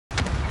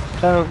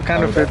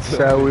Kind of fits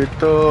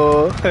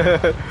Sahuito.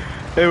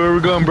 Hey, where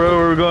we going, bro?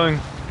 Where we going?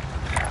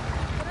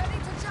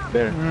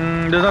 There.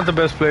 That's not the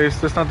best place.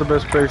 That's not the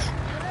best place.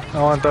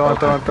 I want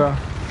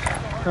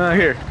that.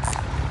 Here.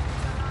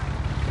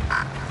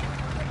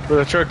 Where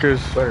the truck is.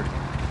 Where?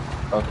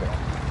 Okay.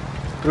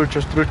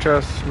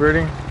 Truchas.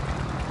 Ready?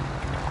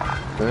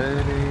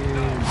 Ready.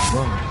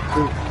 1,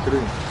 2, 3.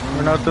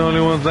 We're not the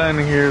only ones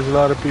landing here. There's a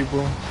lot of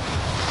people.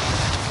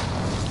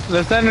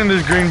 Let's land in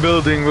this green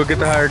building. We'll get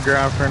the higher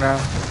ground for now.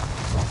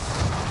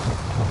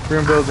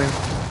 Green building.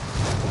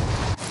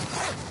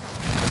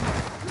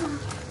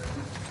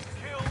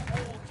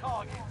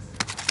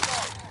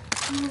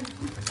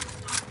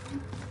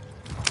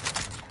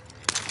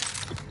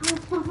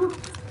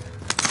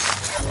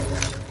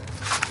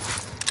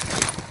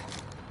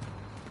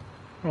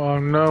 Oh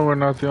no, we're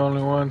not the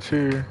only ones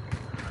here.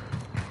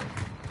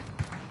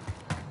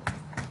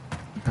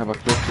 Have a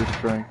cluster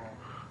strike.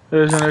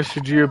 There's an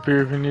SCG up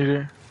here if you need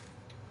it.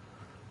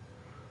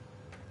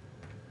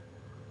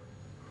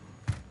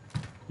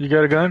 You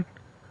got a gun?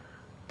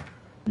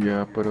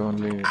 Yeah, but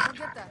only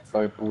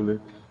 5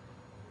 bullets.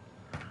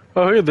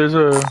 Oh, here, there's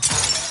a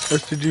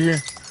SCG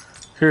here.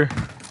 Here.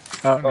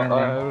 Oh, Oh,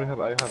 never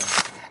mind. I have.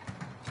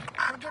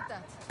 Forget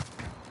that.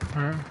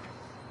 Alright.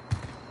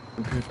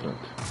 Okay, but.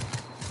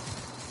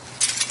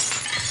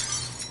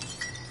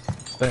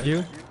 That you?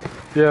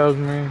 Yeah, that was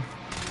me.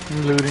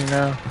 I'm looting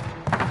now.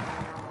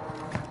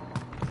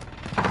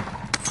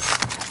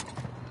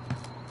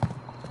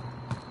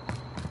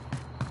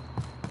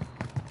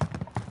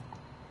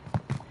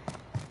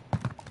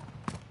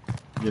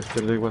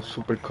 Yesterday was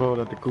super cold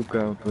at the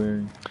cookout,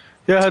 man.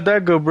 Yeah, how'd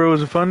that go, bro?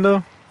 Was it fun,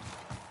 though?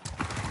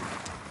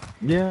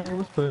 Yeah, it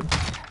was fun.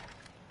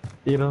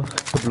 You know,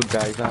 the blue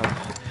guys out.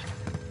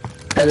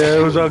 Yeah,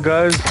 it was all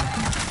guys.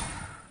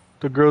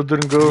 The girls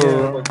didn't go.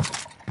 Yeah, but...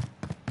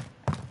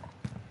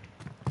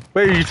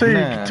 Wait, you said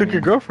Nah, you took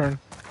your girlfriend?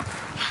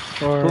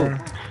 Or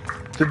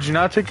did you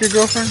not take your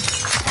girlfriend?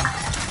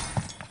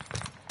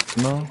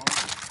 No.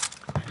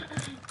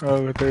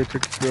 Oh, I thought you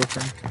took your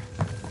girlfriend.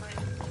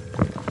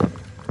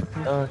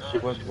 She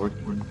was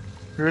working.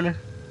 Really?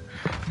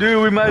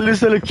 Dude, we might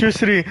lose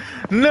electricity.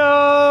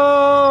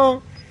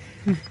 No!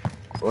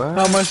 What?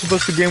 How am I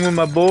supposed to game with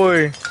my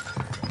boy?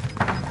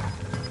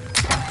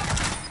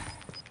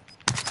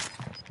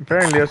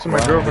 Apparently, that's what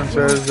my girlfriend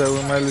says, that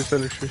we might lose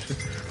electricity.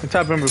 It's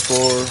happened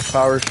before,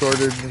 power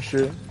shortage and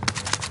shit.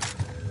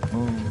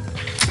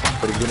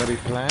 But it's gonna be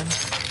planned?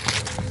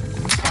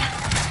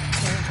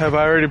 Have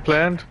I already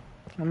planned?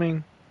 I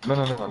mean... No,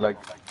 like,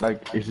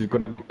 is it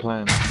gonna be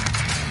planned?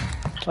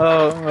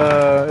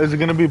 Oh, is it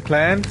gonna be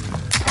planned?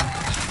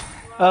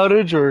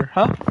 Outage or,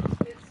 huh?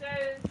 It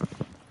says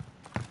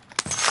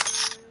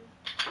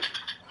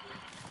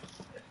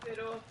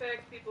it'll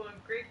affect people in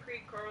Great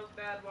Creek,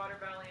 Carlsbad, Water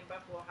Valley, and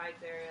Buffalo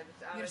Heights area. This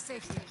outage is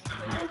taking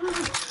place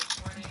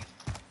this morning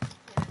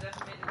and is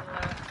estimated to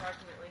last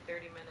approximately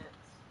 30 minutes.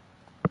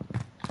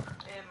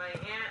 And my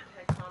aunt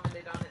had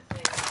commented on it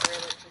saying that their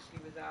electricity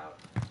was out.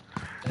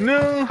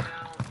 No.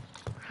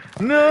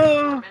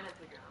 No.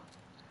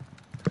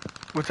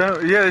 What's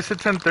that? Yeah, they said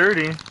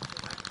 10:30.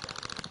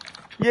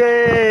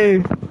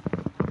 Yay!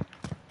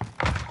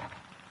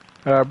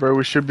 Alright, bro,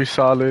 we should be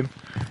solid.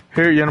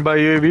 Here, you wanna buy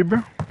UAV,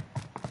 bro?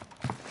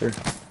 Here.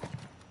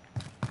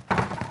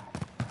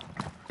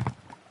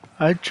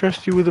 I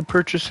trust you with the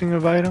purchasing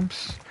of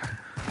items.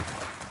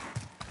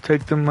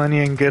 Take the money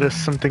and get us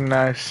something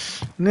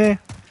nice. Nah.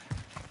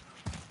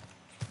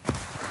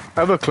 I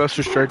have a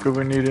cluster strike if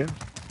we need it.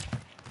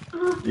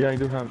 Yeah, I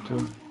do have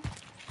to.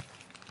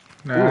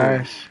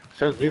 Nice.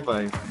 Says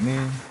revive.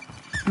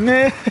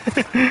 Nah.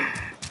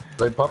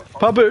 Like pop?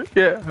 Pop it.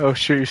 Yeah. Oh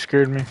shit, you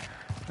scared me.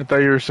 I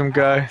thought you were some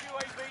guy.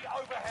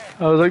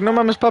 I was like, no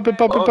mames, pop it.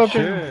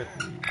 Shit.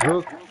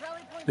 Look.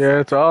 Yeah,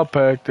 it's all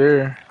packed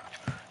there.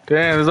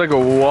 Damn, there's like a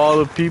wall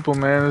of people,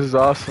 man. This is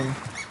awesome.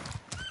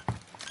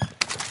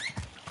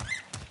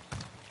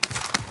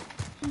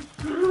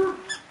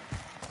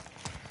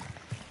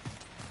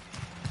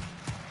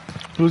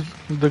 Who's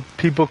the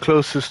people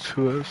closest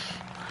to us?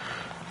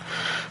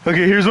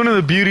 Okay, here's one of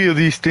the beauty of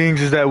these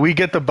things is that we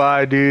get to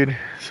buy, dude.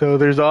 So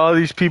there's all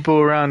these people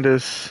around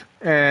us,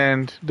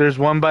 and there's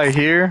one buy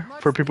here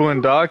for people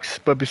in docks,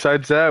 but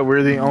besides that,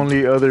 we're the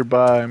only other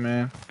buy,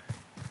 man.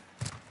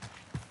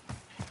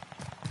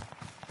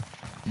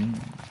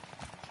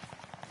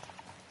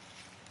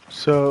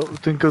 So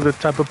think of the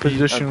type of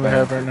position we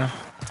have right now.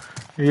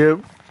 Yep.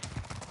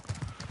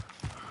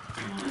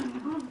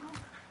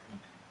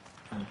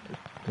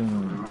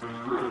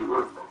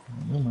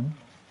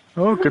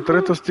 Oh, que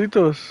trae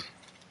tostitos.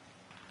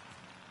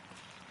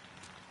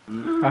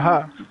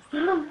 Ajá.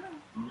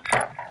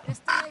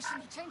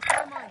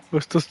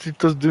 What's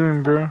tostitos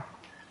doing, bro?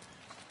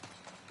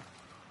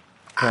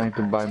 Trying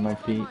to buy my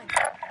feet.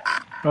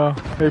 Oh,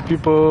 hey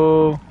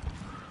people.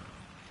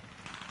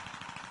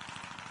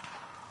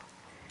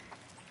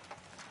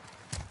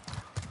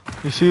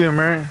 You see them,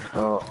 right?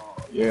 Oh,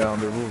 yeah, on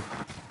the roof.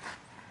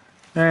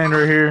 And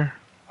right here.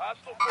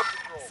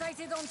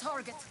 Sighted on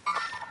target.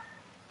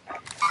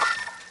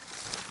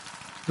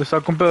 Le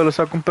saco un pedo, le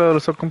saco un pedo, le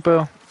saco un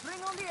pedo.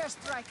 Bring on the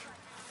airstrike.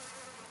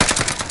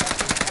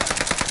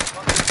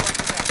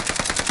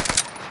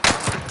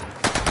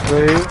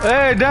 Wait.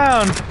 Hey,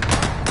 down!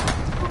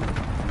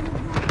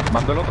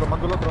 Mando el otro,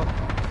 mando el otro.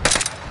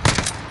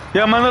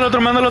 Ya, manda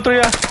el otro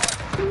ya.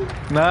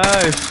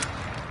 Nice.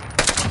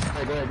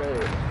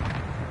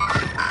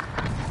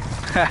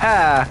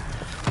 Haha.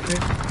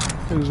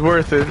 It was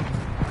worth it.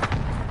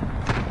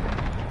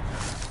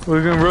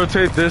 We can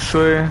rotate this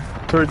way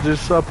toward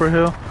this upper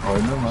hill. Hoy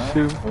no más,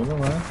 Shoot. hoy no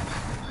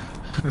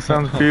más. It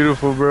sounds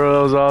beautiful, bro.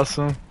 That was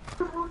awesome.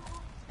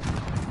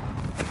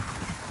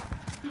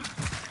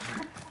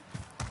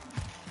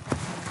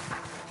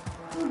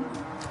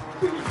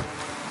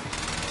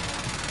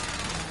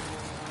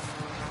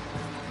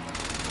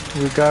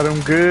 We got him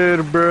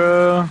good,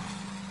 bro.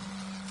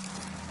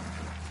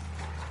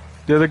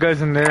 The other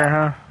guy's in there,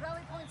 huh?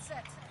 Rally point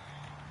set.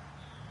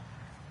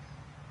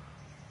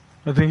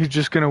 I think he's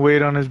just gonna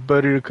wait on his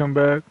buddy to come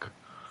back.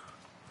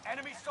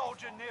 Enemy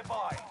soldier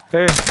nearby.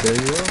 Hey, There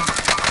you go.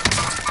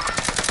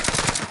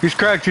 he's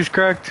cracked, he's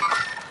cracked.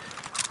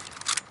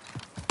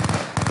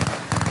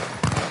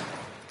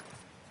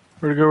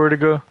 Where'd he go, where'd he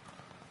go?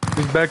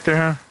 He's back there,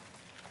 huh?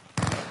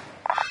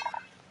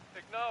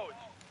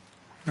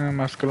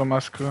 Muscular,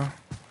 muscular.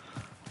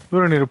 We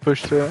don't need to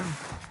push that.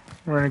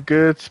 We're in a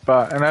good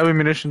spot. And I have a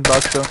munitions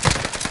box, so.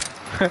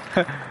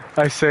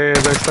 I say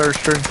as I start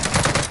shooting.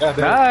 Yeah,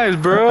 there. Nice,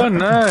 bro,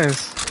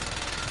 nice.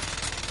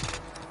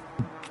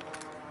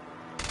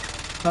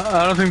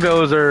 I don't think that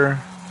was our...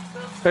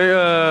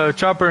 Hey,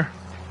 Chopper.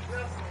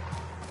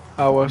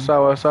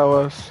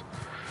 Awas.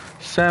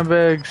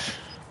 Sandbags.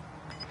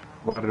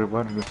 Water.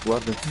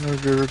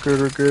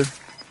 We're good.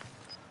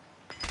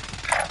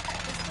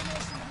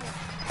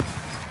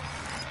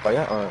 Para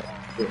allá, alright.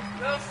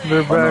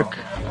 We're back.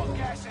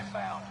 Gas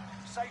inbound.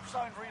 Safe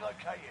zone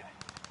relocated.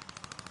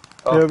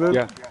 Oh, Yeah, man.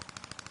 yeah.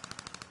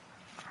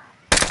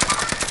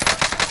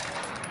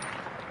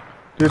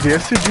 Dude, the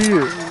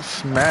SCG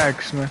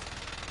smacks, man.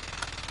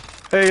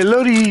 Hey,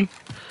 Lodi!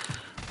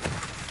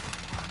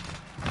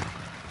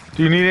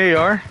 Do you need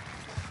AR?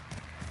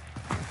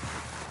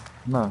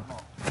 No.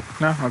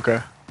 No?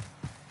 Okay.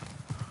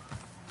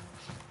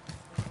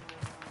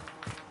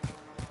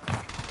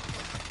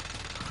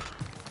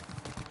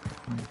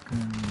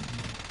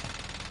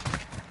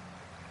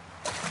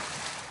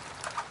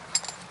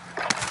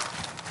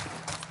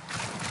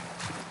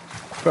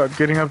 Fuck,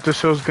 getting up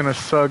this hill's gonna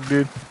suck,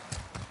 dude.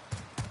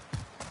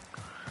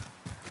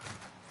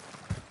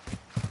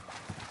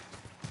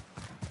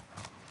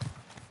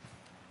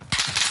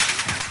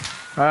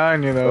 I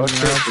knew that was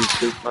gonna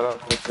happen.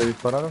 ¿Te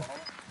dispararon?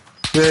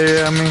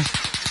 Yeah, I mean.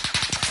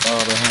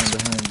 Oh, behind.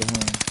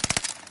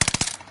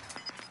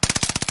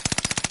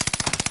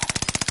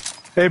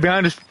 Hey,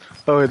 behind us.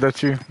 Oh, wait,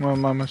 that's you. My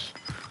mamas.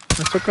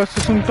 Me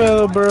sacaste un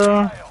pedo,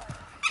 bro.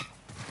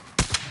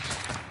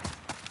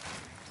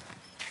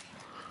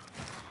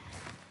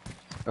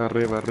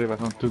 Arriba,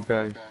 son two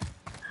guys.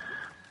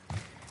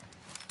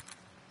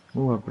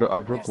 Ooh,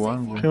 I broke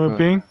one. Can we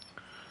ping?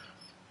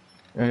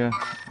 Yeah.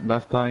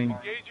 Last time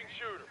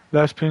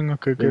Last ping?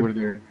 Okay, they were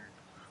good. there.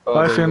 Oh,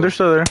 I there see you them. go. They're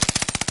still there.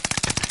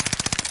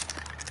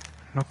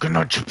 No que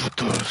noche,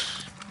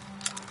 putos.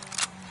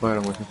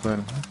 Fueron, güey, se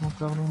fueron. Ah, ¿cómo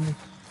cabrones?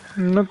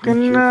 No que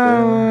Pinche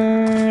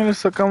nada. Le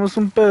sacamos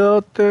un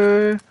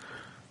pedote.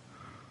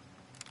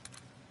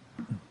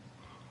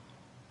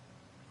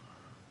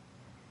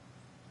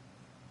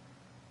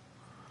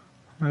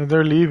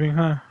 They're leaving,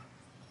 huh?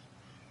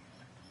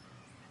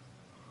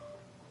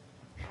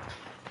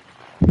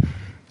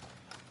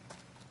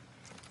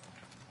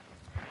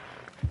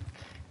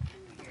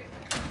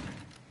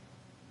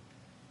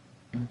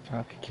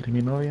 ¿Qué quiere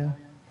mi novia?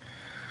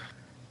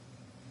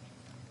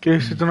 ¿Qué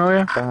dice tu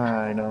novia?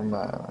 Ay, no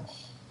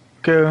más.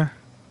 ¿Qué?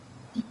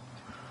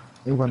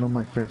 One of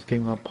my friends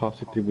came out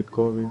positive with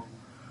COVID.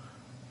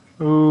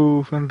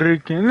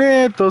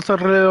 Enrique. Todos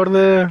alrededor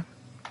de él.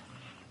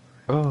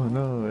 Oh,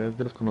 no, es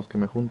de los con los que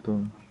me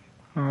junto.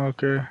 Oh,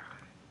 okay.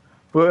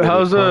 Well,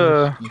 how's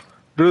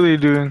Rudy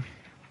doing?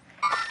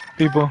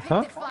 People, Pick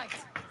the fight.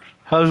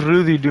 how's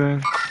Rudy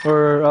doing?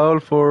 Or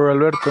Adolfo or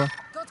Alberto?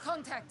 Got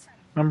contact.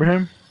 Remember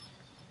him?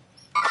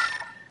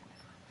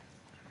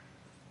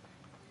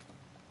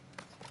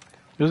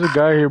 There's a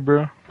guy here,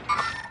 bro.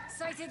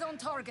 Sighted on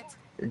target.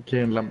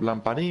 ¿Quién?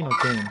 ¿Lamparín o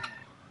quién?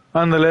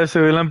 Ándale, ese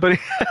güey, Lamparín.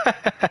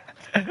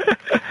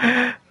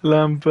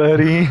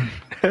 Lamparín.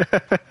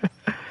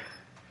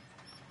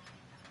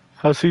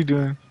 How's he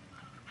doing?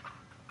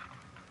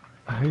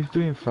 He's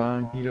doing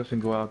fine. He doesn't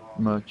go out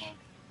much.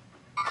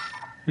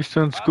 He's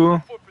still in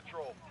school?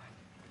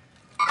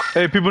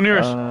 Hey, people near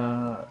us.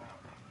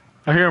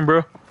 I hear him,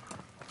 bro.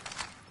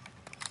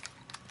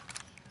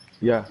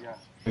 Yeah,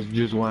 it's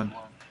just one.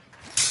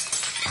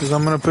 Cause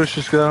I'm gonna push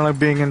this, cause I don't like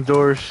being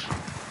indoors.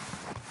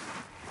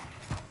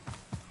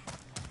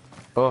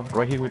 Oh,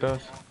 right here with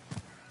us.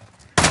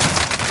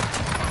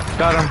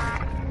 Got him.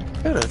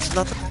 Yeah, it's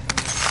nothing.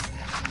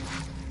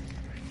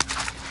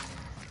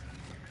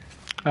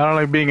 I don't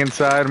like being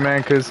inside,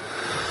 man, cause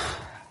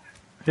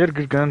He had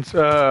good guns.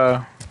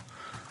 Then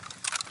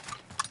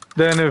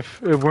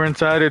if we're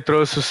inside, it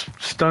throws a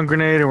stun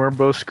grenade and we're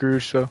both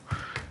screwed. So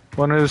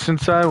one of us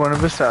inside, one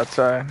of us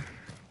outside.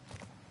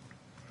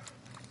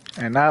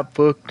 And I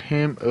booked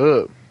him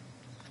up.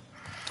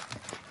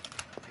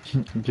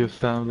 You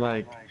sound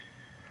like,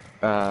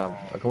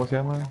 ¿cómo se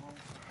llama?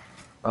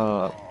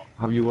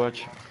 Have you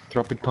watched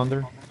Tropic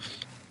Thunder?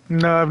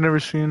 No, I've never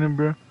seen him,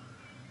 bro.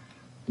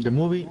 The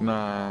movie?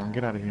 Nah,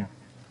 get out of here.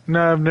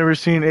 No, I've never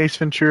seen Ace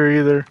Ventura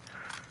either.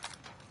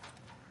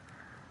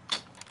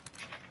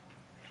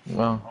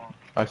 Well,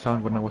 I saw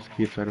it when I was a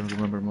kid, so I don't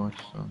remember much.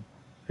 So.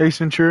 Ace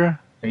Ventura?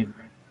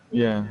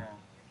 Yeah.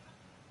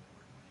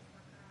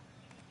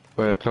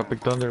 But Tropic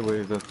Thunder,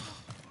 wait,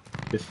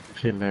 it's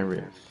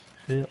hilarious.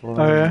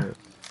 Hilarious.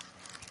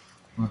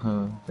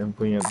 Uh-huh. Then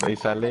puñet, ahí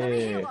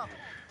sale...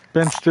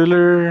 Ben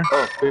Stiller.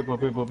 Oh, people.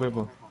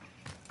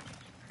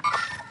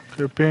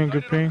 Good ping,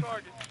 good ping.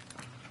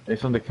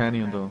 It's on the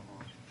canyon, though.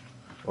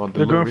 Or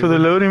They're going for the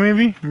Lodi,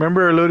 maybe?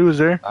 Remember our Lodi was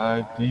there?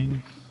 I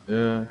think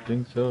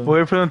so.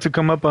 Wait for them to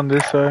come up on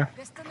this side.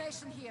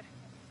 Destination here.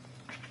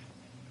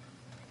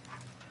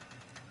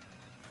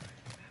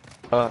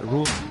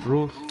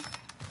 Rules.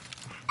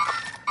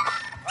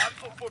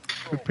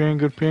 Good ping,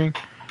 good ping.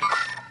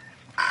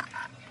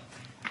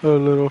 A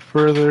little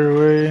further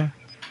away.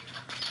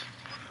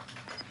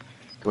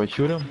 Do I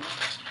shoot him?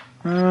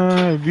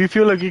 If you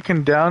feel like you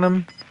can down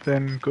him,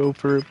 then go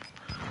for it.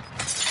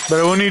 But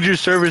I will need your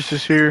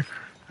services here.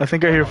 I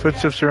think I hear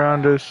footsteps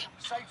around us.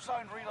 Safe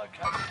zone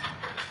relocated.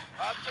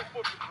 Hardcore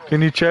foot patrol.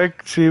 Can you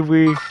check, see if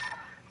we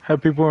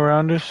have people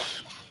around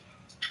us?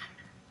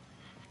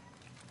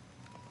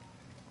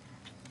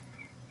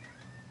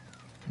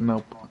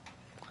 Nope.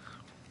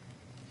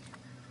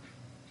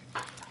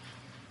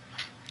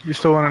 You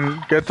still want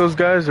to get those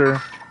guys,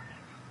 or?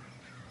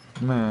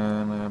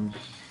 Nah,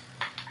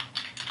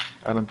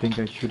 I don't think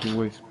I should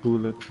waste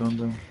bullets on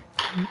them.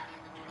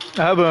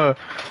 I have a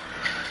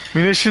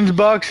munitions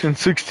box and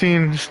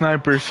 16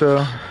 snipers,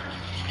 so.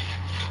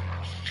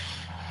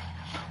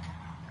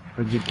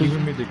 Are you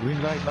giving me the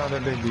green light? No, they're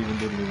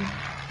leaving.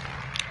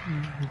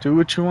 Do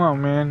what you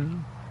want,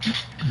 man.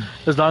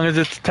 As long as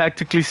it's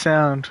tactically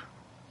sound.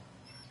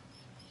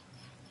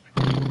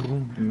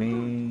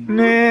 Man.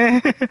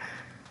 Nah.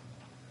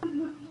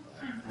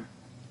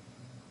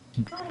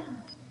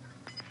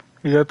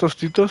 You got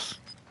Tostitos?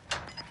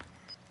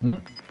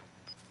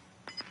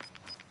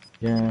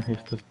 Yeah, he's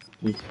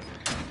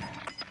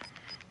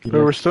But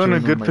we're still in a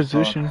good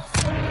position.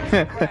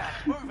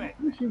 Move it.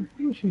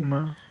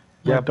 My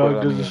Yeah, dog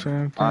but, does the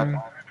same thing.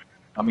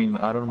 I mean,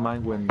 I don't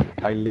mind when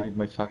I leave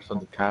my socks on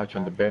the couch,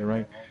 on the bed,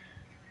 right?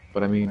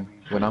 But I mean,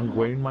 when I'm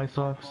wearing my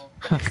socks,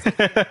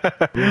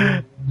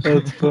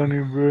 That's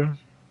funny, bro.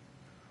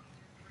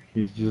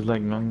 he's just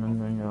like, no. I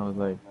was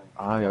like,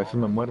 ay, a veces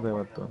me muerde,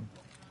 vato.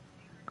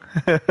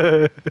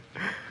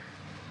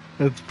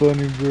 That's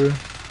funny, bro.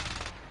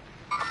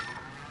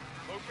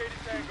 Located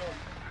Tango.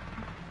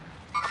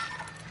 I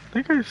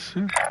think I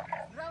see.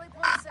 Rally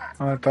point set.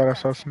 Oh, I thought I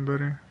saw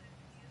somebody.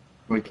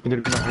 I think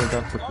they're gonna hold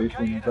that position,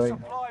 Located a right?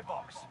 supply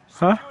box.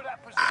 Huh? Secure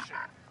that position.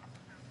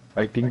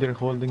 I think they're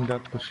holding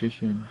that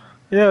position.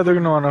 Yeah, they're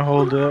gonna wanna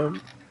hold up.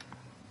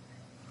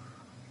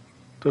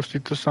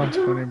 Tostitos sounds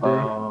funny,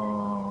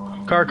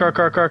 bro. Car. Take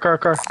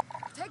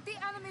the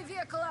enemy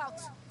vehicle out.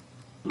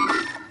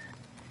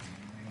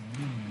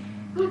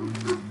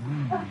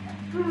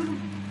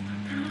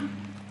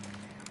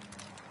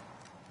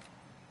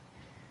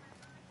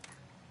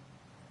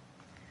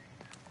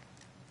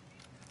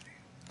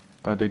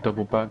 They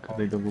double back. Oh,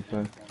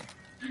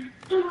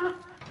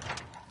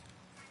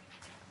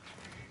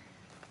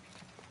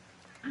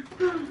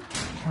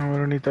 we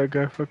don't need that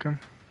guy, fuck him.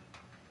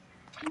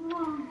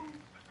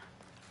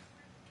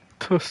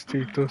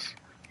 Tostitos.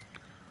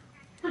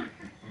 Ay,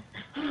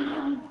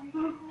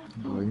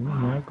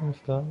 mamá, ¿cómo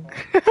está?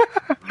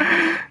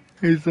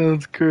 He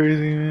sounds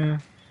crazy,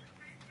 man.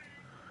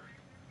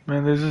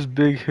 Man, there's this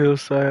big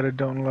hillside I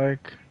don't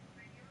like.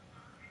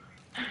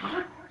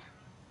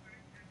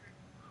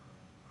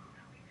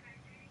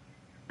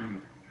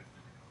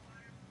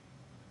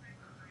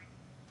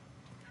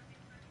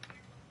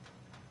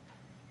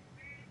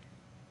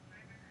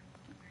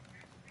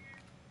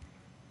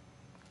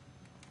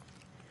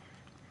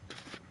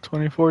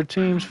 "24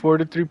 teams,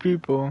 43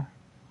 people.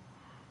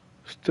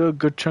 Still a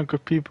good chunk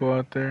of people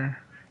out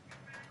there.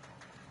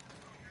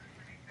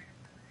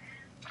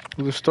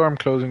 With the storm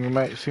closing, we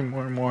might see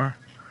more and more.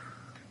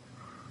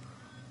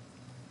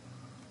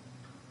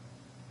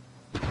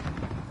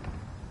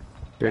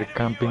 They're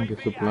camping the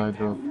supply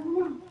drop.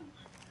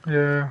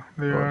 Yeah,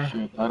 they Oh are.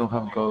 shit, I don't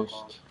have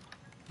ghost.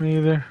 Me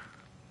either.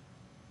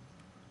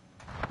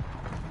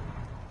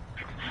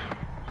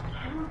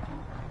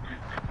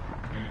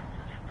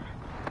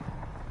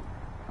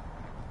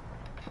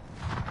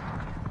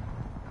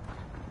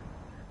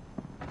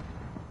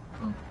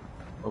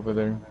 Over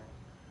there.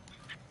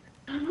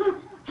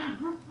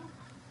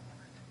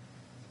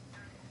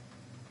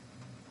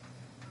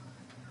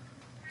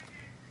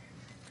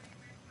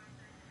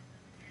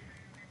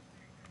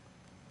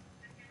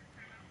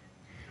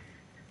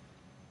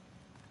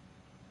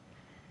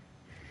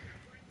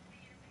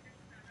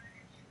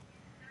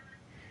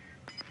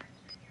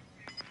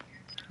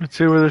 Let's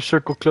see where the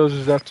circle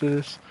closes after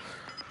this.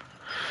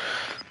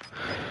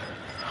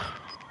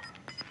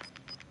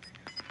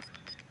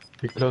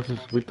 He closes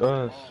with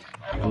us.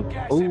 We've got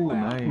gas Oh,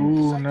 inbound. nice.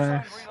 Ooh, Safe zone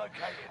nice.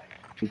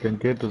 relocated. We can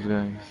get those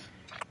guys.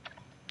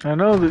 I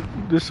know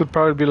that this would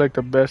probably be like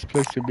the best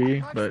place to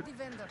be, Mark but the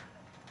vendor.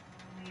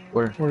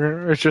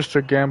 Where? it's just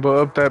a gamble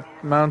up that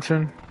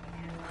mountain.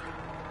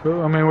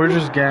 But, I mean, we're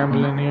just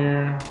gambling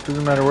here.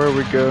 Doesn't matter where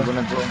we You're go.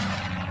 gonna go.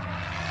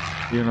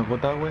 You're gonna go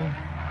that way?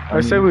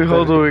 I say mean, we it's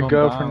hold better where to we come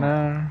go for down.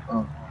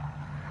 now.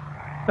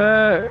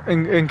 Oh.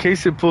 In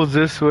case it pulls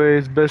this way,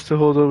 it's best to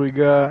hold what we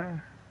got.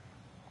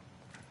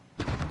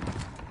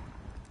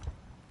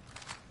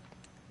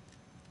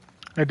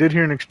 I did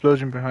hear an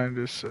explosion behind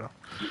us, so.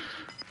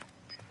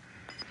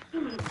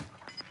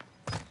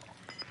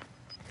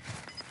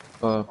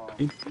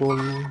 People.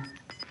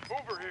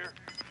 Over here.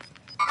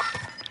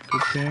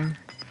 Good thing.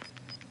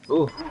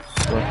 Oh,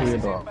 right here,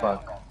 dog.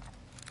 Fuck.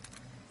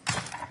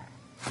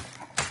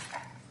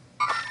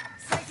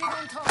 Sighted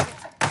on target.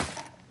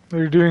 What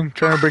are you doing?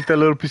 Trying to break that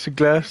little piece of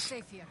You're glass?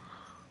 safe here.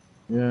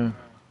 Yeah.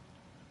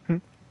 Hmm.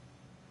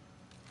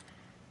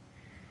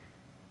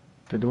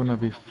 They don't wanna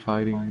be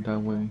fighting that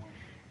way.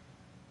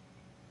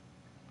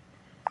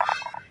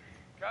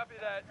 Copy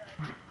that.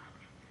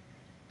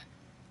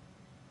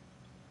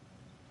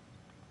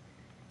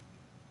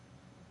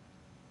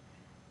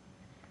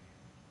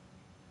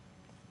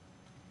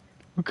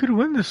 We could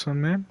win this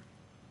one, man.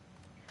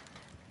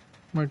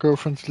 My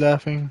girlfriend's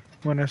laughing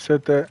when I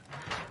said that.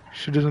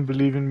 She doesn't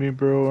believe in me,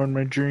 bro, or in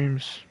my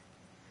dreams.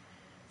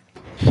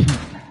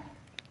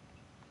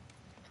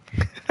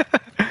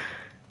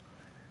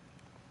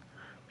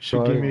 She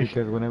gave Sorry, me.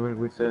 because whenever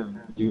we said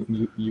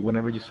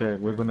whenever you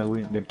said we're gonna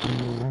win, then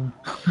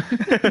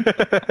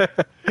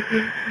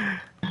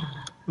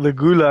The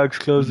gulag's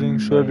closing,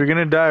 so if no. you're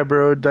gonna die,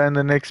 bro, die in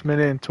the next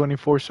minute and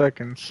 24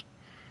 seconds.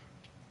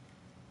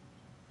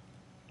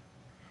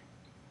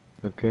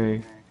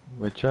 Okay,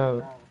 watch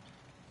out.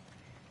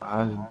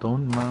 I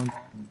don't mount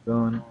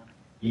gun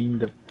in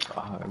the.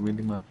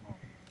 Really mount.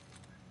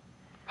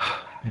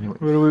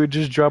 Anyways, What do we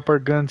just drop our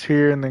guns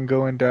here and then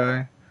go and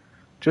die?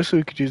 Just so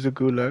we could use the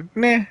gulag.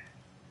 Nah.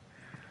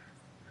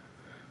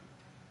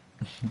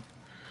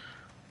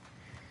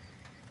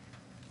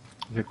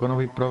 they're gonna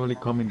be probably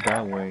coming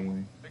that way,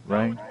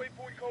 right?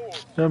 Waypoint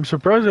coordinates. I'm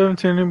surprised I haven't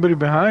seen anybody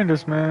behind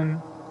us,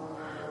 man.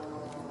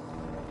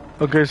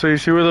 Okay, so you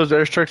see where those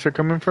airstrikes are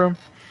coming from?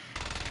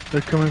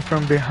 They're coming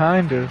from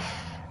behind us.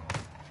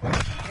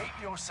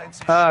 Keep your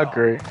senses Ah, sharp.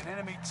 great. An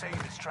enemy team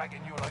is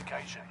tracking your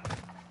location.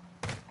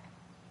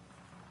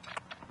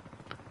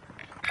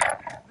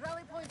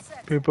 Rally point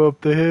set. People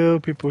up the hill,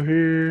 people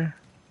here.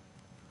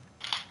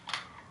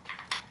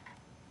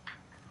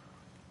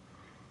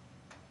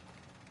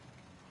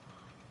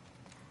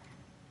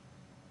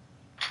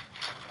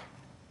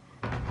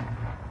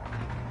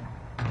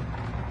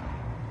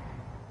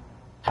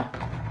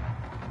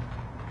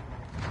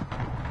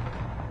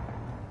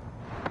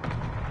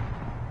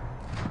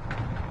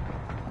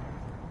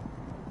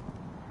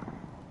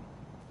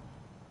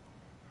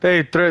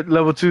 Hey, threat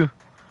level 2.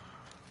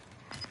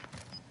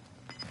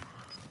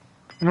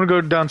 I'm gonna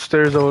go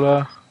downstairs,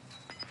 Ola.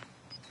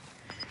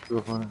 Go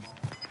for it.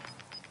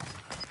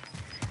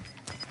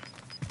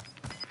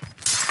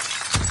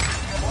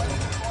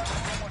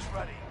 Almost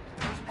ready.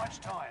 There isn't much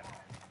time.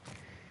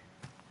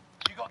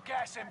 You got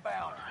gas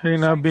inbound. Hey,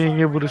 not Safe being zone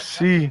able to relocated.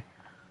 see.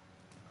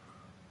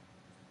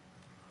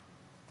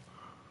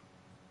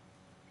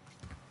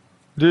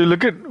 Dude,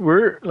 look at,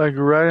 we're like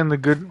right in the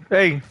good.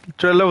 Hey,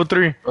 try level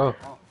 3. Oh,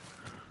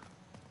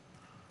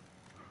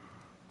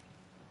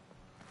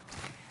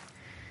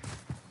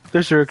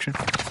 This direction.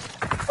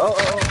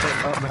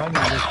 behind me,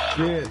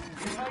 shit.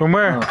 From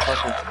where? Oh,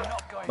 fuck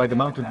it. By the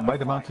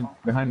mountain,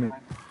 behind me.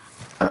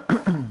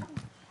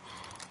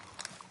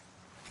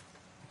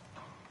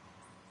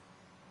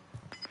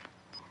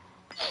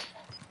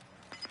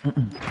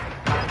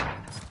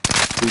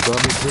 You got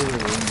me too.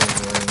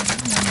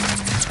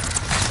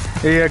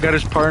 Hey, I got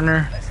his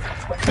partner.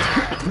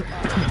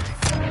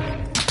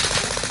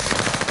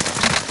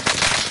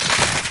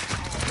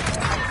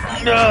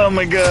 Oh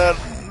my god.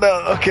 No,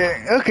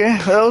 okay, okay.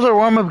 That was our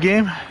warm-up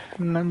game.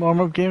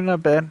 Warm-up game,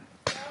 not bad.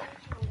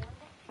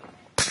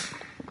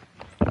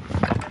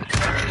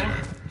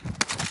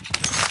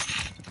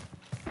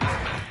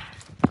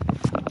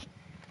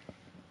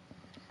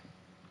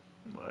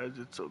 Why is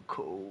it so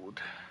cold?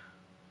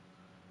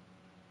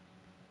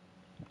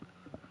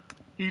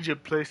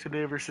 Egypt plays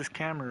today versus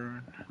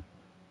Cameroon.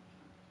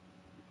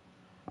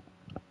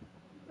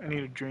 I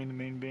need to drain the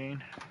main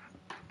vein.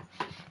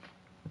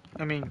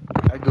 I mean,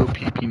 I go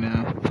pee-pee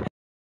now.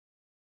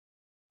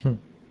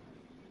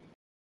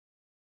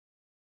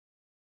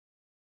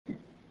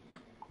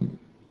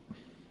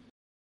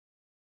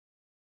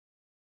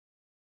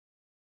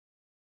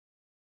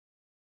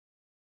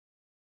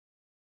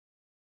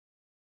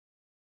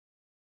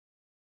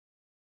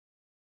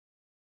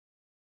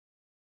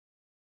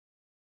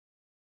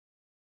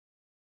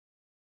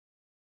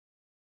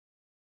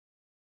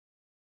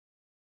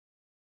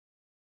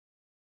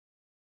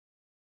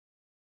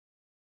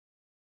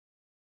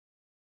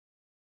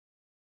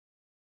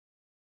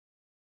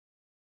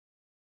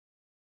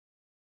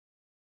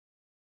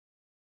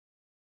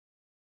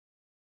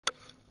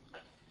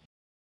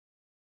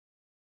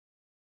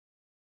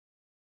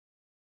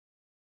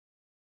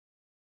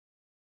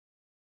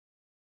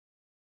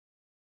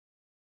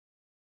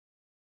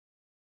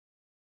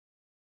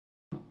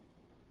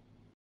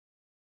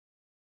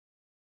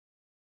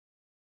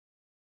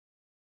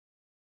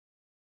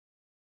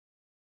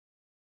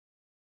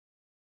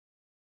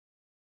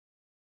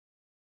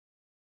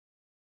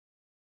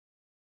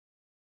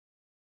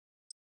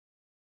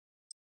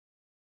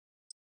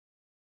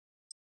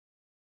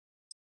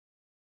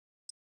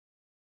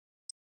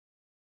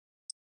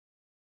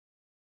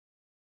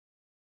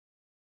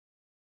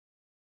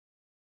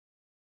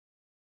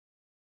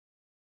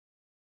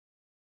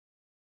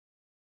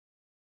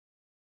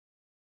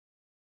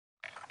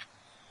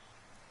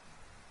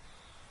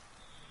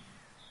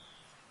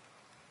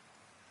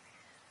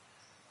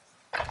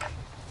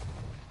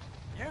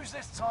 Use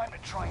this time to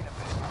train a bit.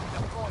 We're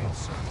deploying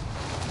soon.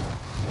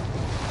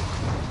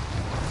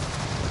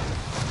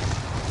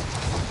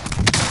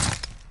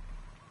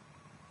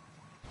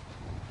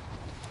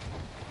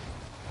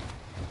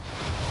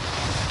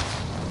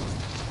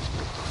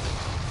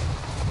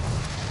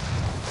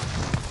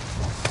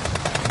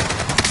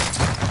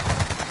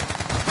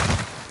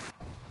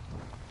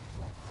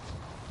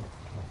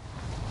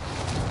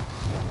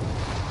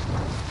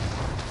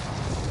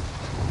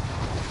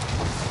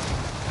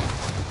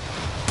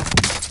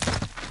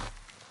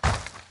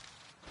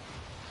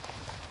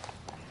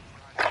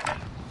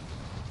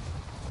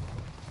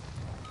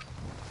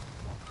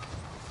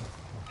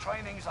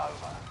 Training's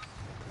over.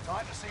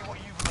 Time to see what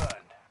you've learned.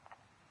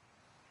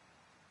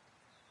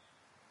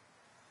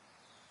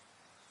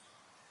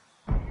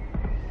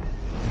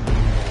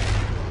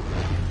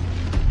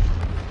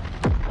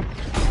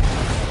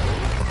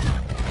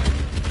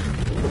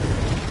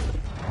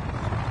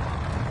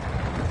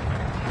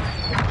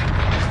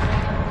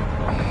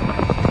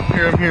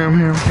 Here, I'm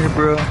here,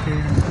 bro. I'm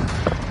here.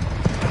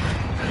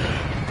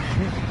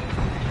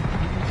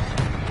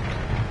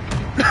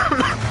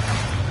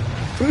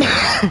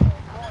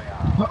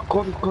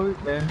 COVID,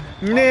 man.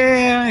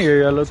 Yeah,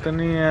 ya lo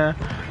tenía.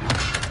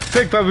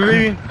 Pick, papi,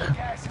 baby.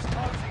 Gas is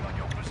closing on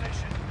your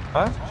position.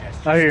 Huh?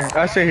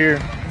 I say here.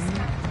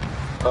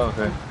 Oh,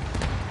 okay.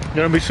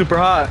 Gonna be super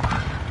hot.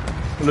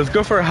 Let's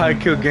go for a high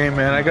kill game,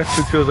 man. I got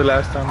 2 kills the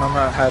last time. I'm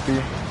not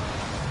happy.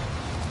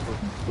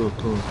 Cool.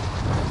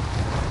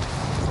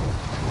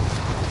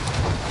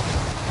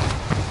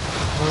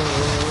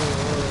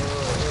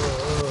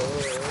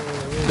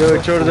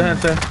 Dude, chorro de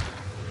gente.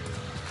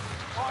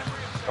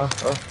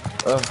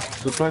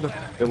 Supply de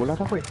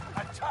volada, güey.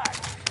 Attack!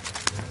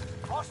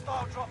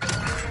 Hostile dropping in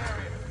the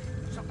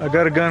area. I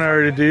got a gun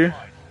already, do you?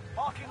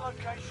 Marking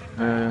location.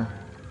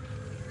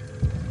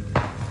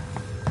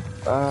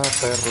 Perro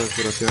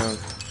desgraciado.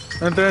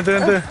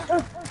 Ente.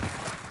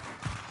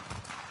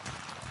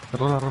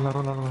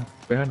 Rola.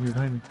 Behind me.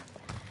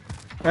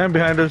 And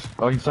behind us.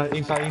 Oh, inside.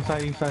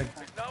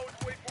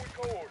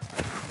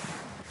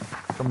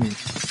 Come here,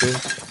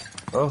 bitch.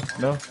 Oh,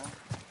 no.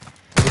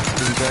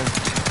 This guy.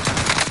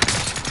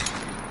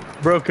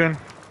 Broken.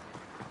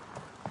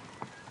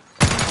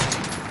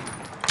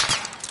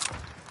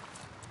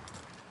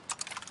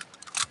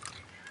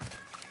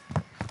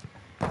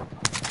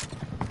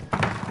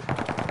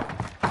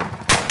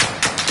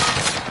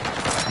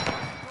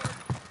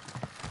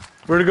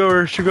 Where'd it go?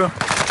 Where'd she go?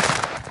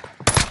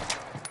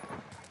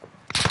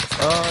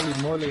 Holy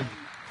moly.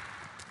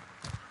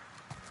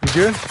 You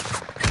good?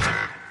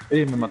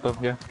 Me mató,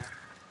 ya.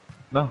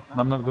 No,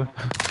 I'm not good.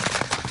 Oh,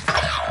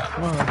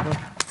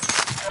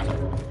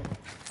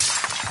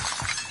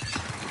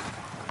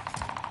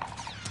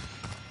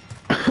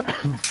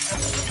 In the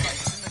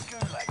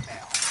gulag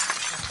now.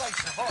 If they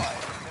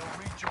survive, they'll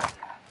rejoin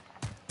you.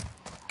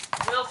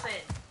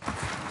 Wilson.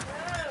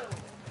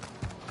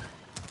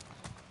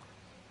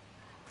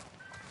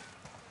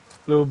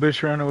 No. little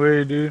bitch ran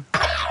away, dude.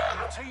 Your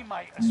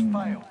teammate has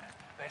failed.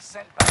 They're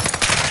sent back.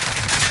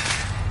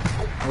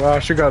 Wow,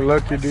 she got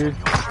lucky, dude.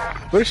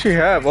 What does she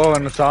have? Oh,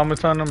 an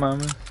automaton, man.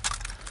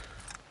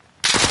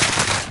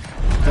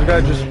 That guy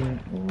just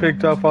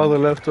picked up all the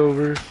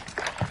leftovers.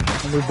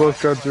 And we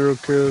both got 0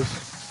 kills.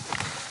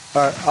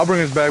 Alright, I'll bring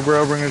us back,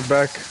 bro. I'll bring us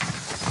back.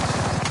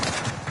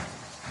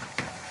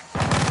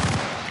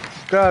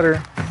 Got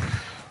her.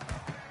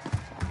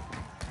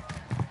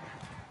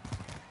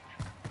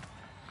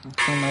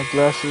 Put my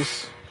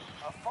glasses.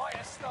 A fight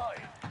has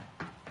started.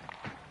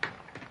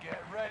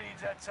 Get ready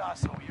to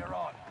tussle. You're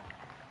on.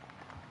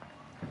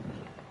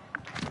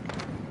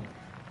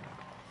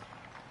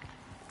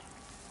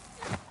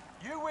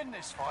 You win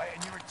this fight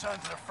and you return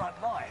to the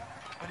front line.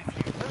 But if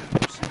you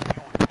lose,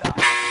 you're done.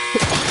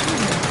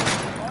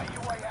 Fight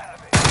your way out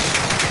of it.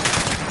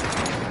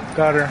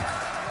 Got her.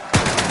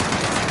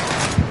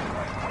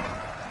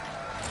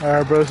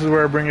 Alright, bro. This is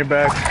where I bring it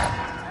back.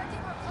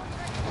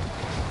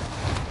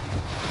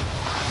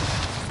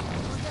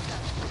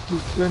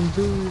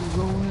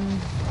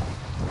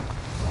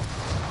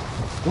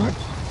 What?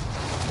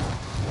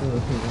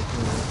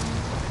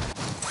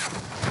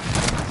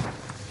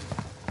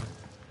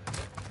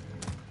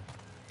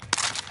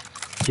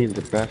 Kill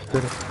the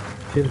bastard.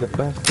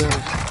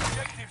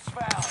 Objectives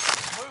found.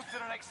 Move to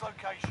the next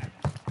location.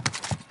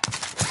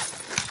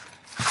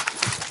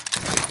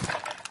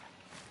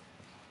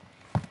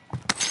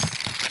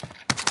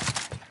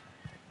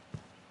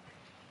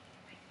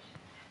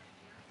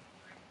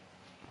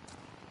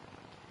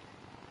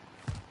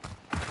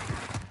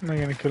 I'm not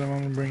gonna kill him.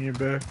 I'm gonna bring you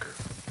back.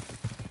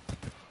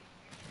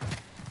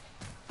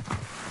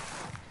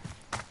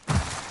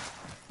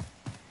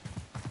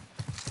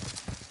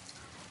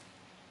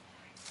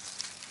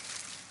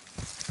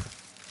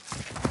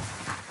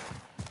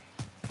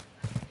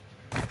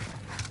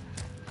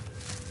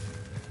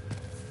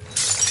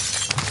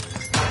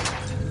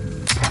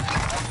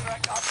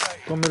 Contract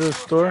updated. Go me to the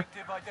store.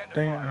 Objective identified.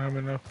 Dang it, I don't have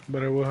enough,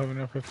 but I will have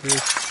enough after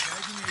this.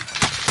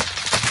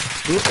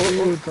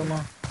 Ooh, come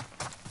on.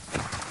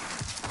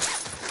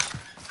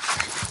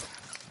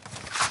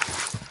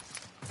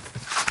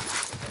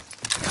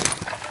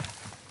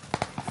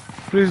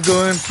 Please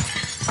go in.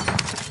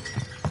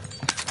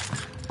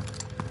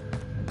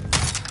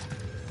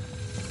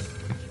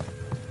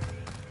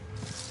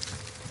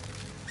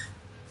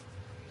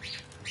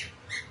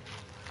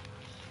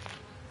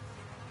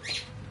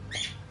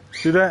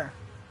 See that?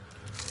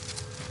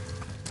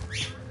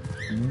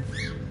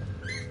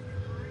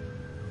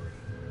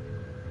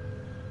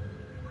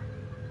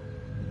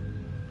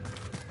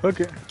 Hook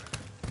it.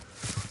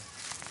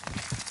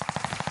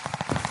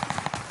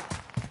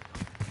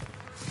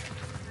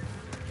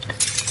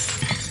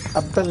 I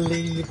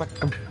believe I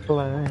can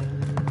fly.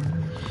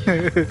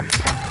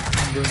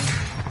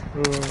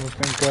 Oh,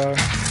 thank God.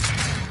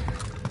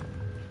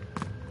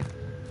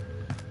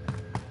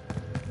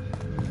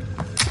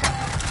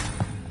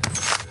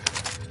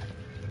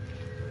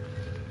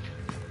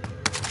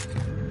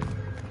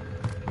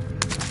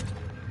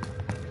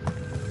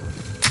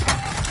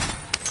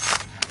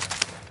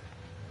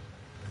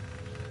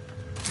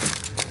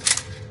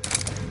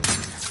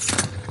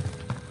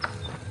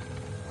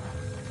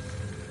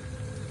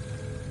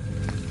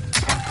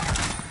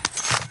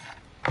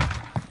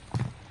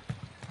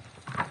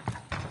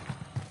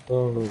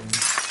 Oh.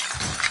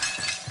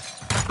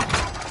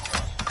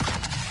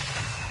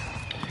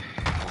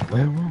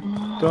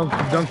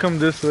 Don't come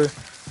this way.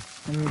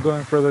 I'm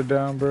going further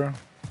down, bro.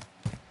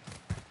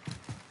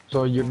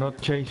 So you're not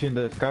chasing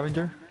the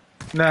scavenger?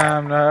 Nah,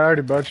 I'm not. I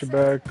already brought you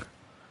back.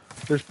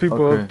 There's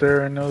people Okay. up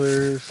there. I know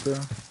there is. So.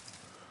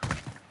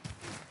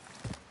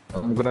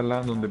 I'm gonna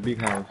land on the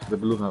big house, the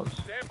blue house.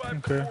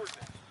 Okay.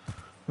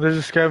 There's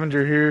a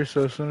scavenger here,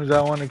 so as soon as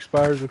that one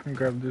expires, we can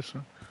grab this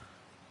one.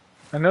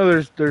 I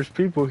know there's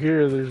people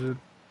here. There's a.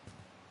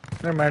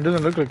 Never mind. It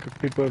doesn't look like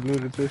people have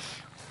looted this.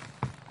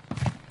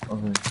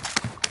 Okay.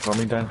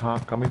 Coming down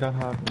hot,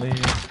 man.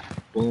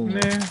 Boom.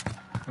 Nah.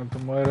 No te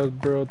mueras,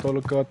 bro. Todo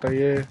lo que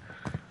batallé.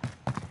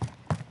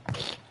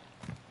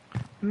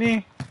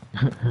 Nah.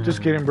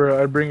 Just kidding,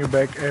 bro. I'd bring you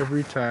back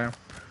every time.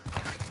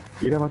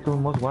 Mira, va todo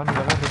most one,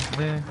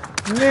 agarre.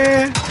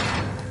 Nah.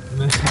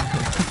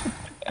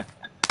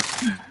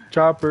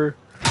 Chopper.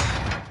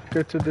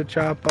 Get to the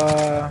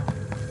chopper.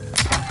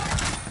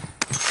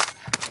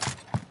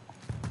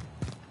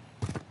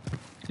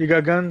 You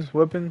got guns,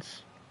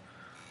 weapons?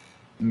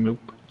 Nope.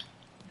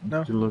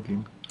 No? Still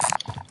looking.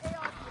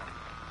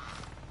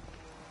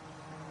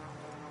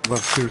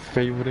 What's your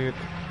favorite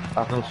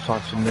Arnold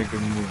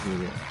Schwarzenegger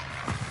movie?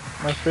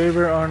 My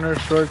favorite Arnold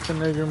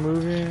Schwarzenegger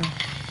movie?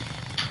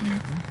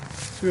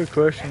 That's a good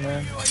question,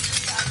 man.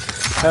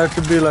 Has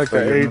to be like So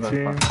the you're not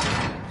A-Team.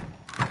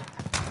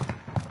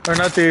 Or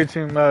not the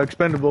A-Team,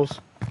 Expendables.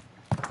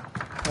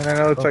 And I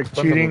know it's Oh, like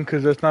cheating Expendables.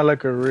 because that's not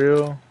like a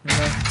real, you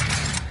know?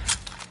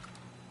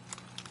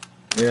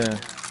 Yeah.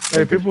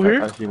 Hey, people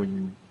here? I see what you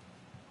mean.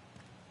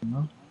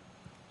 No?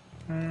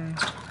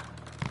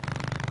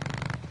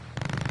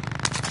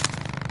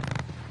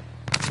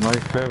 My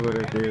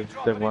favorite is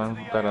the one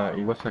that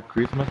it was a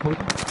Christmas movie.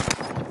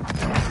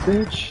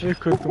 Bitch.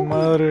 Hijo de tu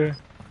madre.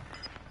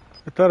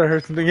 I thought I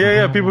heard something.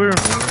 Yeah, people here.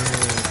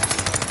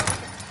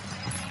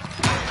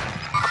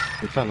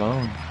 It's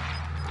alone.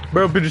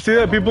 Bro, did you see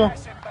that, people?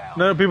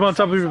 No, people on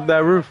top of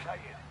that roof.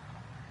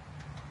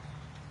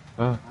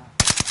 Ah.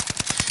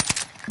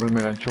 Pues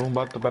me ganchó un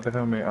vato,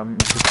 espérate, me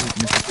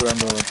estoy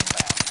curando.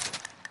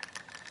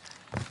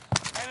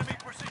 Enemy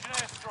precision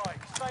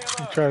airstrike. Stay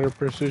alert. Try to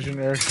precision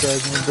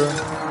airstrike me, bro.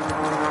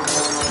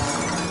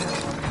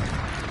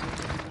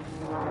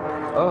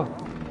 Oh.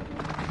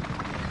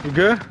 You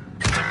good?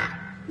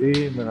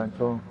 Sí, me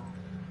ganchó.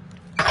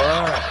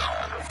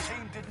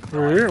 Team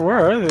didn't Where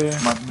are they?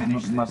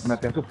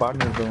 Maté a su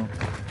partner, though.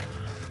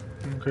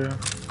 Okay.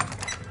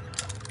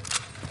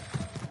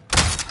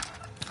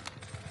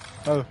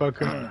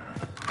 Motherfucker.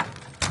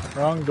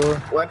 Wrong door.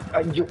 What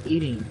are you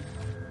eating?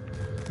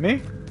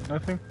 Me?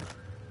 Nothing.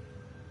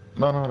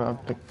 No,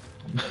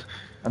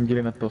 I'm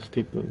getting a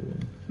tostito.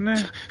 Nah.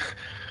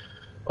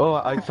 Oh,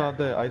 I saw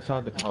the.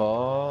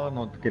 Oh,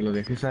 no, que lo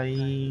dejes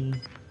ahí.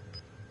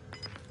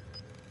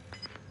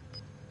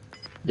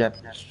 Yeah,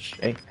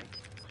 hey.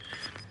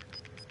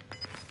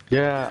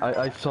 Yeah,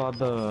 I saw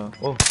the.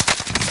 Oh,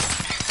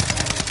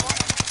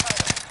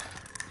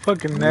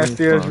 Fucking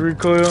nasty ass fun.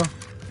 recoil.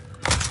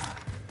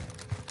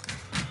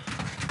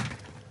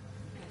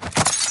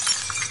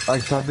 I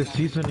saw the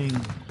seasoning.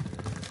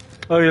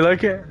 Oh, you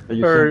like it?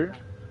 You Or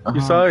Uh-huh.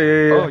 you saw it?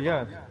 Yeah. Oh,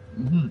 yeah.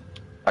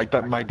 I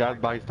thought my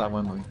dad buys that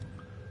one.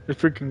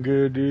 It's freaking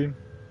good, dude.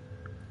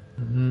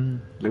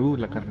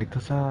 La carnita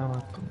asada,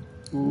 vato.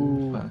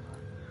 Ooh. Ufa.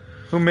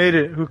 Who made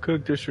it? Who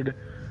cooked yesterday?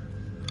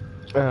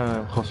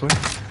 Josué.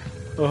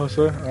 Oh,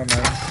 Jose? Oh,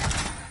 nice.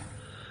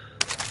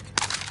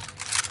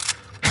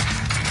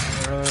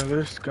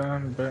 This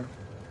gun, but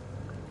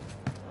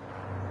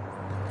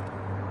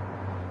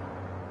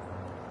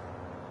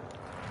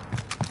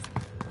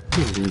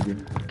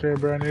okay,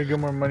 bro, I need to get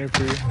more money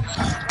for you.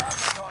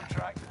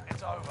 contract.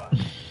 It's over.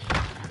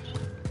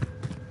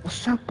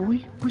 What's up,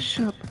 boy? What's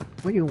up?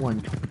 What do you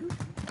want?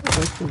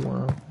 What you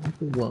want? What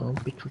you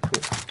want, bichucho?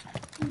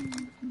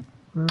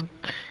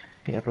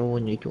 Perro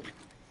bonito.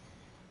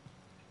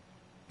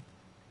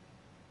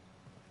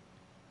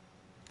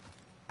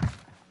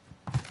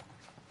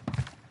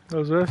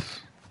 Who's this?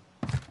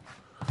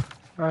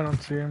 I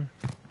don't see him.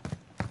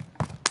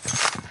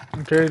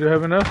 Okay, do I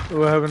have enough?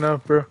 Oh, I have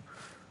enough, bro.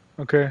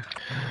 Okay.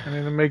 I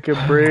need to make a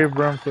brave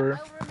run for it.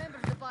 I'll remember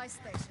the buy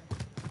station.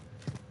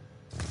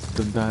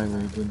 Don't die,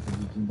 wait,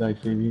 don't die,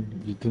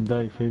 Fabian. You don't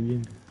die,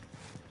 Fabian.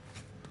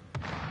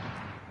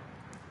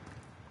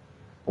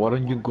 Why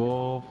don't you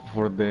go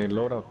for the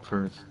loadout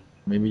first?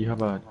 Maybe you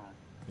have a,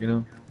 you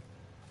know?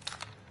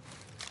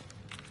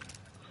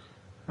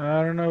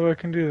 I don't know if I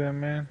can do that,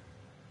 man.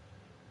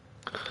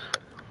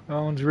 That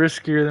one's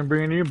riskier than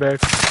bringing you back.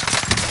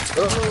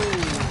 Oh!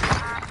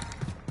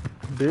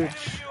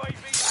 Bitch.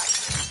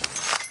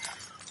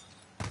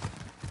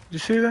 Did you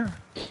see that?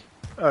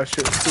 Oh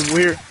shit, it's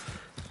weird.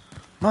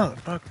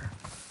 Motherfucker.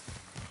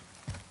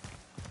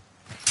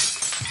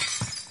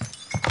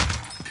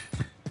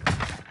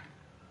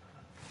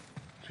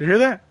 Did you hear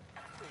that?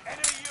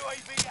 Enemy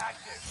UAV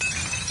active.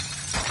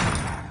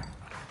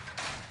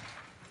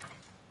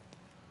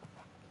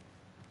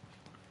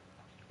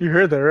 You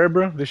heard that, right,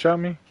 bro? They shot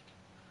me?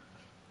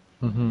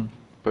 Mm-hmm.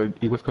 But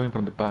it was coming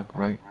from the back,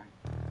 right?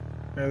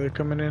 Yeah, they're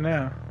coming in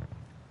now.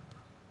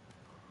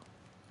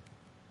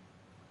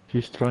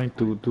 He's trying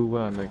to do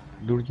what, like,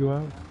 lure you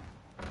out?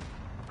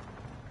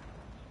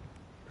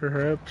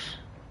 Perhaps.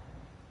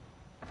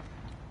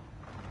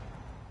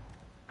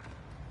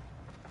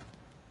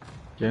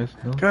 Yes,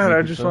 no? God, I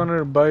Maybe just so. wanted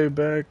to buy you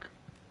back.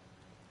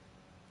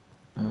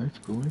 It's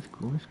cool, it's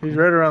cool, it's cool. He's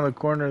right around the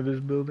corner of this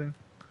building.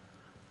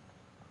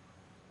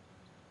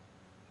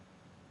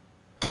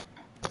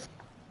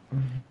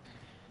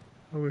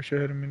 I wish I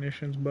had a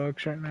munitions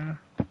box right now.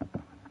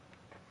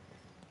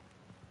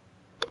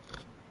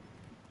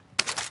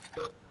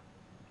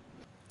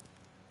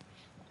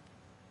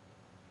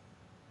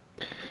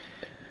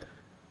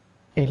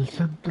 El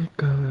Santo el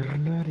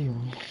Cavernario.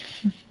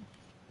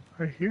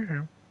 I hear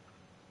him.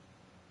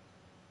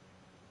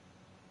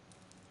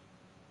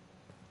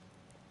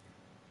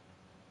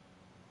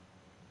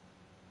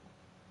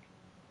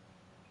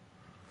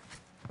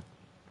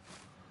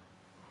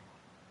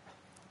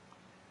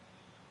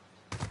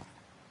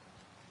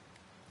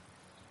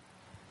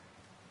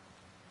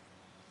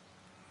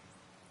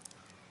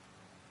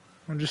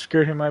 I'm just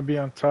scared he might be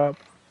on top.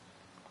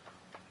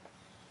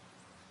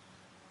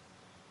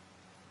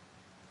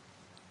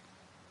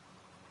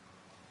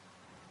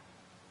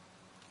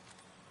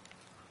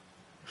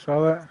 Saw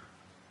that?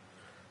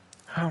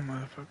 Oh,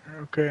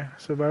 motherfucker. Okay,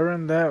 so if I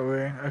run that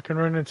way, I can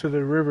run into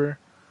the river.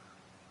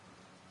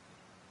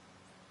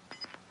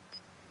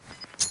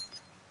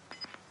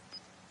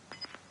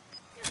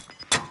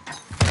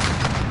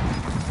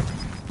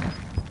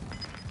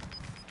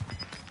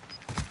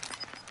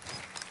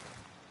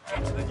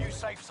 Get to the new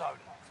safe zone.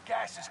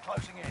 Gas is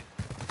closing in.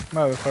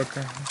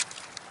 Motherfucker.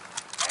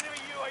 Enemy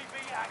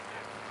UAV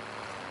active.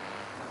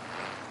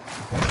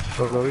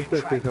 ¿Lo viste?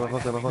 Sí, se bajó,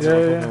 se bajó, Yeah, se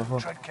bajó, yeah. se bajó.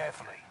 Tread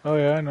carefully. Oh,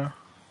 yeah, I know.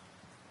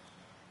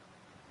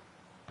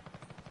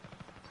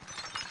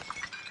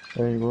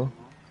 There you go.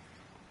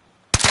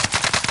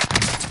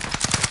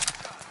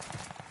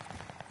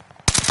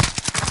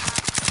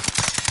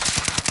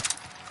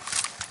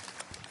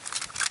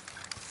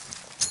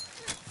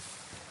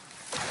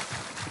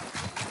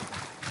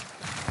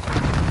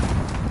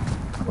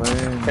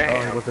 When,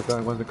 Damn. oh,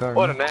 what's the car?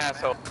 What an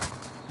asshole.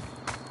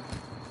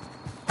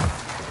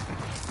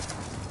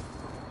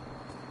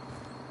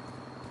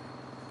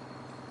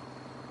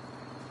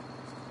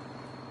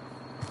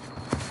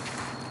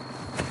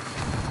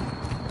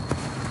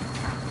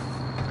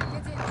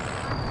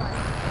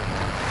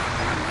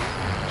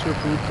 Shit,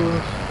 pretty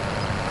close.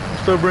 I'm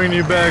still bringing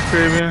you back,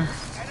 Fabian.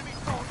 Enemy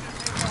soldiers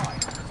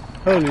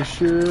nearby. Holy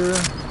shit.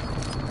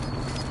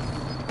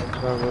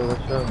 Watch out, bro,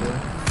 watch out, bro.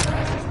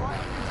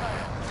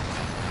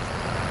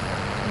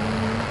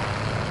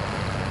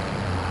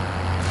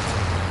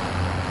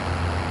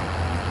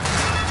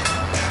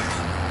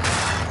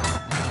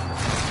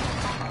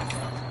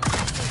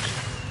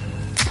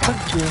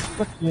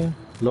 Fuck yeah.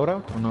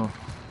 Loadout or no?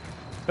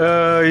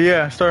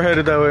 Yeah, start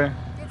headed that way.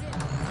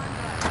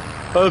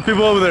 Oh, there's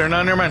people over there.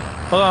 No, never mind.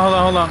 Hold on, hold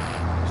on, hold on.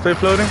 Stay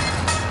floating.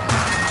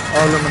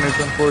 I'll eliminate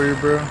them for you,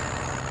 bro.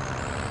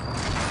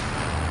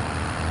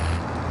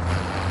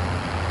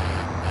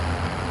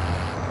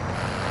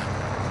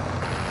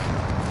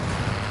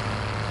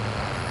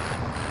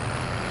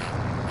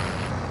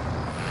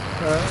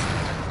 Alright.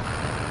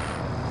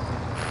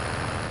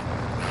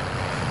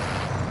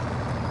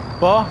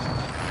 Ball?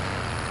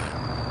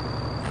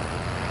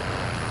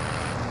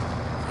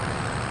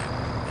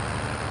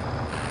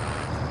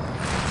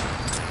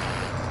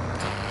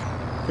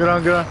 Get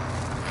on, get on.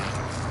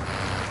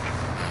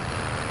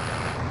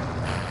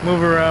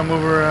 Move around,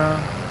 move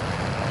around.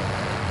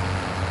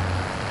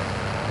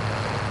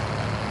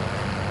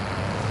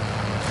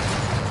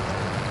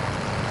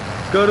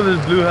 Let's go to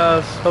this blue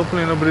house.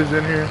 Hopefully nobody's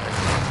in here.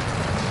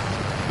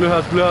 Blue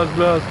house, blue house,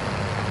 blue house.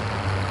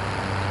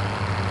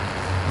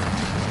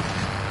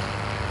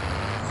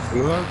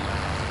 Blue house?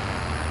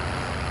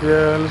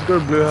 Yeah, let's go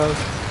to blue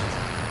house.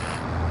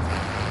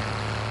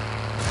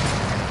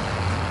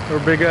 Or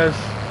big ass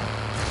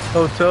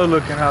hotel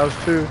looking house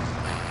too.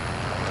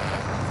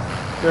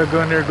 Yeah,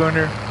 go in there, go in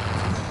there.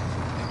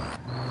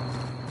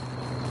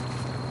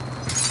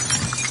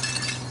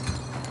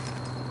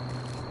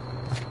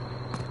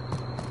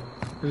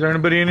 Is there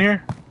anybody in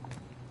here?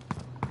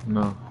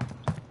 No.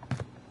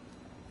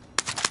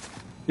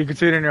 You can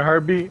see it in your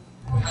heartbeat.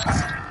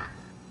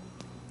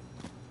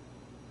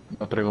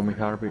 No traigo mi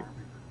heartbeat.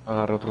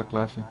 Agarré otra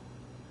clase.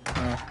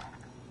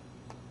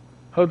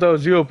 Hope that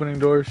was you opening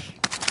doors.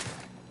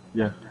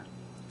 Yeah.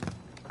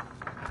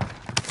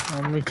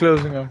 Me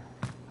closing them.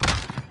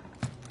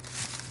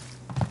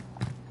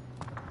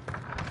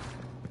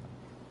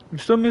 I'm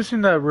still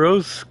missing that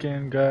rose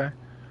skin guy.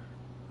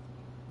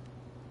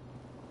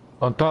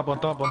 On top, on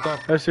top, on top.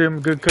 I see him.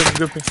 Good cookie,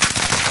 goopy.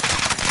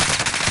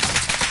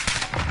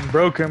 I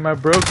broke him. I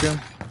broke him.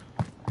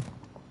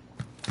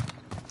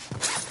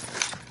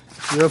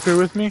 You up here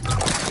with me?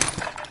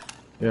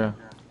 Yeah.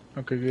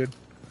 Okay, good.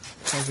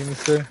 I was gonna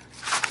say.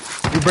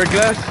 You break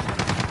glass?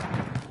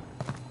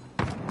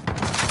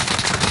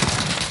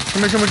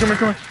 Come here, come here, come here,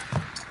 come here.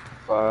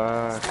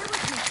 Fuck.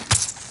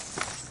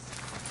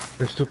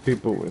 There's two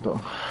people with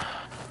them.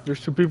 There's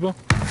two people?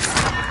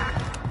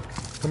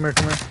 Come here,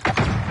 come here.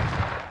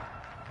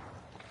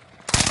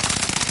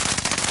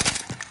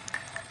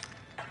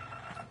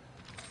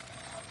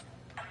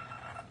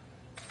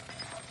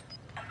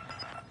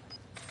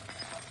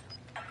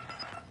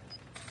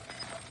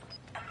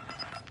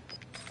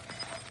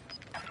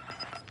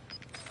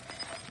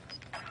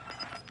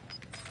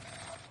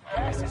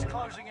 Gas is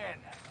closing in.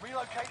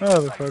 Relocating Oh,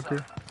 to the safe fucker.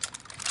 zone.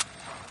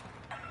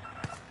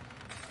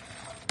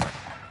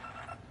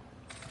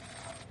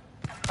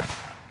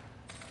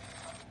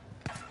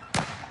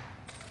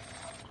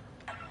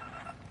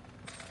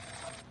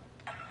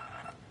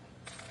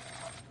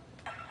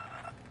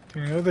 Do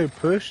you know they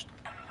pushed?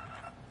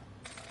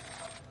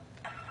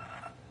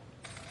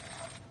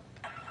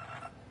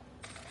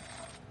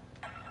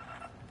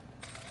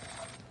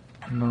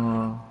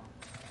 No.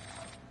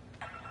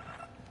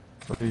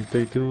 But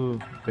they do,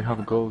 they have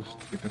a ghost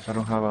because I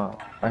don't have a,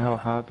 I have a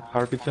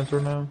heartbeat sensor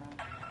now.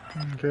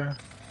 Okay.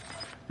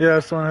 Yeah,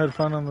 that's the one I had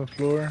found on the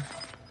floor.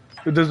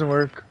 It doesn't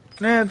work.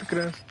 Nah, te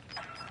creas.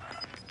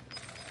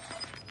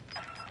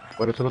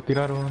 Por eso lo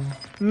tiraron.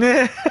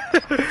 Nah.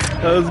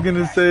 I was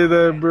gonna say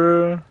that,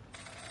 bro.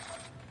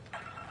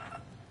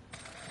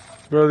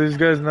 Bro, these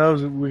guys know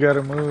we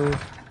gotta move.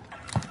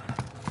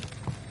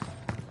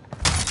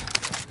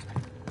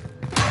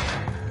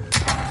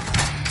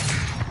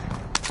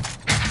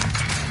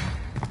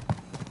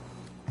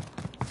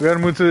 We gotta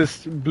move to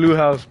this blue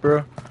house,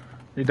 bro.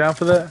 You down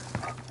for that?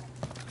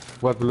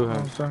 What blue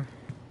house? Awesome.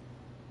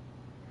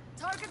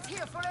 Target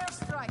here for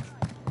airstrike.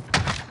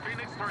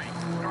 Phoenix 3,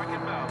 strike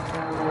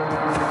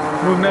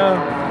inbound. Move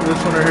now.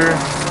 This one right here.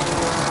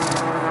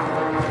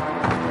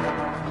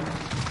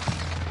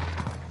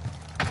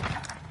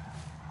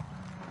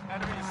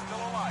 Enemy is still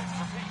alive.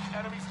 Repeat,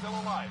 enemy still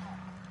alive.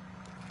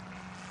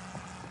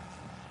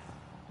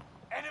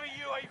 Enemy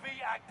UAV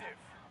active.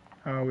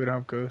 Oh, we don't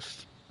have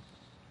ghosts.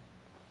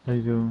 I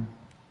do.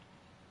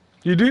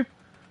 You do?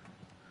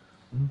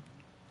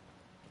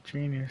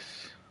 Genius.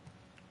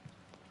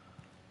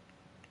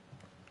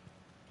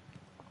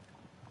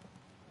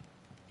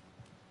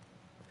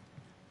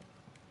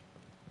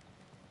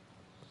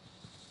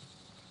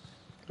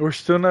 We're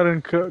still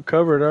not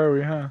covered, are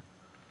we, huh?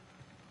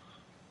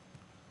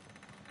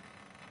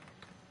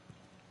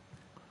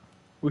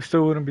 We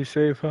still wouldn't be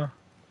safe, huh?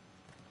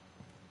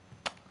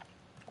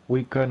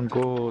 We can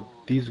go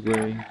this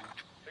way.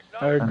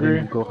 I And agree.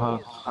 then go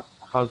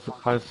house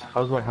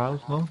by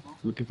house, no?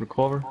 Looking for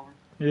cover.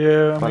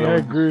 Yeah, I mean, I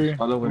agree.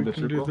 Following We the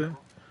can do circle. that.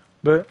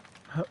 But,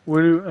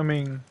 what do, I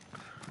mean,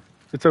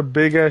 it's a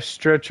big ass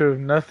stretch of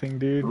nothing,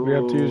 dude. We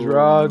have to use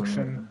rocks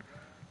and...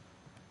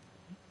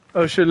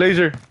 Oh shit,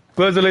 laser.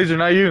 Who has a laser?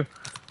 Not you.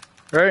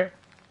 Right?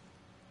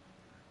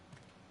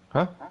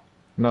 Huh?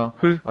 No,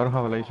 Who? I don't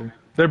have a laser.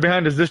 They're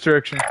behind us this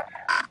direction.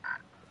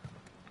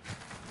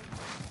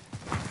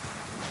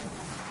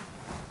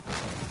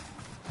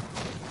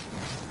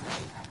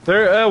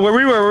 They're, where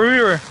we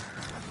were.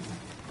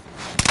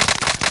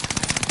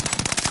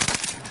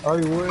 Oh,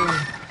 you were.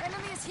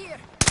 Enemy is here.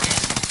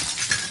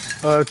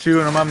 It's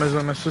you and mames,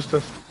 me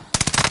asustas.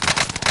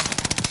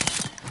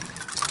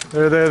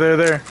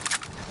 There.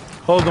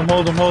 Hold them.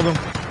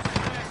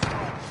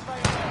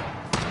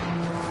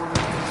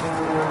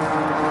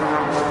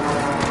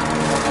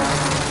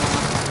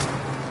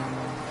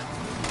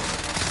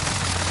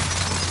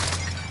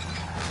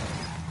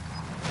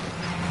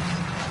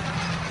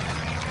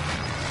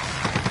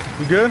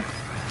 You good?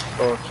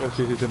 Oh,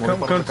 sí, se movió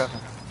Come. para la casa.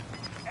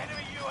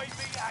 Enemy UAV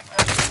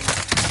active.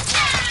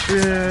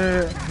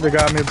 Yeah, they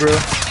got me, bro.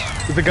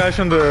 It's the guys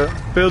from the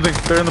building.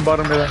 They're in the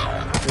bottom there.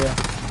 Yeah.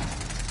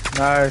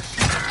 Nice.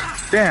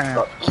 Damn.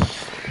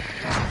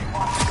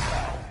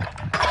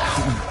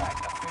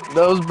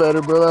 That was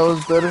better, bro. That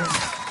was better.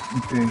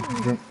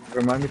 Okay.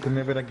 Remind me to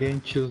never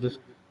again choose this.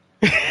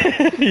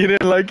 You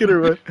didn't like it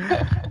or what?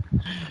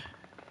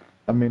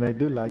 I mean, I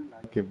do like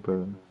it,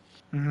 but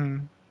Mm-hmm.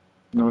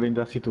 Not in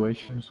that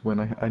situations when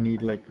I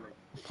need like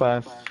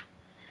fast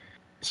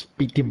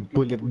speaking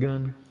bullet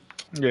gun.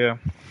 Yeah.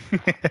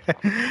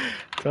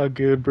 It's all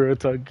good, bro.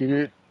 It's all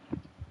good.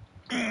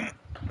 I'm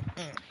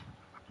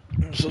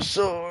so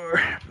sore.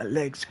 My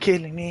legs are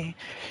killing me.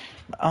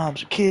 My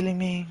arms are killing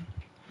me.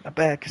 My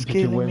back is Did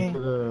you killing went me. to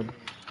the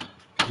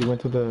you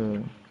went to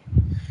the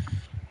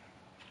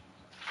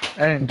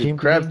I didn't do gym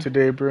crap today?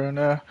 today, bro.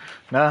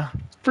 Nah.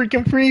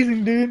 Freaking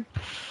freezing, dude.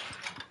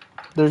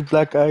 There's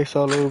black ice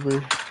all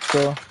over.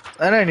 So,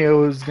 and I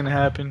knew it was gonna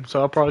happen.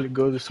 So I'll probably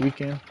go this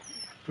weekend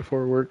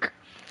before work.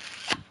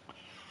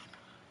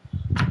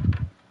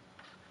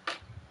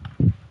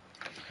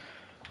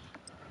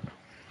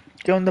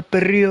 ¿Qué onda,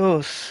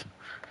 perrillos?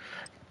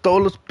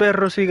 Todos los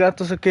perros y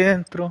gatos aquí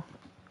dentro.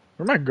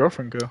 Where'd my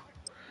girlfriend go?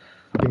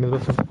 Tienes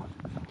razón.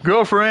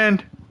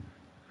 Girlfriend!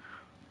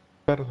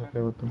 Perros acá,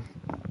 vato.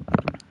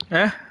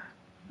 Eh?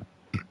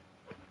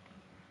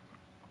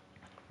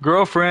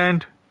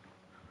 Girlfriend?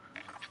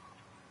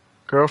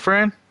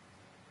 Girlfriend?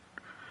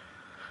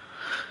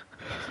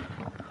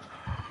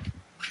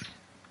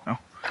 Oh,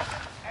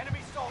 Enemy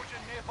soldier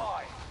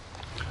nearby.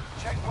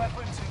 Check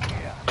weapons and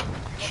gear.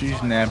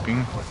 she's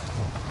napping.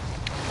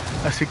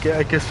 Así que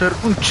hay que hacer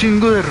un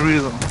chingo de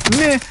ruido.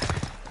 Meh.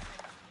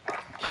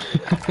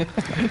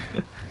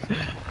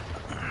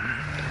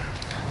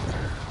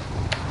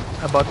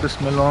 I bought this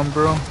melon,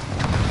 bro.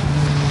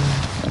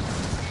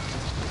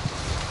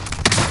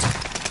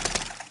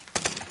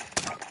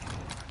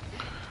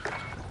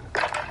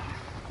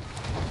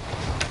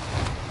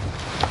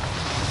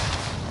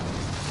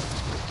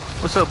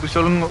 What's up,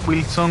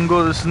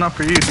 Wilsongo? This is not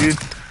for you, dude.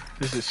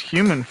 This is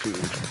human food.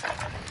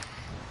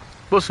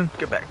 Wilson,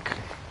 get back.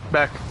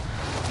 Back.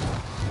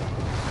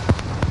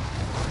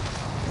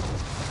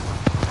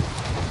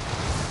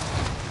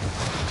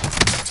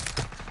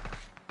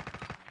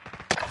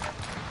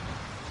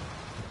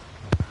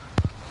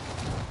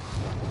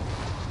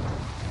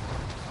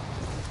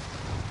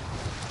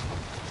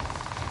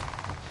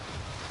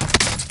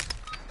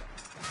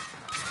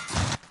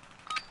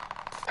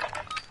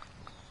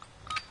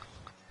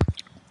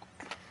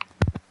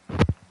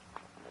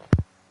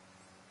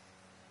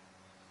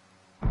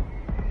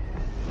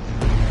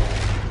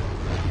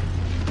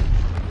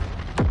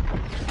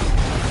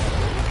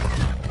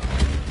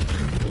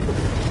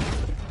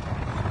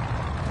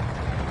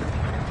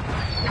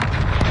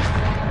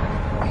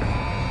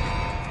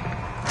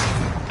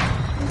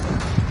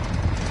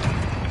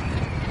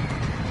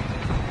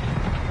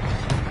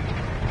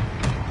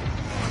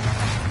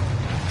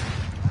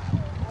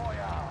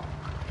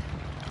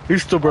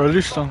 Listo, bro,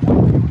 listo.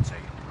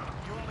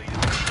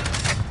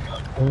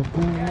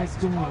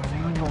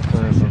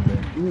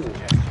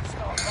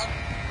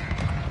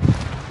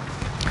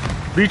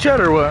 Beach chat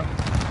or what?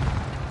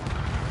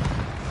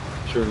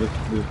 Sure,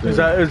 let's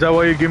Is that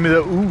why you give me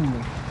the ooh?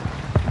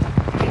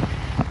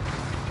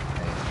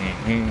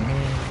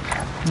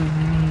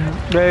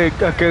 Hey,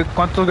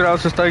 ¿cuántos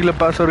grados está ahí La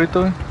Paz ahorita,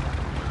 güey?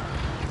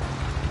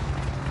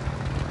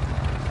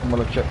 I'm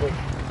gonna check it.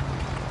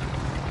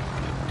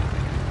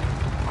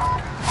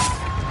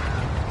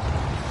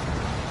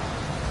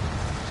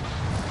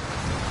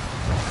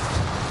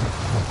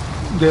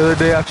 The other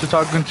day after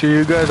talking to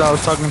you guys, I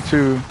was talking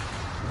to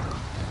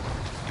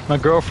my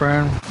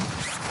girlfriend.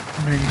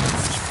 I mean,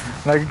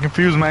 I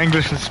confused my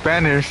English and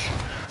Spanish.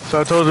 So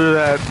I told her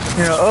that,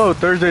 oh,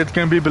 Thursday it's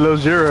gonna be below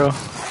zero.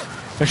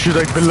 And she's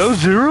like, below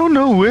zero?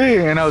 No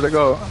way. And I was like,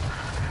 oh.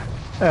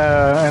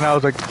 And I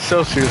was like,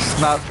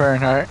 Celsius, not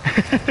Fahrenheit.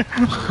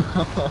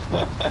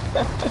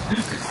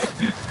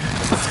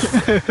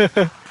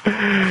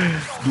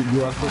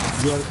 You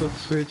also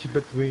switch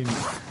between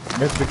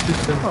metric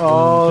systems.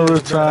 All the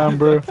time,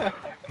 bro.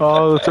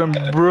 All the time.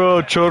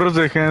 Bro, chorros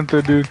de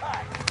gente, dude.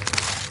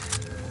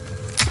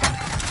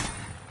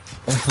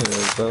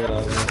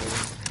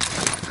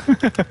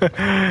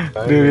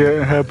 Dude,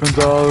 yeah, it happens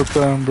all the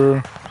time,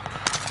 bro.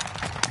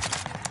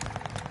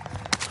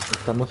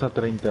 Estamos a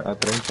 30,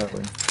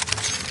 güey.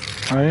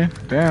 Ahí,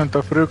 damn,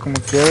 está frío como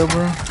quiera,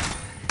 bro.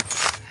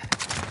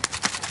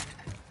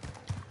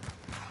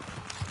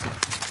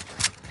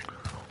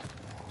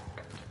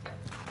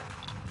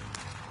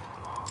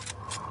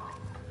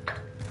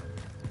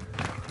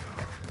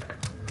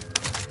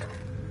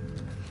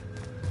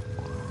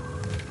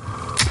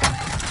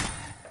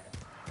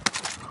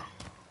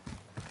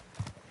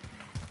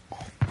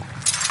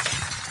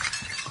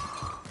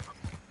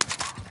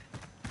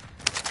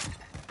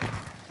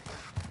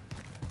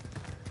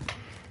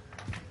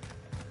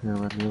 Ya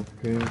valió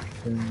que...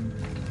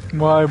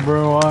 Why,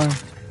 bro, why?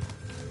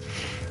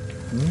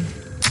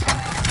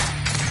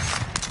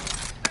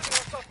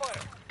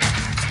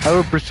 I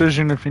have a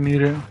precision if you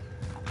need it.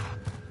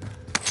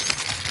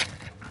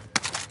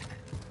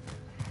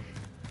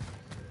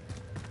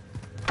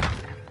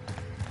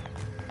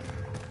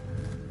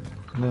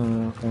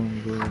 No,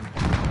 I'm good.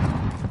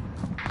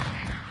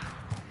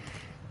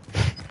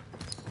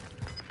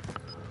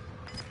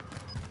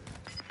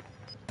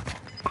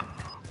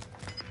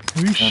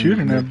 Who are you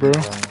shooting at, bro?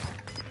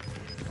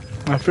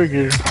 I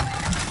figured.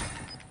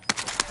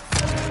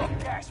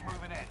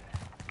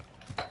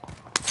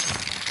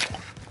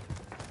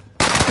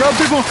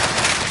 people.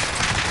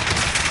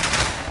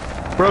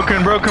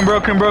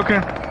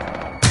 Broken.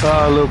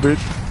 Ah, a little bit.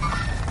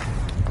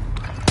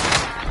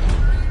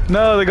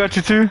 No, they got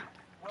you too.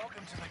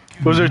 Welcome to the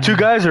good. Was there two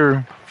guys or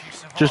If you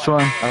survive, just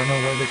one? I don't know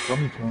where they're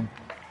coming from.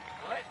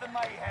 let the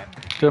mayhem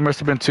begin. There must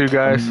have been two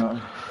guys. No.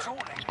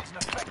 Taunting is an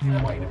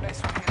effective way to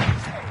mess with the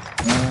enemy's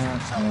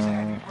head. So is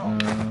any wrong.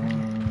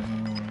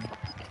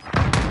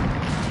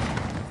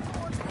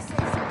 Go to the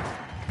safe zone.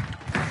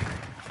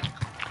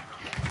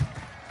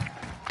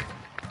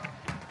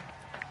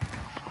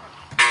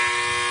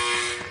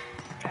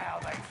 Now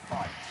they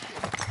fight.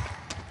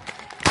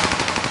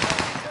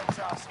 That's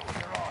us or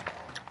you're on.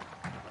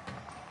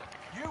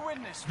 You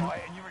win this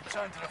fight and you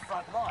return to the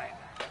front line.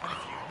 But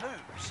if you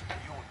lose,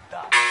 you're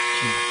done.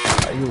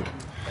 Ayú.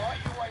 Fight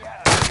your way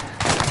out of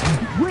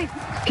it. Wait,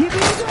 ¿qué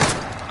verga?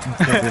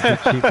 Ese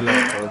chicle,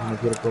 no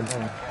quiero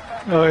comer.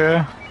 Oh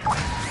yeah.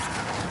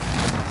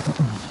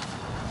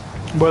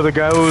 But the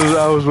guy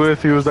I was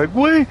with, he was like,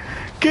 "Wait,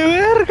 que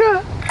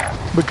verga!"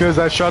 Because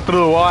I shot through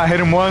the wall, I hit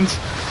him once,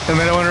 and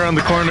then I went around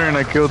the corner and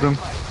I killed him.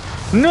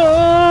 No!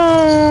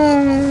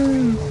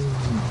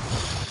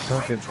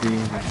 Suck it,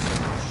 dude.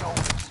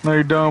 No,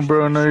 you don't,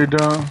 bro. No, you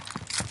don't.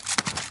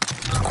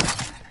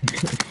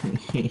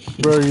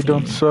 Bro, you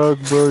don't suck,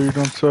 bro. You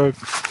don't suck.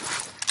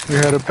 You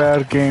had a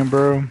bad game,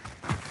 bro.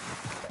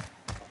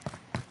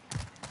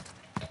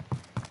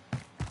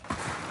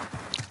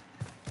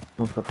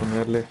 Vamos a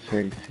ponerle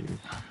Celsius.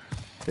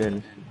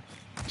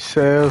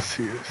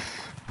 Celsius.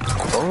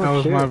 Oh, That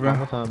was shit, my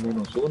bad. vamos a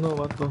 -1,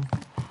 vato.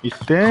 It's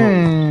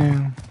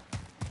Damn.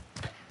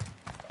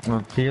 cold. No,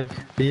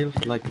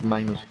 feels like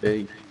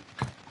 -8.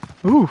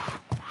 Oof.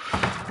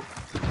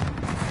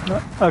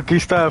 Aquí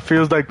está, it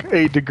feels like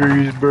 8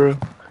 degrees, bro.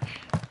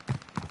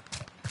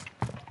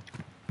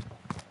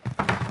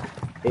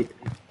 8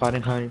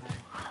 Fahrenheit.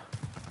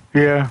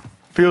 Yeah,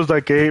 feels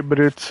like 8, but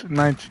it's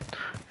 19,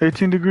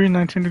 18 degrees,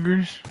 19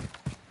 degrees.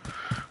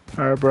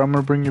 Alright, bro, I'm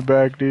gonna bring you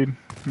back, dude.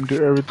 I'm gonna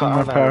do everything in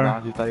my la power.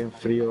 verdad, sí está bien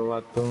frío,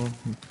 vato.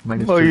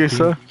 Oh, yeah, 15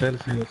 sir.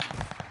 Celsius.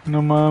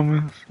 No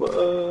mames.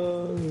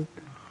 Fuck.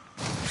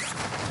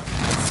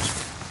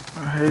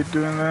 I hate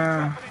doing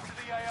that. Into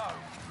the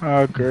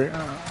AO. Oh, great.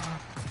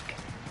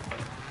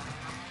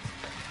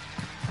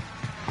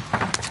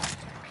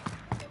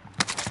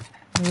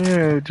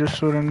 Yeah,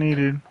 just what I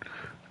needed.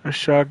 A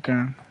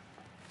shotgun.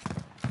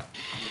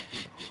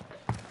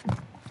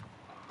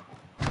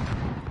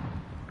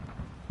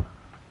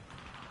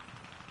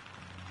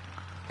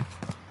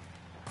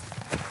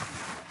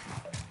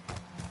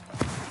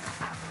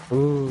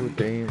 Ooh,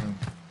 damn.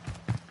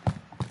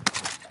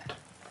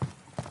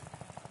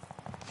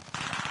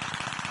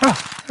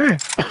 Hey.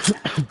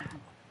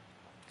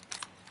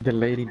 The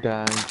lady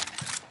died.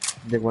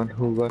 The one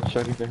who got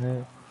shot in the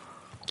head.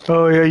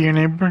 Oh, yeah, your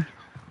neighbor?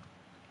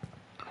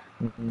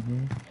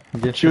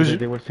 Yesterday was-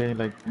 they were saying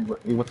like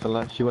it was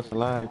alive. She was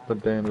alive,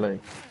 but then like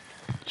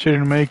She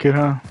didn't make it,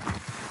 huh?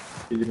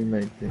 she didn't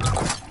make it.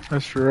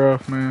 That's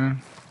rough,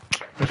 man.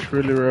 That's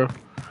really rough.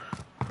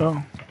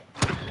 Oh.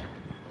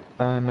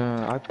 And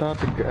I thought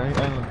the guy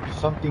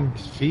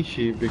something's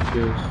fishy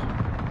because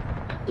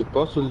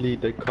supposedly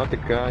they caught the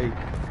guy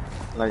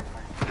like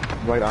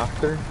right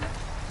after.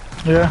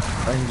 Yeah.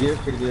 And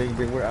yesterday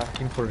they were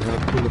asking for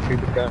help to locate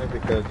the guy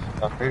because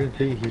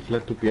apparently he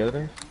fled to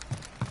Piedras.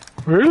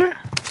 Really?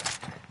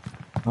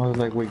 I was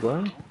like, wait,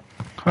 what?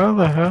 How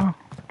the hell?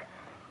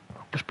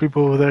 There's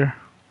people over there.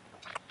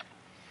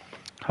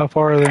 How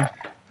far are they?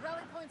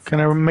 Rally point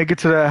Can I make it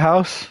to that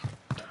house?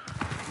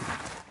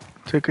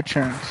 Take a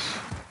chance.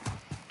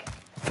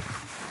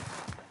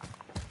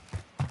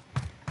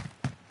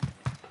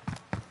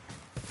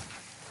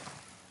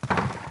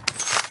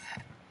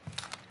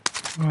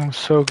 Oh, I'm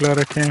so glad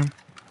I came.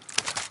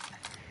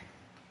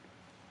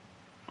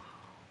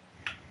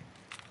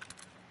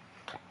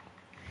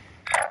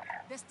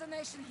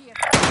 destination here.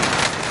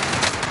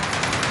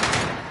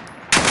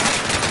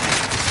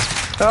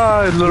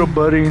 Ah, little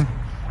buddy. We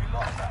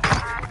lost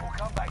that. We'll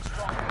come back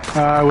stronger.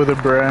 Ah, with a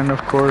brand,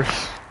 of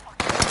course.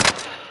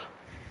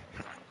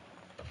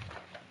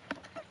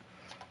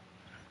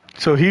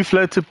 So he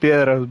fled to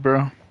Piedras,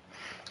 bro.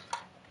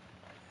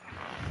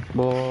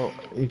 Well,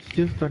 it's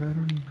just that I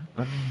don't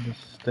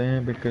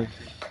understand because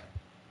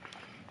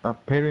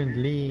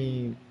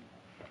apparently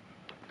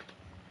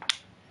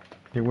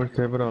there were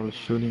several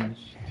shootings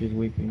this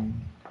weekend.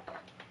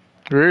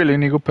 Really?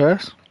 And Eagle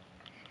Pass?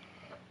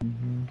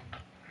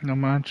 No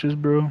manches,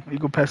 bro.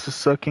 Eagle Pass is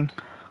sucking.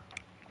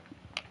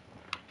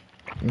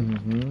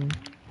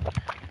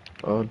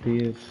 All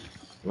these,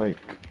 like,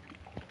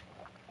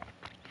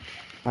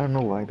 I don't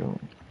know why though.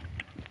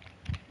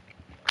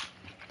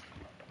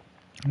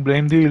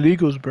 Blame the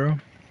illegals, bro.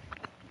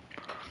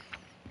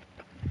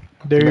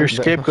 They're your That-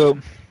 that- scapegoat.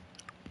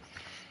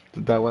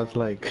 That was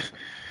like,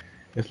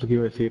 es lo que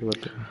iba a decir,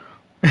 but,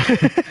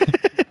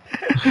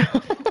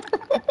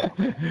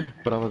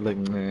 but I was like,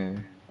 nah.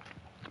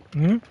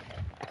 Hmm?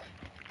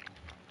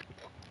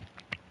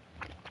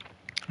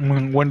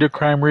 When did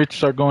crime rates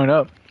start going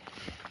up?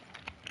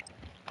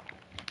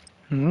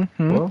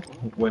 Mm-hmm. Well,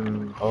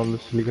 when all the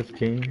illegals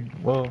came,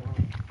 well,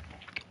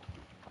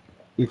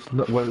 it's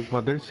not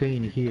what they're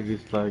saying here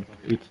is like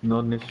it's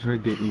not necessarily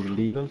the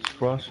illegals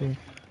crossing,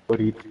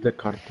 but it's the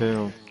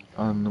cartels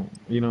and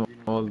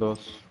all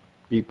those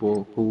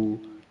people who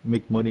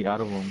make money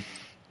out of them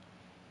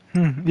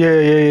Yeah,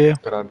 yeah, yeah.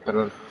 that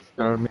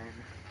are making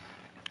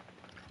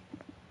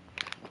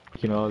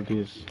all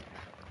this.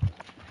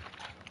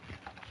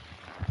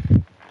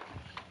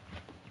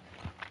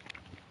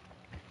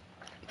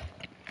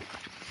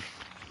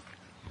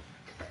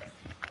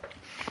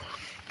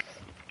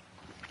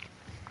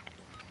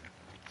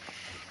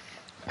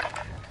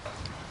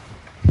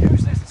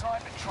 Use this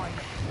time to train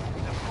them. We'll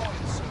be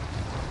deploying soon.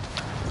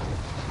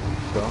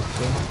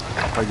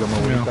 Stuff. I got my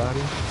way, Yeah.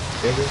 daddy.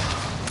 Ever.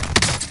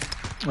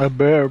 I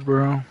bet,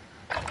 bro.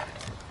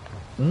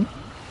 Hmm?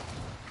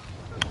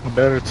 I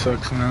bet it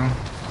sucks now.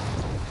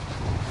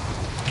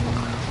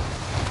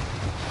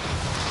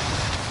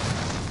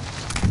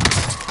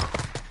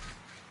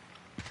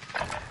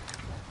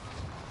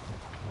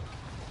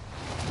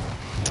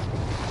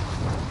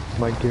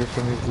 My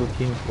girlfriend is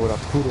looking for a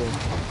poodle,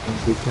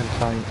 and we can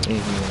find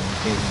anyone.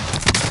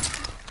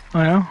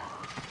 Oh, yeah?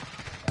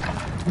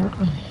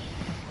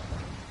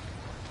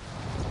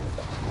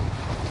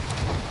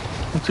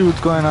 Let's see what's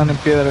going on in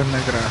Piedras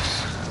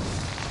Negras.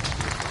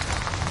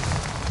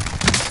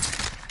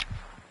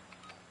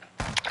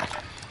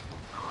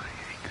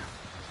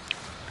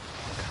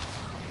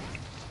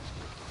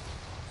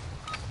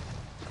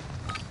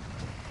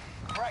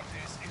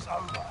 Practice is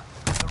over.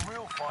 The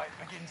real fight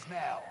begins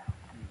now.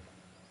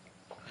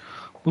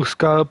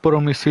 Buscado por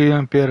homicidio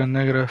en Piedras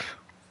Negras.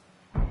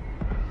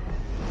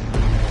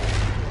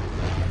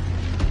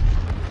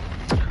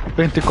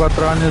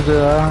 24 años de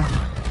edad.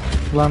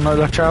 La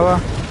chava.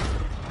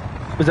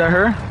 Is that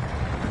her?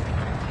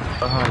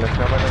 Ajá, la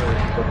chava de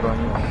 4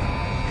 años.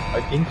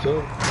 I think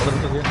so. Ahora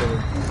estoy viendo.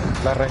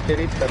 La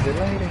rancherita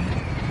del aire.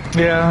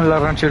 Yeah, la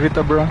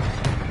rancherita, bro.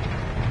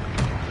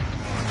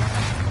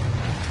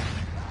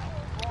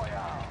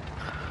 Royale.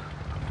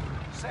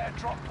 Set a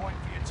drop point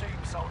for your team,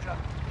 soldier.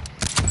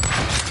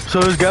 So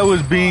this guy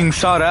was being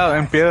sought out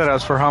in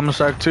Piedras for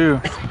homicide too.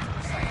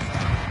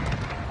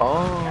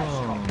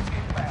 Oh,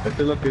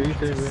 esto es lo que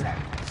dice, güey.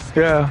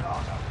 Yeah.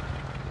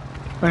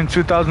 In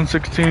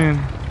 2016.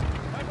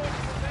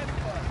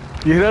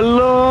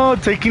 Hello,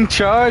 taking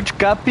charge,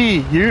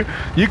 copy. You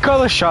call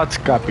the shots,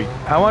 copy.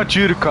 I want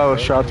you to call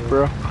the shots,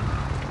 bro.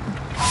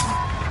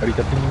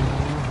 Ahorita tengo...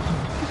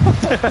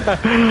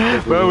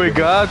 Bro, we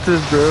got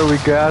this, bro. We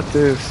got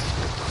this.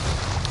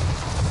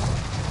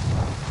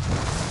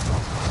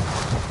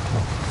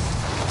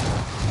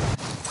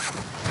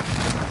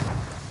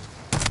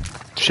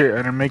 Shit, I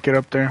didn't make it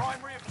up there.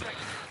 Primary objective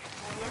is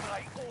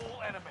to eliminate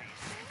all enemies.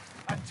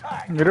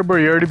 Attack. Get it, bro.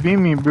 You already beat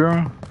me,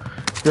 bro.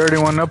 You already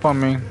went up on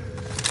me.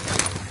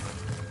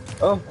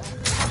 Oh.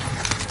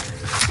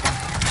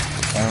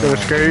 Did it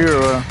scare you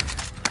or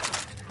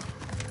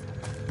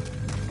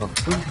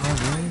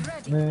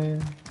what?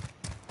 Man.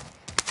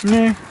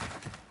 Yeah.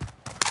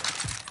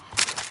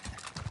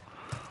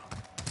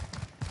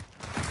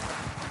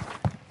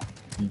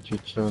 Pinche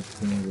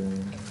shotgun,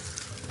 güey.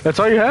 That's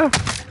all you have?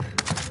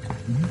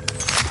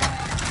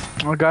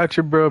 I got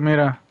you, bro.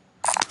 Mira.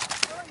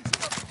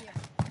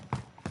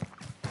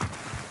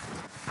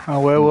 Oh,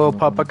 well,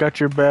 Papa got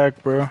your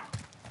back, bro.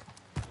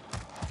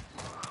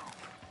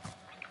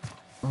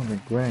 Oh, the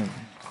ground.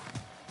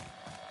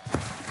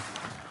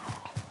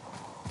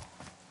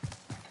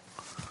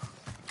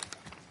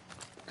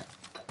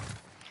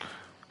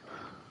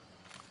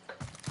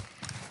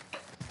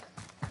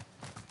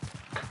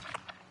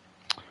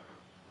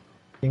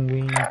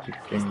 Chicken,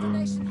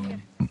 Destination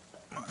here.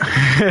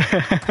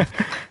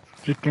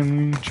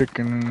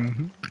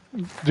 Chicken.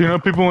 Do you know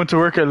people went to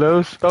work at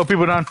Lowe's? Oh,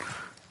 people down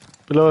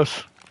below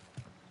us.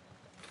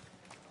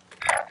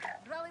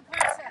 Rally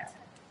point set.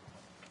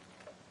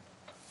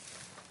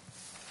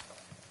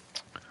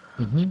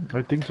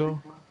 I think so.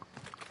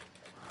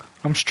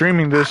 I'm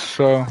streaming this,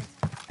 so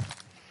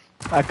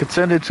I could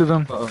send it to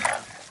them. Uh-oh.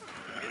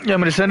 You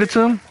want me to send it to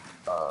them?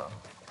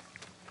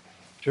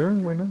 Sure,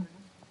 why not?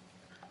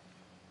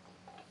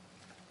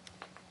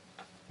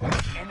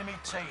 Enemy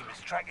team is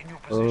tracking your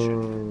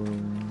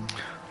position.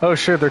 Oh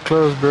shit, they're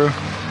closed, bro.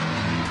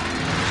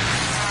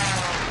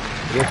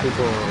 There's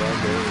people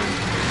around there.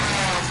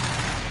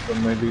 But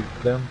maybe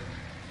it's them.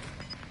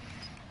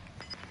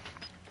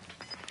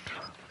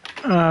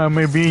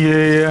 Maybe,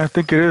 yeah, I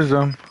think it is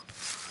them.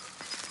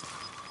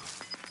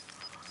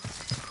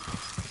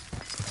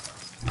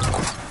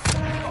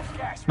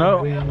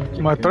 No,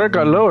 my threat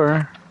got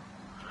lower.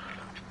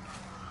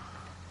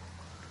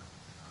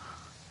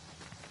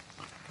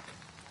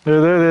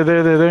 They're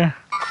there.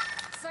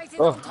 Sighted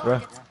Oh, on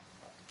target.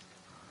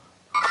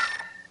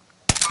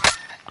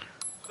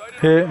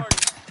 Hit.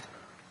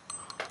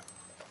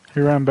 He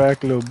ran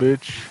back, little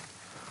bitch.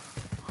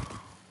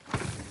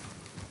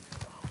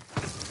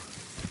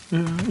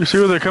 You see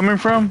where they're coming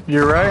from?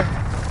 You're right.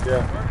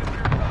 Yeah.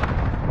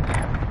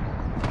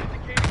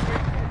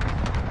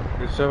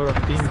 There's several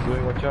teams,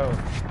 boy, watch out.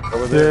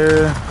 Over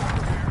there.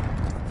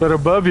 Yeah. But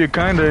above you,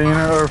 kinda, you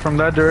know, or from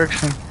that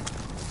direction.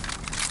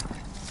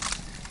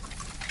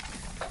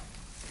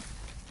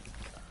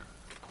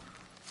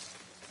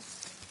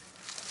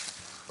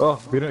 Oh,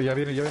 viene, ya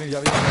viene, ya viene, ya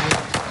viene, ya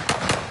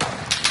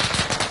viene.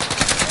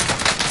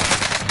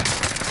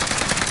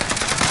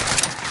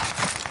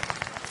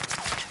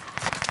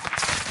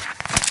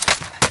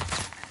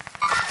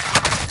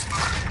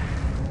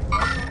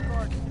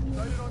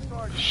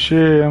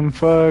 Shit, I'm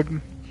fucked.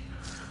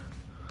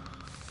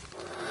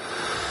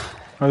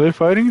 Are they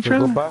fighting each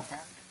Go other? back.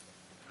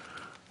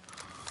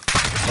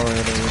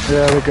 Oh,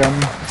 Yeah, they got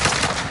me.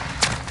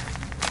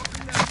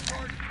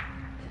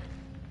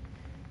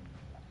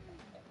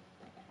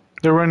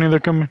 They're running, they're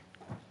coming.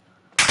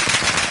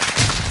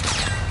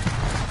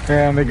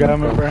 Damn, they got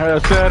me, bro. I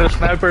still had a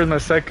sniper in the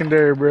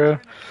secondary, bro.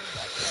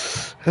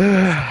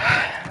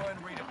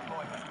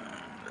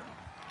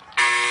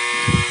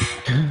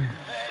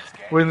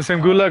 We're in the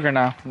same gulag or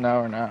now?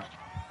 No, we're not.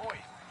 Boy,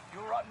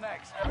 you're up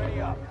next.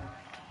 Ready up.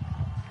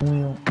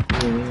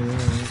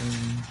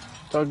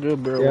 It's all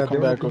good, bro. yeah, We'll the come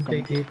only back, we'll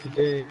thing come they back. did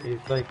today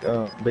is like,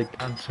 they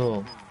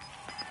cancel.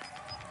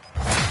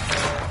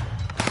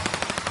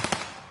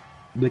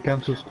 They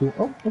cancel school.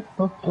 Oh. You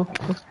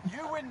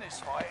win this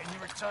fight and you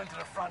return to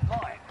the front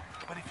line.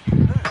 But if you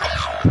lose,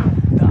 you're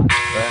done.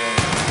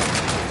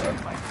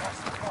 Mate, that's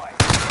the fight.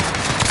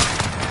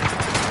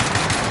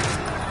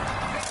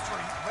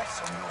 Victory rests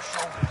on your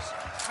shoulders.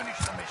 Finish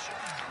the mission.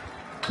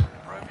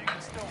 Prove you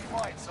can still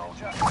fight,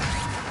 soldier.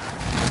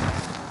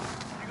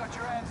 You got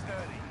your hands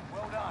dirty.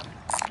 Well done.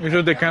 You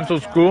said they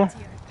canceled school?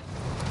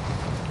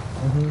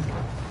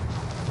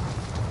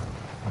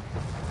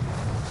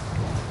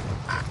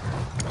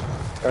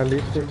 At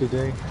least for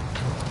today.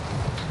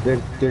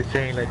 They're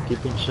saying like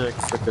keeping check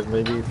because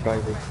maybe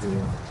Friday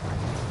too.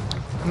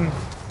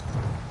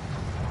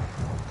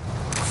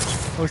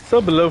 Oh, it's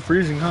still below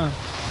freezing, huh?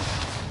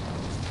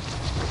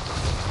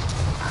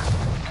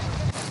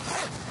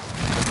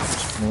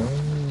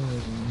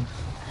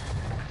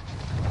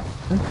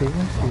 Okay,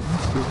 I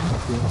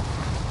see.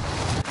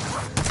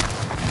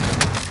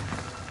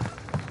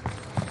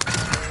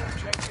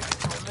 Objective is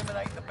to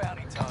eliminate the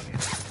bounty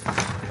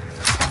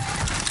target.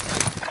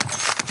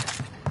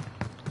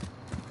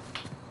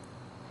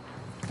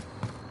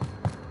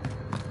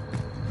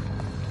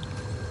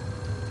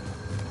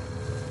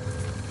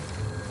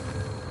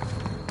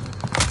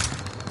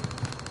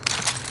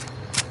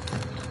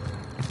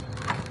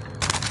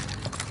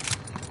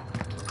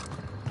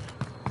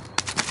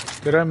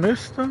 Did I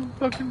miss the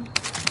fucking...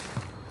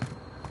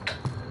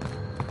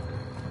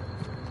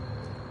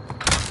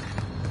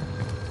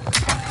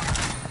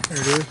 There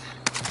it is.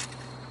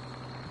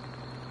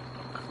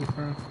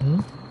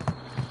 Cool.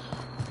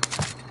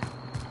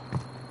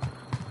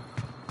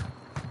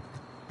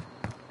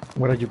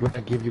 What are you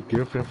gonna give your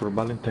girlfriend for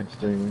Valentine's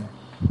Day?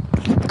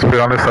 To be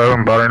honest, I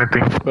haven't bought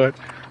anything, but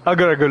I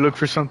gotta go look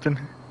for something.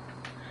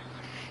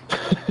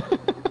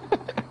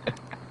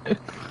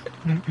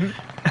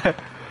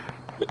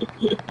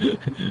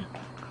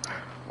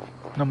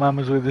 No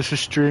mames, güey, this is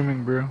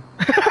streaming, bro.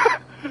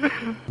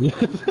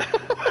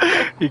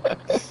 Y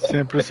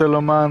siempre se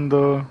lo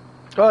mando.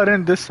 Oh, I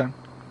didn't this time.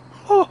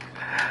 Oh.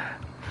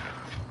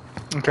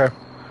 Okay,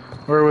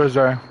 where was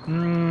I?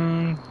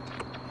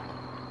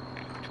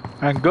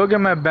 I can go get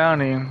my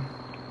bounty.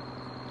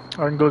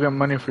 I can go get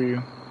money for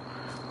you.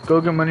 Go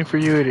get money for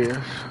you, it is.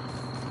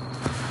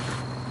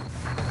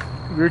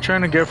 If you're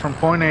trying to get from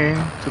point A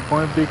to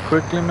point B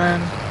quickly, man,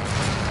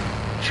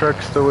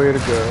 truck's the way to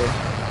go.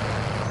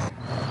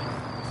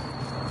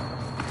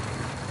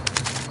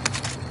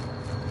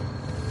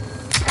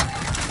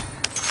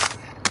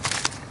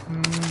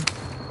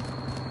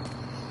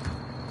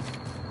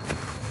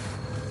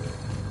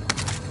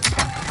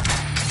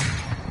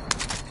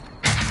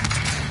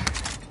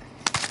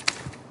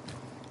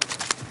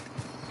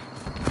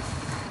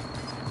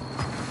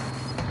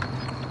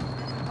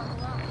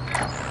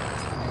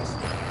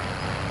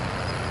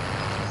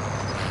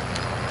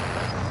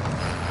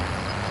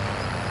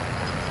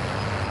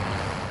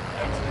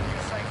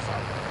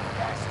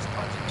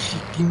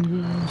 Chicken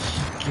wings.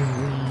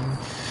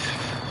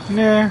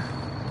 Nah.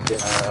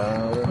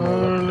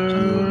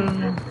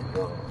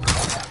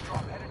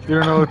 You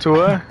don't know what to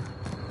what? I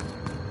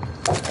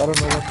don't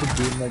know what to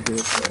do with my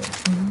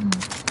girlfriend.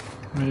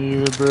 Me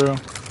either, bro.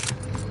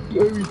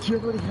 She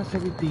already has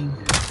everything.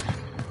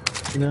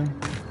 You know?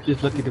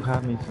 She's lucky to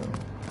have me,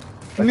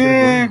 so.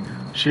 Nah.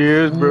 She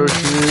is, bro,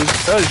 she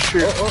is. Oh,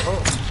 shit.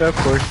 Yeah, of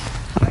course.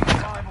 Next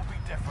time will be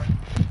different.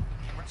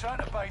 Return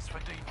to base for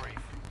debrief.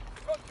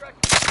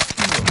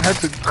 I had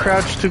to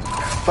crouch to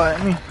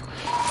fight me.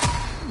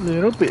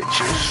 Little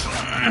bitches.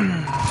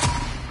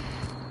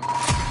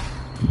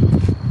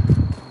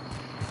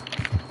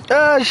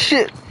 Ah,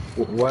 shit.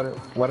 Why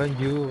don't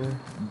you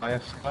buy a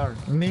scar?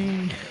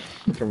 Me.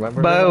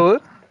 Remember Buy that?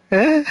 what?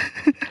 Eh?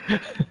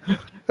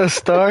 A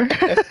star?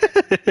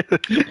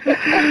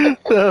 That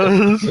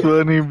was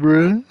funny,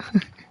 bro.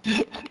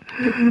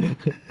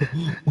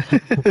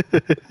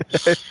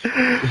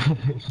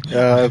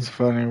 Yeah, that's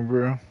funny,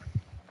 bro.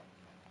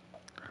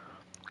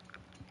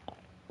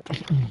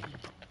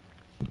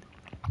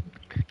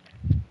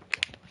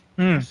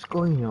 Hmm. What's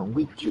going on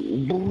with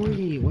you,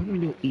 boy? Why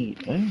don't you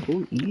eat? Huh?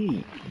 Go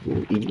eat.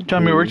 Go eat,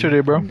 Time you work boy. today,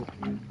 bro.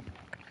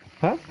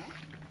 Huh?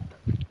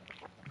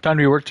 Time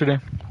do you work today?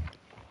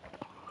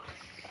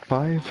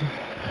 5,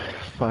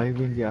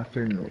 5 in the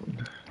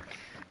afternoon.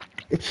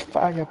 It's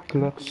 5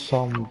 o'clock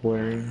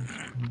somewhere.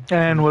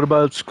 And what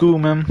about school,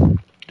 man?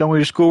 Done with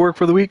your schoolwork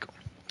for the week?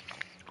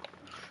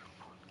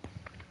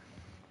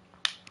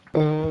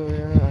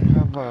 Yeah, I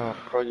have a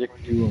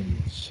project due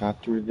on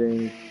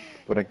Saturday,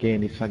 but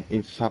again,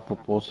 it's a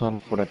proposal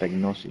for a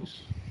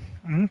diagnosis.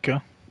 Okay.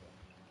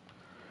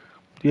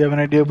 Do you have an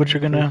idea of what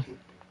you're gonna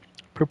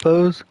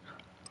propose?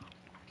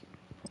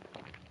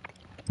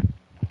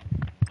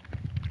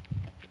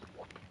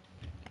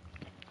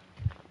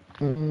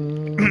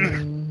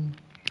 Mm,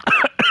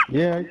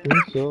 yeah, I think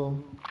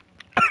so.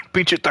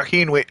 Pinche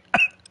tajín, wait.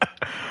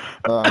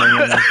 No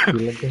mames, you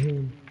like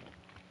him.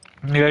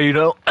 Yeah, you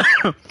know.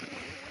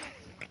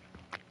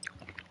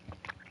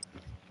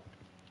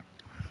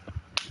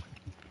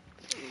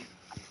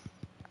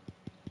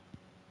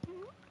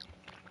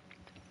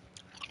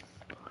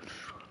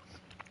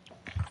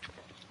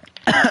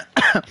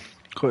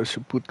 Hijo de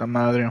su puta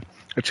madre.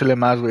 Échale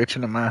más, güey,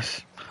 échale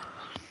más.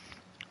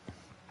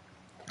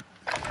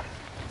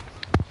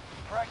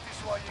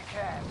 Practice while you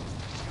can.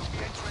 You'll be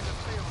entering the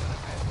field in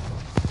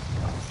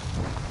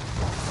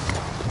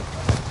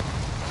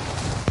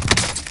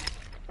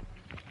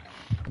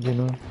a You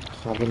know,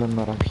 sabe la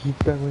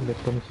naranjita, güey, le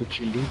pone su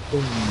chilito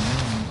y...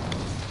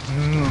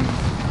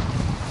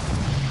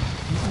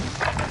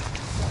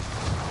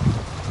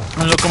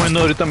 Ando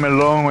comiendo ahorita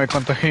melón, güey,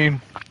 con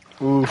tajín.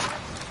 Uf.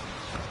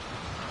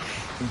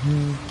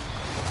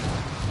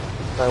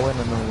 Está bueno,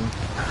 ¿no,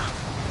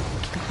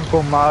 güey?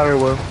 Con madre,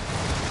 güey.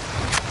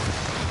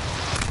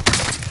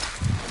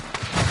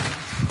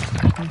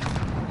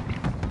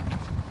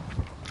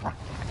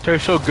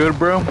 Tastes so good,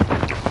 bro.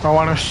 I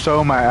want to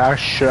sew my ass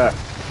shut.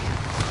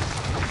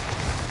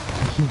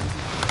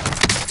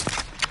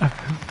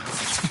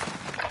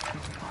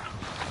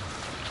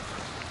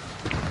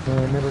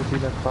 I've never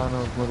been a fan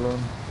of melon.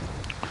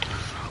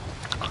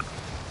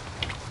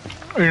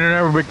 You're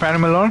never a big fan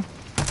of melon?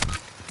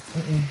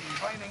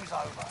 training's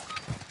over.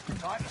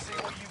 Time to see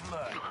what you've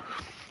learned.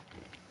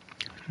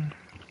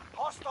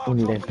 Hostile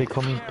Unless they dropping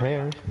come in into the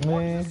area. pairs, Watch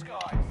man. the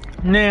sky.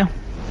 Nah.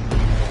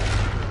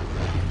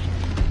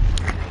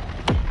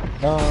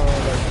 No,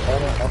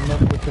 like, I'm not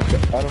such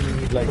a, I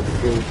don't need like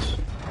fruits.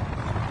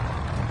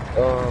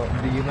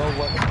 Do you know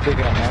what the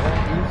granada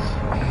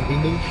is in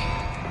English?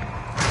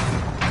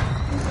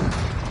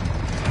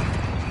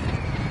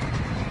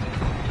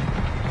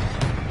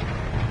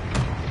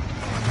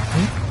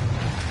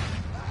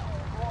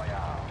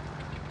 Royale.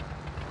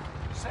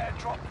 Set a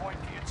drop point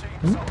for your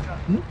team, soldier.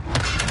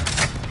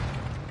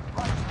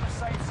 Run to the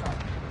safe zone.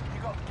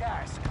 You got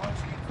gas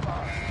closing in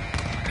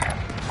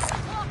fast.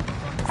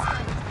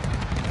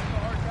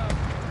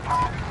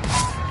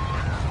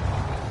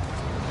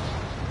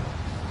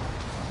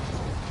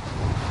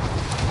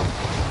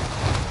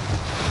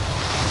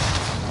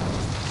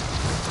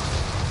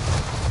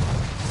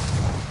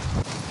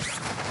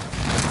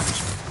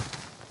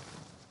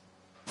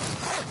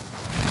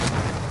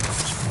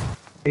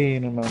 Sí,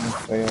 no mames,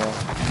 feo.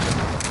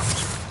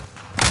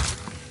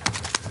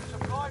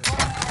 Supply box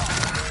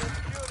marked.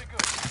 Secure the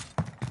goods.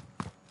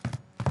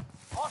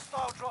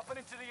 Hostile dropping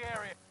into the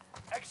area.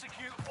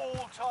 Execute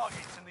all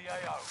targets in the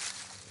AO.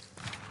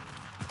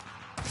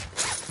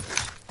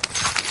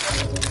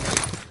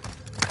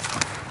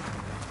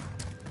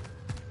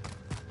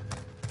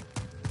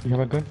 You have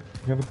a gun?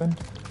 You have a gun?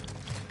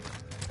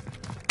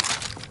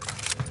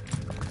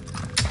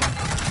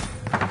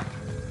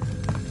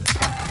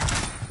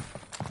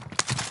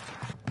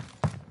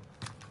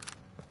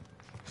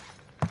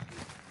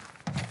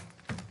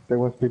 There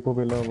was people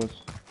below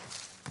us.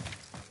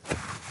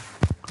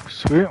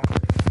 Sweet.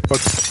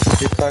 Fuck.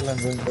 It's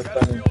silent, man. It's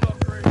silent.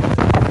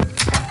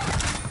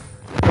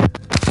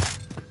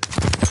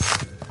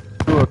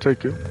 Ooh, I'll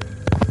take it.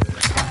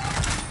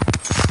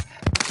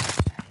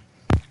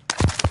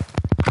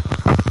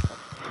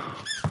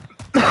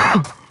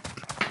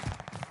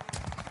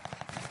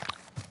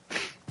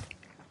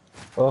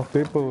 Oh,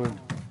 people.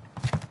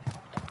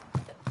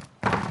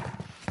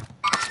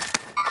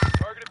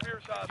 Target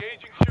appears hot.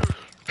 Engaging shooter.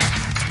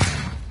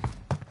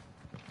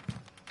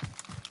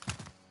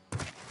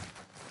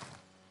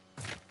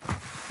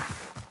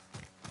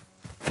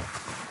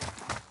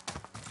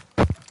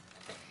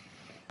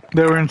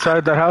 They were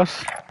inside that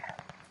house?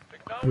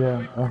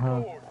 Yeah,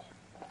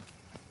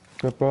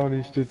 So probably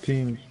it's two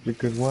teams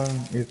because one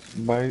is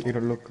by it.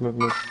 Look.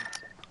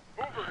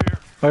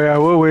 Oh yeah,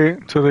 we'll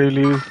wait till they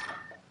leave.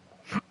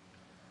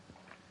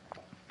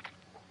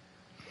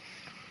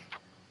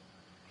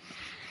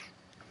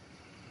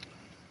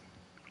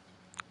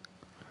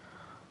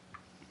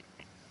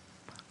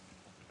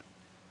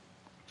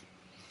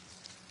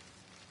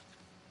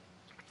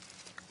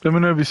 Let me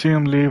know if you see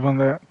them leave on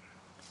that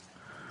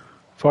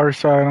far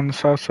side, on the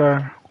south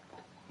side.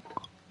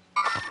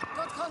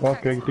 Got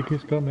Okay, I think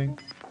he's coming.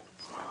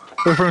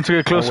 Wait for him to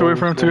get closer, wait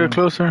for him to get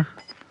closer.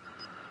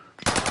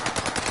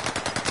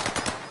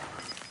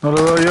 No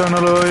lo doy yo, no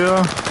lo doy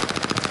yo.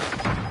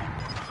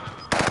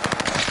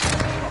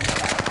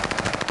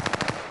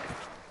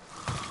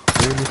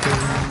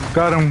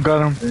 Got him.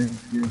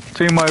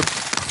 Team wipe.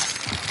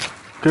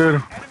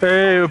 Good.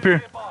 Hey, up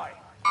here.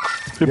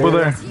 People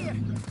there.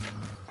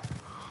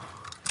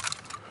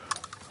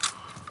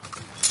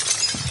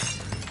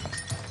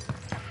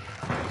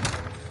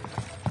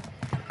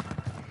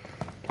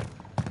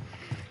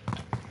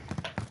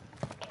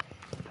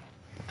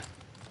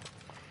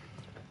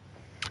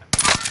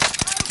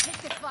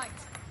 Take the fight.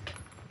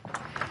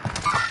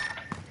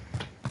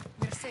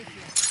 We're safe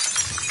here.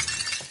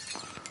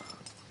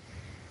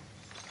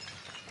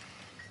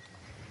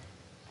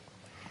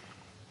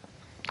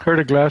 Heard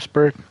a glass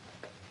break.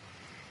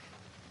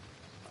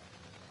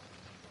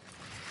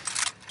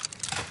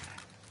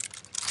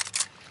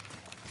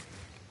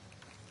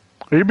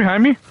 Are you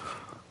behind me?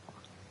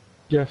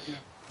 Yes.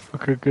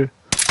 Okay, good.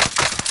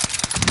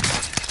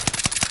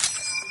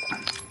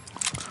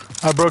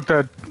 I broke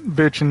that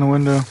bitch in the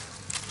window.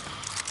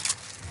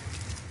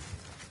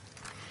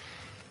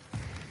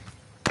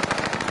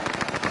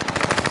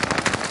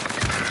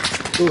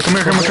 Come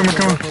here.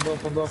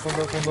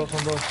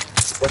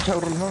 Watch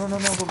out, no.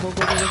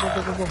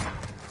 Go.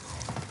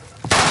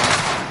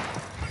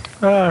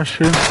 Ah,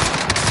 shit.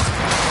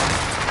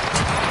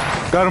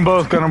 Got them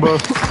both. You got him,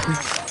 boss?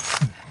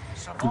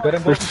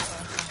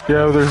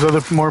 Yeah,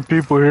 there's more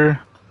people here.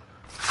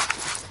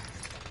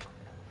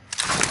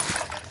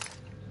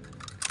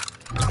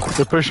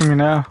 They're pushing me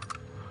now.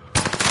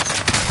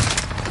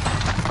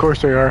 Of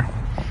course they are.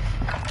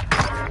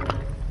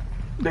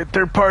 They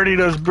third-partied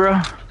us, bro.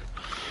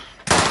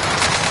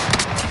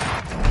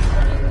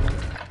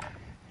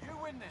 You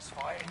win this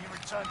fight and you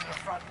return to the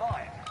front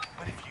line.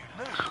 But if you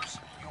lose,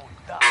 you're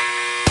done.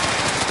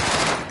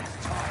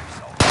 It's time,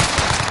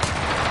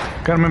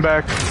 soldier. Got him in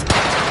back.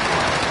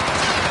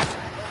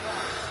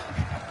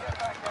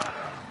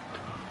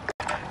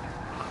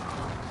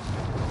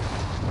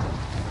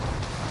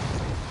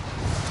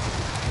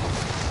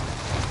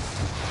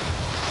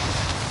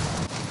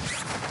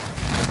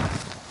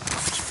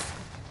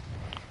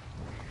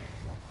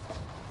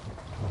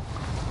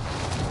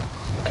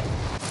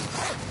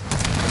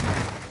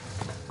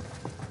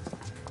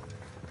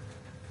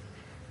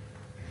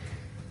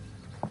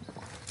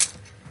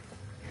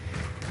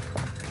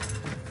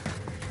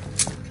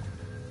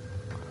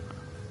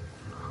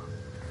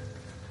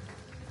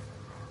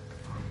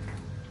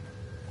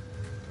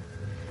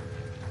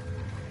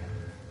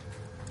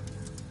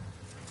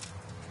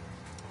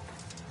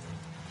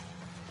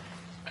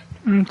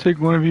 I'm gonna take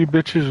one of you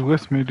bitches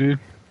with me, dude.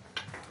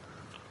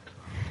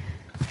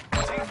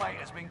 Teammate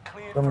has been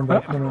cleared Coming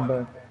back.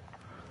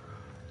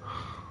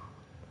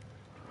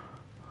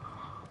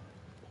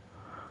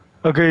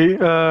 Okay,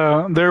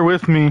 they're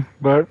with me,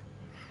 but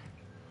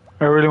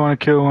I really want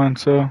to kill one,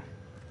 so.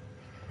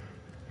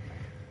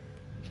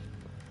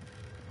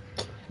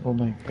 Oh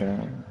my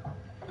god.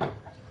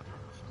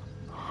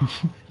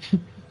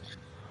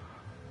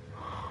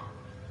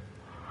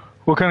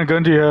 What kind of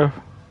gun do you have?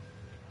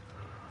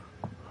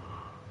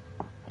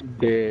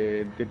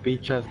 The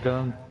bitch has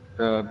gun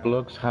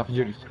blocks half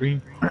your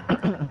screen.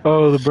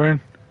 Oh, the burn.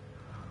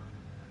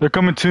 They're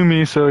coming to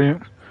me, so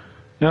you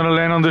wanna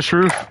land on this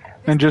roof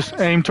and just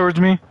aim towards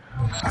me?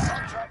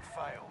 Contract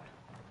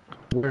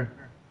failed. Where?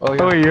 Oh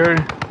yeah. Oh, wait, you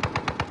already.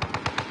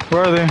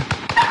 Where are they?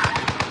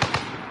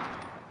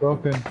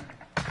 Broken.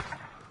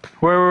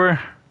 Where?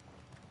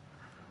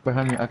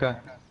 Behind me, acá.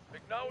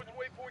 Acknowledge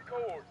waypoint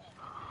codes.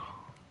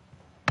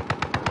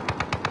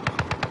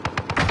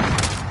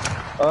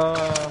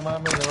 Ah,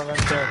 mami, me va a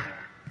ganchar.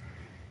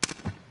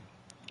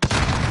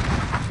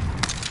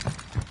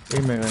 Y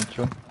me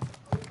ganchó.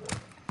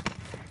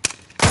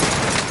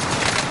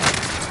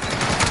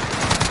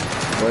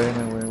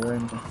 Bueno.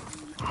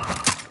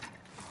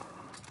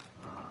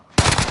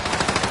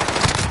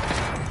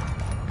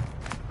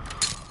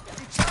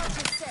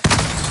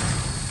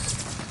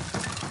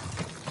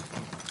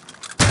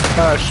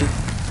 Ah, shit.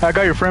 I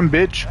got your friend,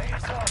 bitch.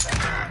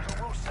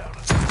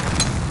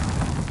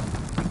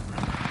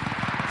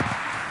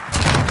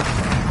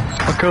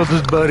 I killed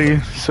his buddy,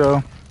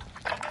 so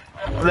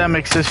that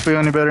makes this feel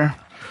any better.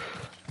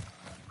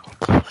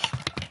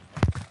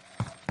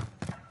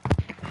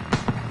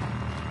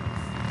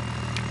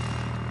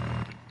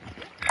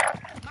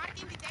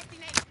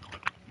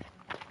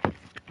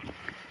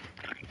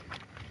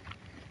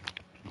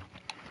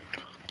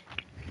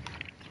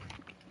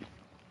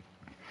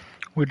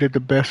 We did the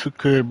best we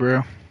could,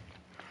 bro.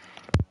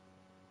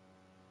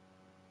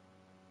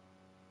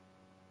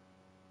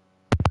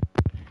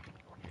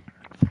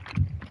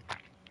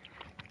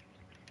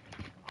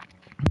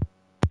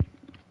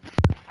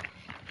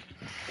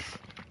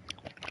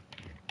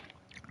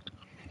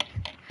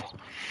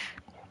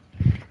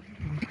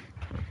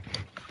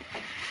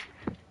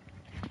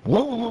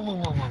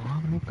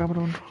 No,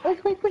 cabrón.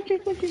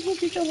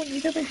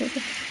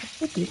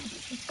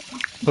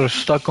 Pero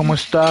está como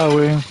está,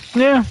 güey.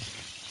 Yeah.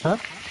 ¿Ah?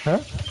 ¿Ah?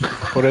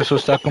 Por eso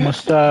está como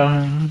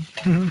está.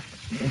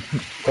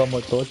 Como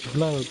todo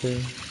chiflado, que.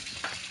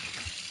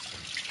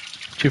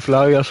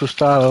 Chiflado y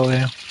asustado,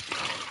 güey.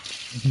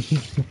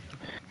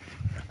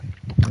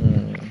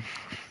 Mm,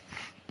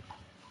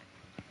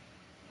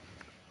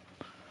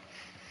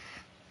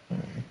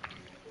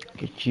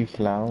 qué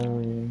chiflado,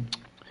 güey.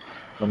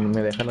 No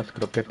me dejan las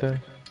croquetas.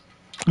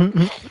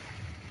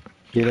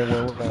 Quiere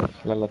huevo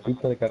la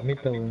latita de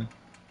carnita, güey.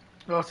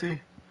 Oh, sí.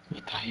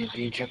 Y trae el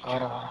pinche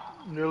cara.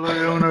 Yo lo doy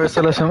una vez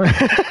a la semana.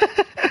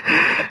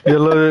 Yo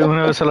lo doy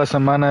una vez a la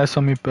semana eso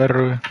a mi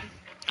perro, güey.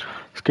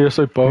 Es que yo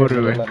soy Sí, pobre,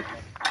 solo güey.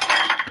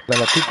 la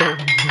latita,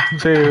 güey.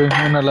 Sí, güey,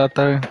 una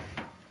lata, güey.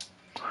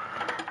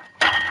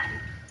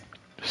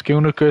 Es que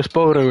uno que es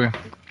pobre, güey.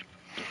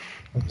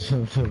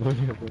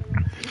 Oye,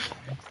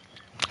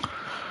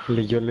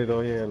 güey. Yo le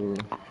doy el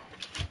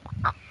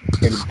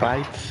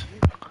Bites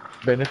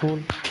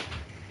Beneful.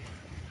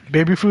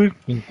 Baby food?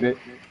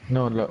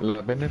 No, la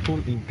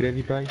Beneful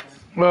Incredibites.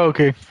 Oh,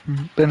 okay.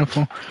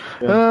 Beneful.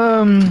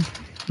 Yeah.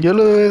 Yo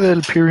lo doy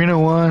del Purina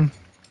One. I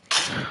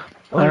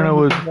Oh, don't yeah,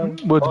 know you can have.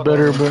 what's Oh,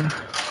 better, no. but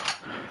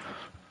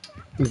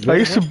Is I that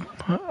used to.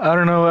 I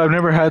don't know. I've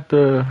never had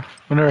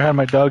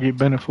my dog eat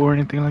Beneful or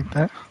anything like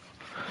that.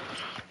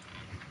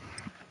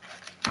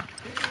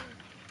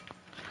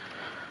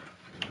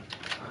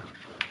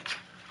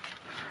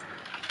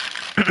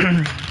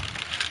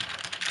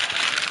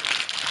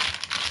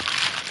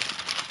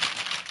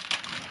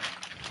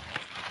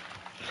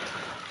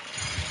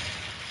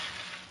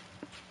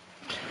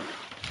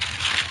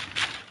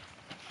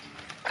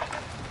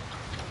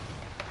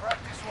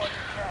 Practice while you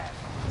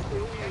can.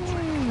 You'll get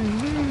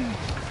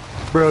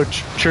treated. Bro,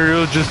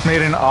 Cheerio just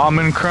made an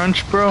almond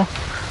crunch, bro.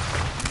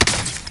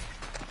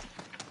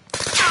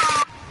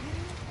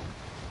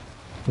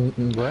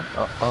 What?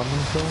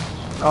 Almond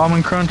sauce?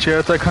 Almond crunch, yeah,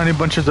 it's like Honey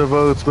Bunches of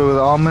Oats, but with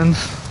almonds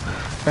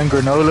and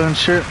granola and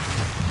shit.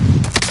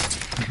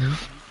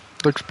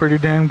 Looks pretty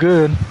damn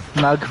good.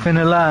 Not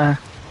finna lie.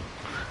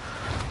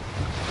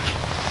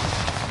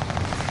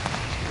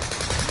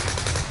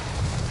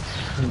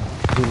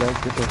 Do you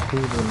like those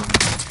food?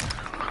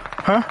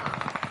 Huh?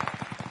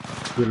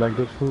 Do you like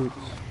those foods?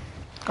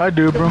 I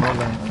do, bro.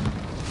 Granola.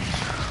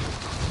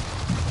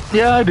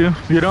 Yeah, I do.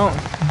 You don't?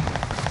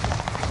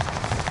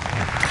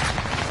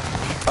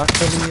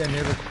 Actually, I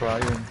never try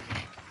them.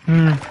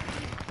 Hmm.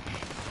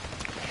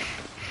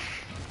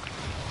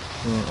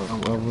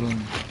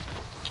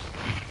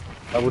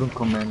 I wouldn't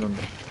comment on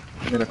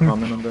that. Made a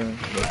comment on that.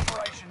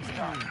 Preparation's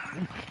done.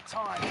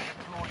 Time to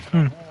deploy to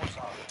the war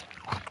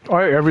zone.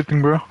 Alright,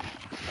 everything, bro.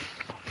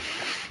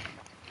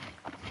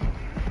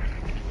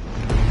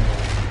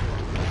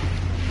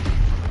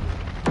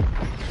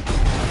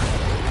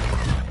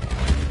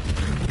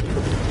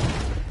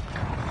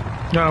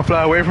 You wanna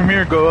fly away from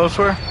here, go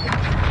elsewhere?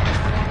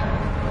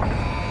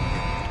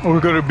 Or we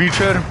go to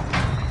Beachhead?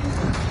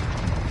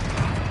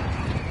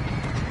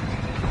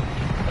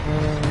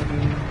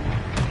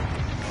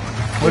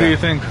 What do you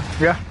think?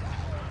 Yeah?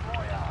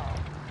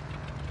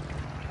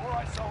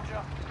 Alright,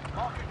 soldier.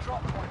 Mark a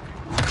drop point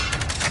for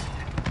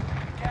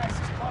your gas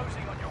is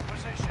closing on your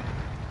position.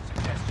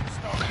 Suggest you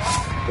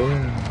start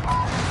moving.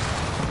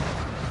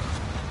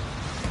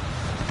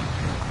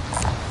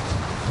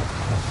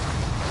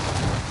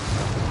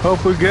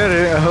 Hope we get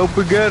it. I hope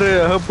we get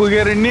it. I hope we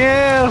get it.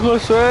 Yeah,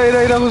 Jose.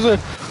 Mira, Jose.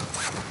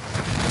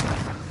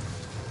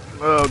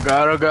 Oh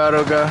God, oh God,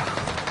 oh God.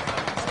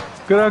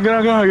 Get on, get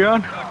on, get on, get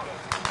on.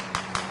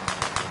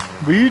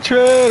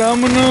 Beachhead,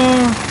 I'm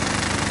gonna.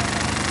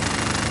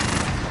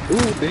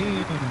 Ooh,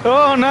 damn.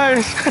 Oh,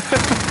 nice.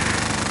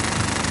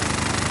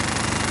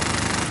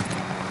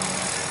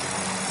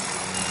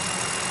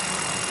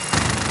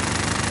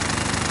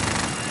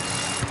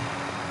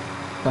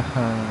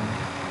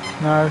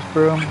 Nice,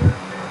 bro.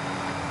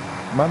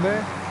 Mande.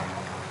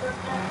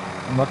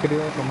 No ha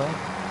querido comer.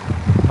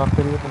 No ha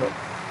querido comer.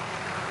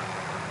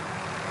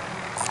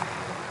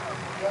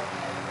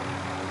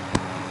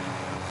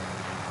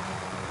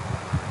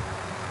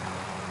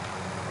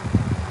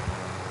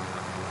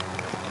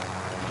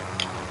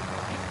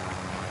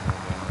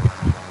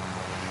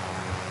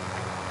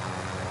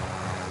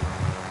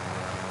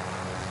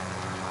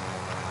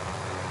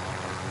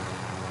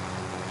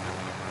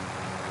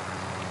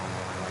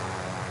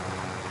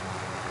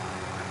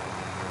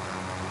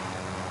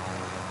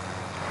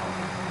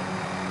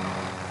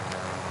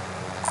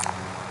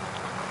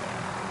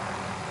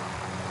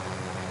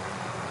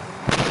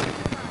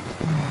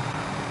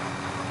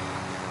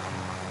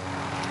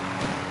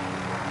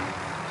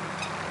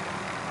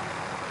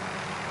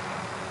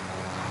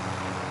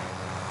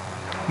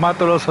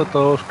 Mátalos a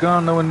todos. ¿Qué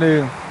onda,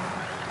 Wendy?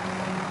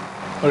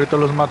 Ahorita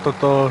los mato a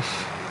todos.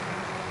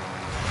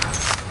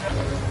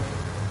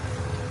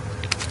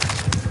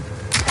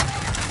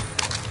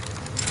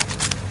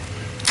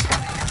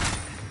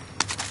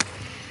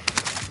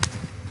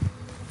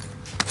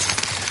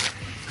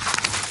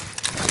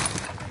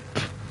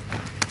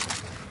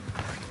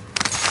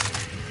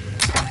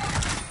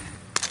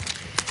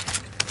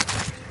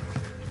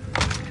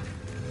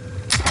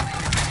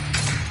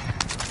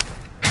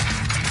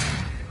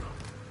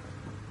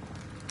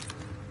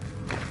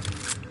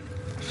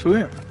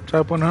 Sweet.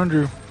 Top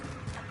 100.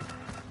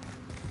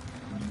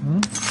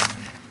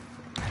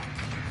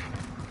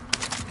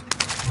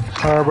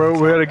 Alright, bro.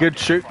 We gotta get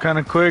shit kind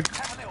of quick.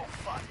 Have a little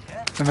fun,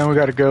 yeah? And then we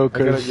gotta go,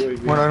 gotta because go,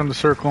 we're not in the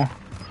circle.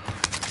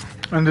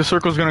 And the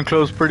circle's gonna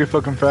close pretty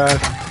fucking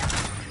fast.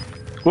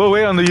 We'll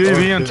wait on the UAV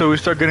Okay. until we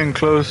start getting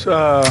close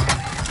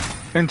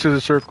into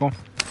the circle.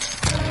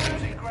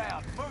 Losing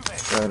ground. Move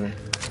it. Got it.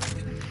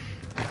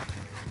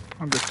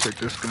 I'll just take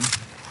this gun.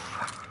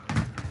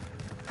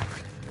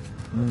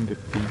 The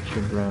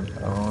feature ground.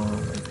 Oh my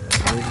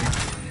god. Really?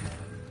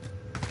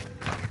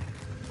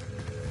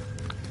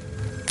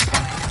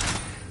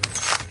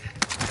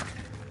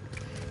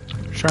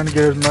 Trying to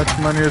get as much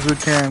money as we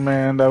can,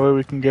 man. That way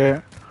we can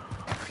get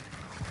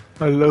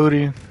a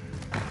loadie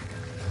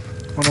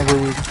whenever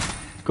we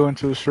go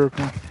into the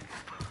circle.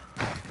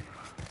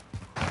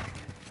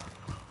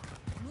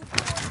 Move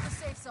towards the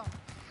safe zone.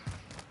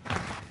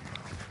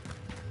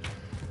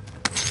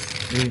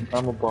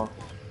 Ammo box.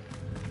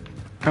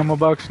 Ammo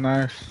box,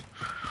 nice.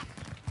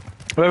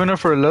 We have enough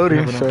for a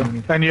loadie, We have so. enough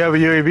money. And you have a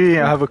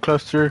UAV, I have a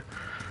cluster.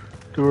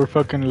 Dude, we're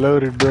fucking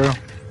loaded, bro.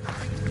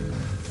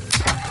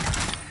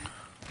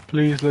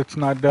 Please, let's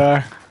not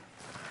die.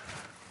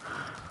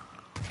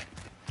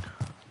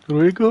 Did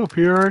we go up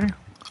here already?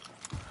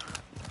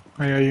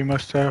 Oh yeah, you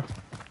must have.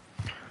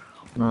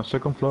 No,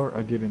 second floor,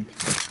 I didn't.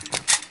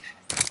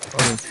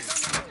 Okay.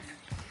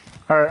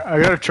 Alright, I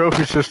got a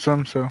trophy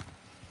system, so.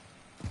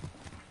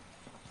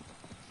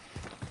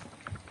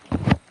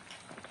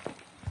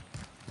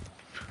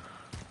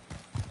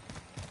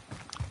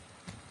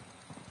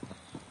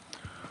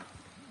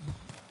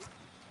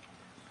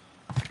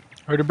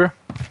 Ready, bro?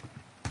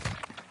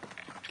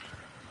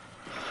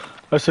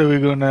 I say we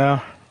go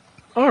now.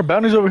 Oh, our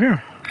bounty's over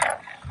here.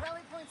 Rally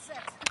point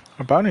set.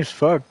 Our bounty's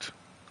fucked.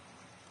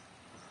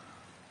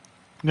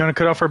 You wanna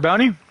cut off our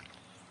bounty?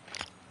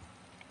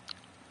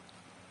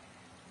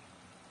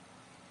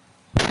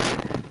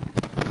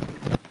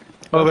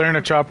 Oh, they're in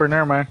a chopper.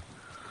 Never mind.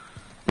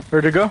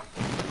 Where'd it go?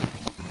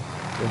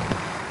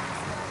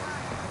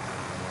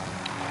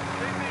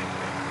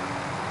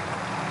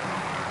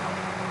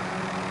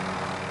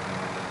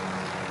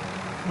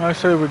 I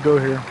say we go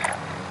here.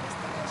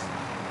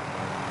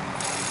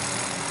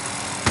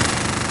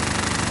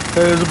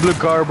 Hey, there's a blue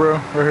car, bro.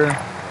 Right here.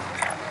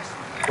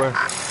 Where?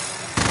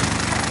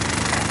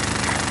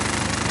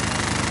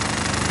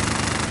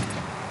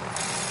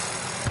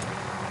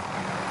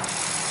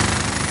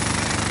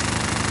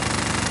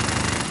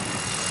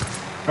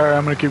 Alright,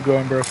 I'm gonna keep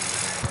going, bro.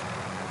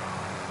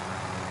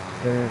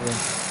 Yeah.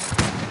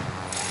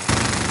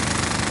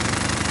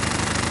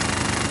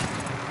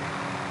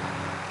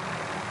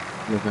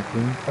 There's a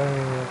clean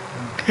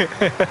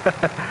fire.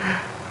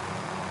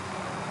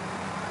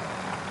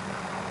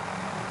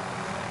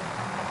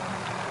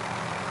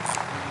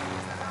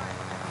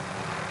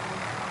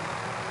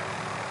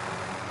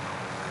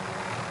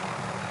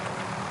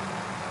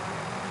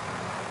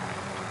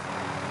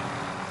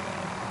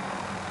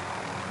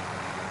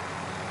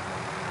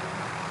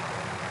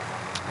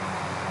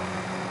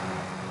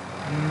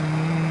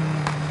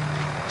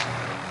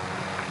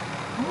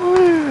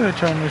 Ooh, they're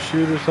trying to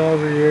shoot us out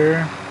of the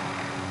air.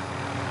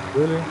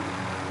 Really?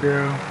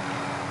 Yeah.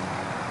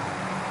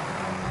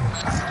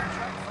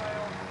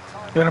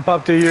 You gonna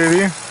pop the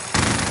UAV?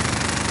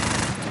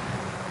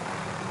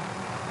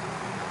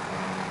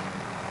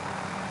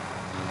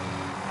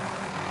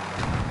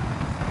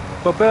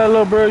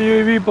 Papelo, bro,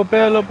 UAV,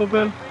 papelo,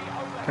 papelo.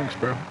 Thanks,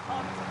 bro.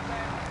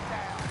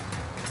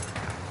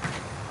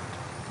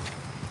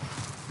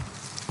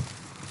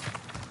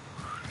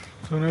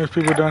 So there's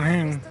people down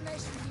here.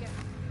 Destination here.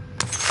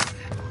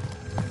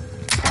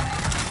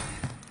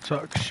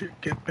 Talk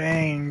shit, get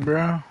banged,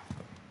 bro.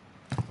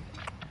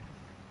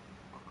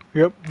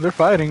 Yep, they're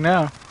fighting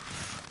now.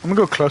 I'm gonna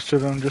go cluster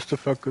them just to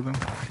fuck with them.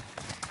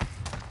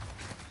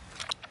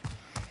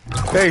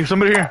 Hey,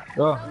 somebody here.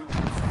 Oh,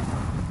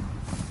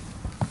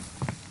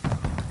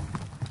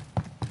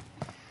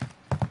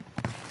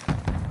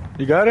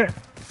 You got it?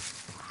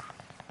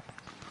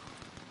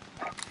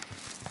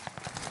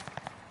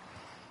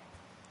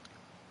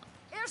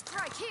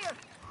 Airstrike here.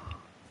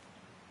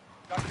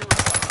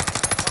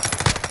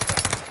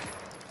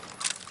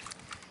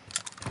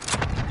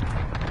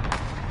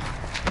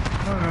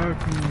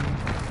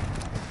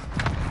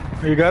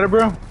 You got it,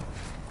 bro?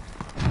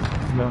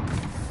 no.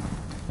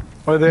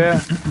 Where they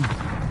at?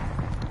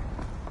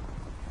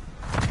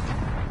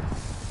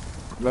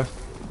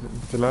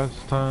 The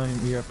last time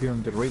he appeared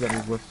on the radar,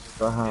 it was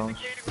the house.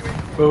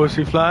 Where was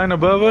he flying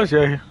above us?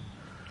 Yeah.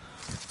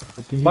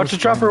 I think he Watch was the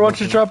chopper, flying watch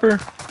the over. chopper.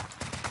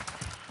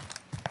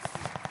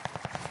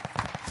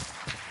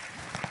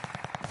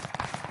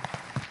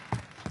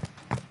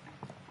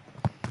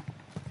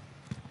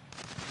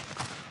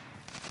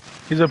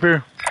 He's up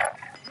here.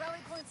 Rally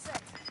point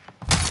set.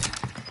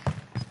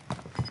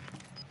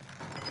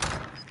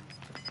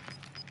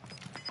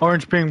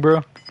 Orange ping,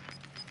 bro.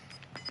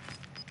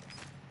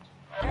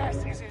 Gas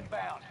is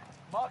inbound.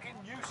 Marking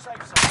new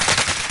safe zone.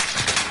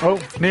 Oh,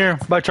 near.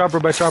 By chopper,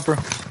 by chopper.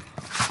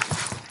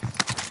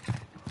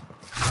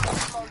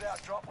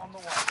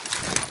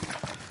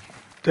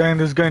 Dang,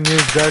 this guy knew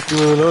exactly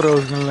where the loadout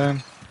was gonna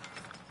land.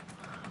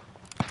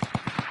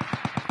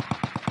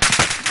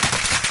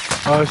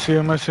 Oh, I see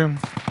him, I see him.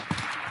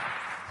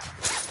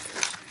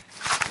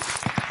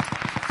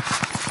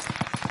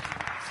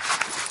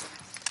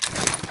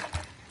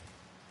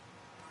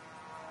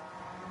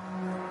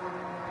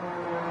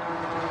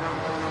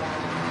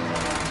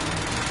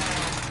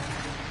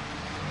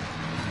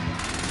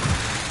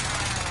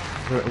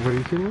 Where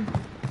is he?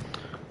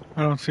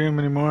 I don't see him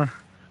anymore.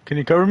 Can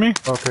you cover me?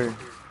 Okay.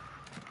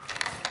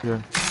 Yeah.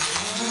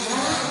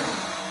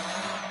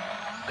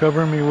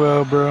 Cover me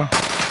well, bro.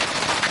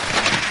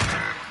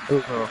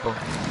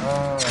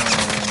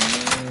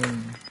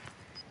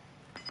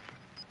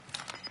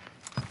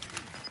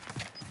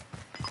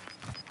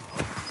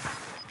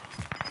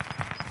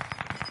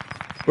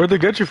 Where'd they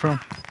get you from?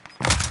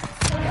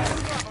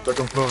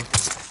 Second floor.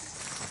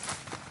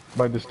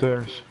 By the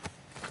stairs.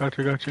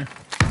 Gotcha, gotcha.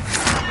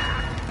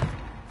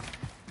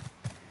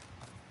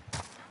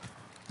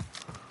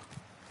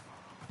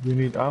 You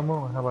need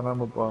ammo? I have an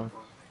ammo box.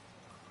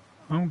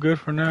 I'm good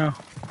for now.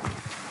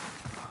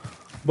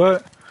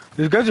 But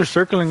these guys are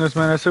circling us,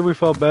 man. I said we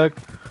fall back.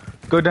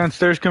 Go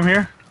downstairs, come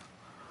here.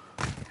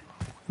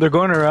 They're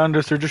going around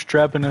us, they're just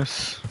trapping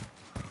us.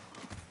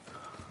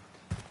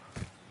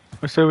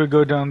 I said we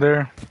go down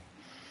there.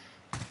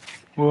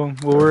 We'll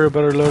worry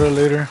about our loadout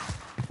later.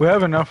 We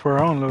have enough for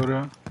our own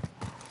loadout.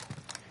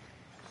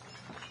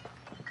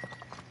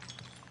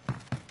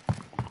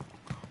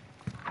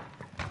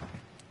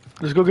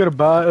 Let's go get a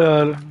buy.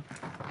 Oh,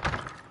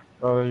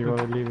 there you go,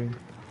 they're leaving.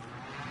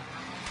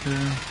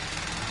 Yeah.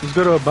 Let's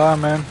go to a bar,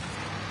 man.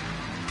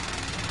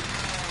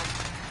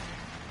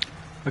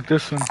 Like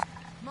this one.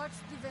 March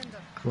the vendor.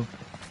 Cool.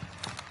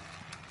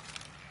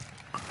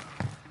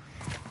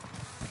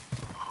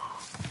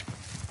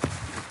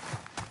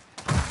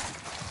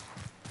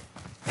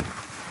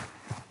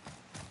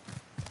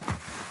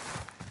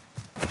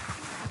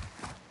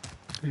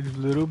 These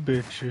little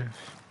bitches.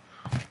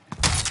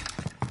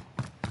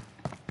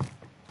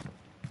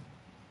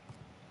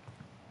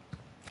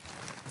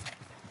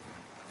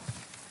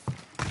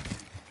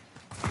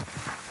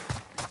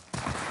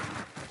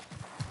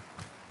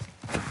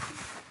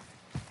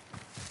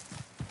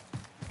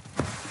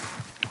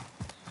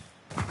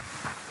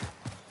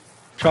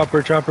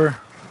 Chopper, chopper.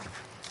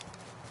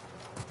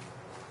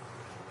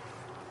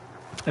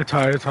 It's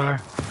high, it's high.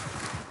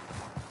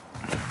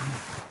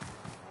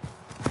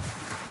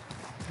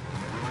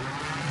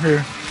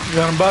 Here, you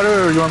want to buy it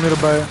or you want me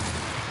to buy it?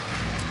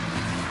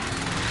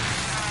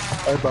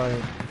 I buy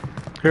it.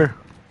 Here.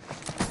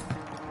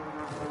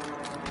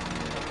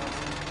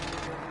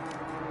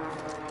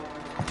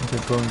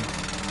 Okay, going.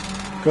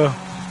 Go.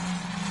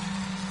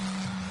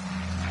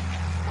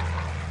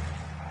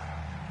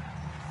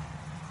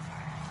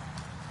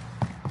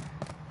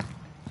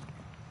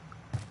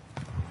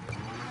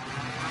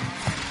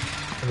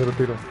 A little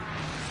bit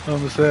of.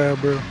 On the side,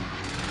 bro.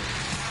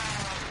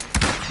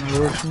 That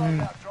works for me.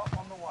 Drop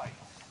on the way.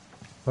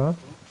 Huh?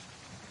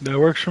 That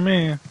works for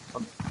me.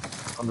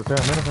 On the side,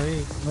 menos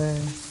ahí,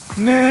 man.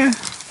 Nah.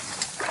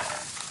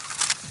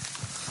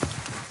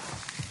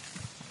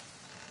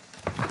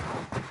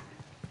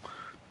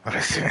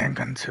 Ahora sí,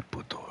 vénganse,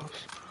 putos.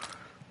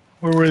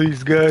 Where were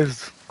these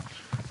guys?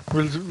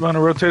 Want to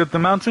rotate up the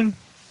mountain?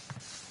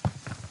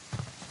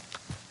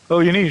 Oh,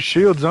 you need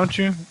shields, don't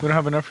you? We don't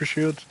have enough for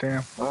shields?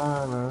 Damn.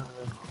 Ah, no.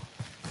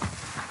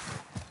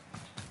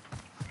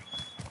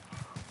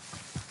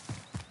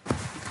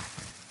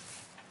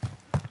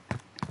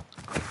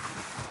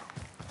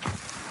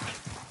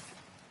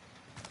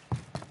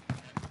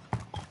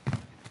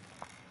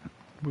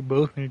 We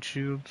both need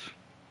shields.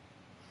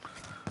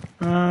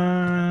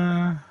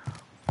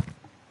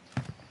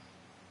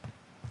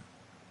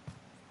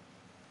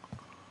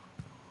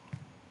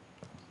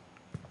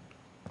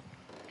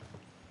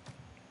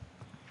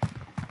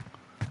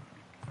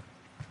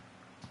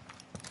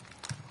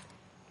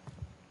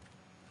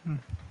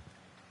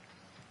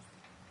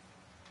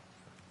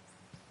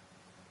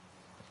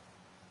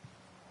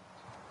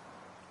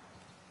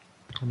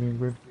 I mean,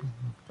 we're.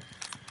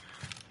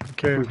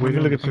 Okay, Wait, let me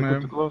look at the circle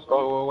map. too close.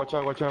 Oh, watch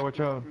out, watch out, watch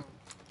out.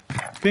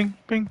 Ping,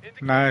 ping.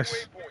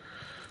 Nice.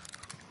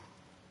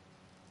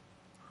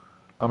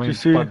 I mean, You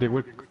see- but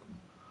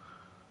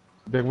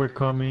they were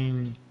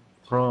coming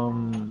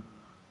from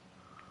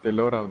the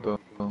loadout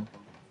though.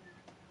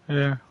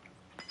 Yeah.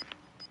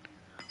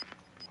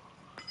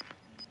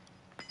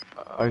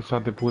 I saw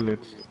the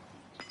bullets.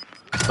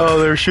 Oh,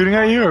 they were shooting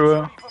at you or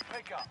what? Keep a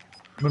pickup.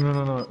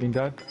 No. In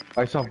that,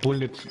 I saw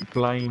bullets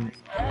flying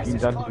in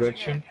that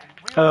direction.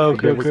 Oh,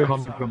 okay, They were okay.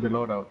 coming from the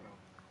loadout.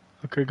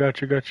 Okay,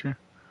 gotcha, gotcha.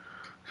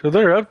 So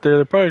they're up there.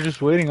 They're probably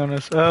just waiting on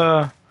us.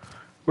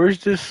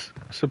 Where's this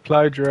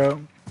supply drop?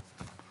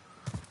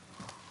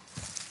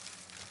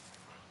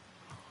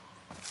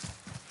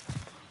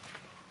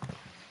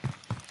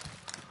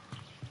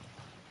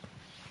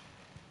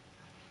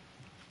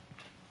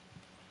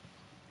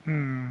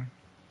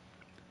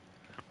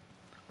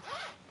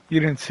 You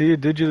didn't see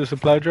it, did you? The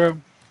supply drop?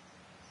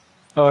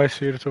 Oh, I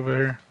see it. It's over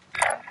here.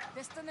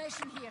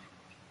 Destination here.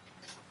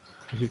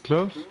 Is he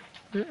close?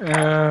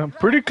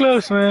 Pretty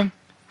close, man.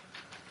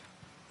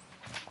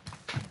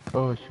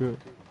 Oh shit.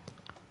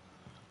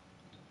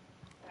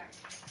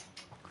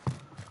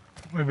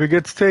 If it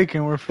gets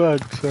taken, we're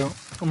fucked. So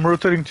I'm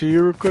rotating to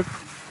you real quick.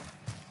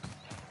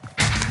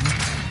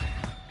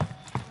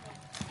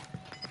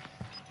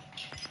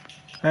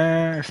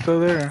 It's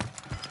still there.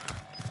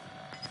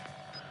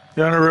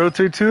 You wanna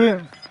rotate to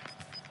it?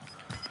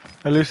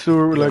 At least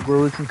we're like where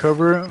we can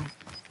cover it.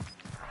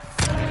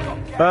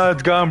 Ah,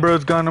 it's gone, bro.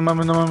 It's gone. No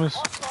mames, no mames.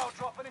 Hostile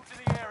dropping into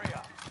the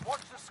area.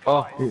 Watch the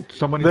sky. Oh,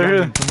 somebody's They're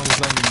landing. Somebody's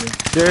landing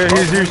there. Yeah,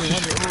 he's here.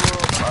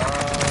 Oh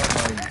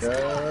my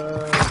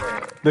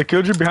god. They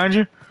killed you behind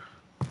you?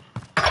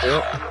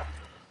 Yep.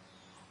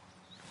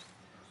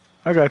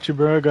 I got you,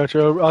 bro. I got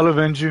you. I'll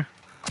avenge you.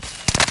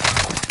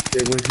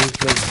 They were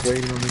just like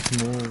waiting on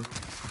his move.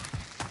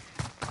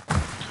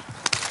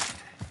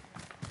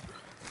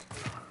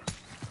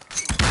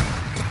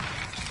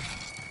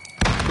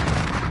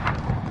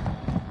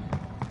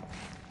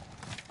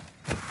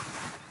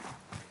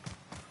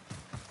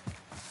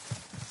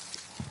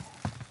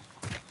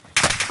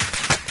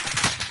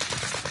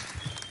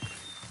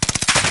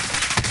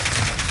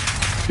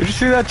 Did you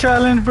see that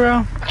challenge,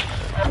 bro?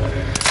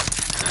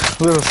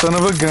 Little son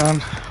of a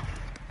gun.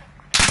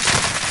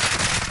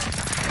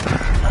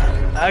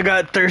 I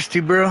got thirsty,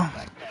 bro.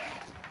 Survive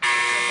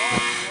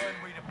and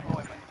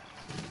redeployment.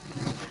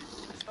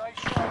 Stay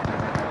sharp.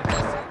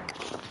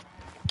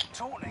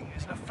 Taunting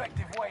is an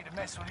effective way to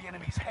mess with the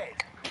enemy's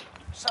head.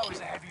 So is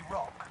a heavy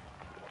rock.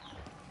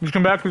 Just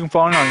come back. We can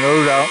fall in on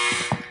load out.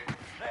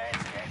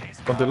 Let's get this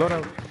Got the going.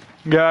 loadout.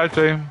 Yeah, I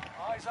say.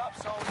 Eyes up,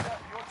 soldier.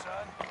 Your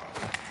turn.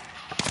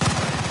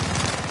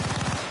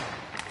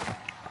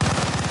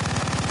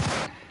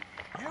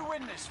 You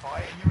win this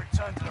fight and you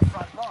return to the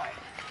front line.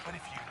 But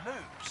if you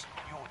lose,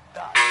 you're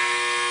done.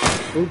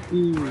 Okay.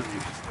 You can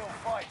still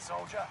fight,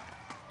 soldier.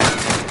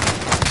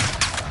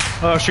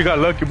 Oh, she got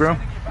lucky, bro.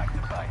 Sending you back to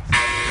base.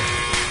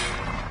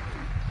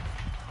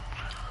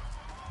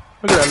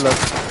 Look at that luck.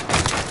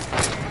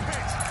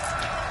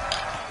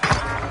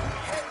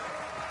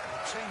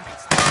 Team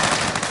gets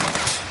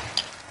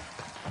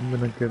I'm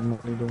gonna get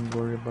money, don't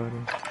worry about it.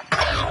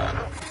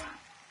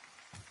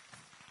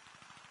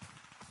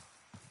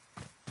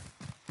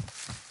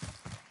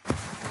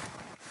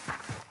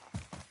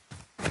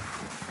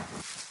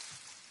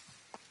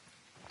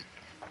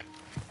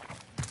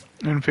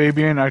 And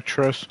Fabian, I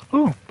trust.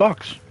 Ooh,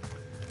 box.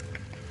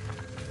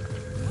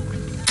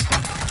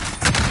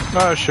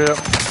 Oh, shit.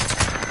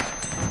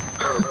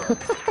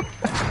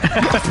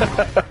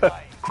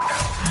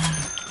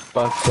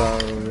 Pasa,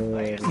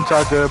 It's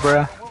all good,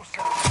 bro.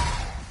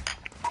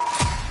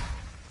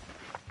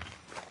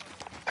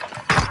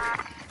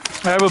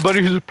 I have a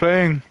buddy who's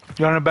playing.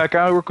 You wanna back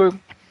out real quick?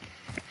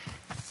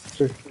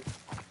 Sure.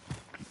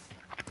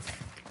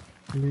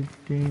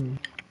 Game.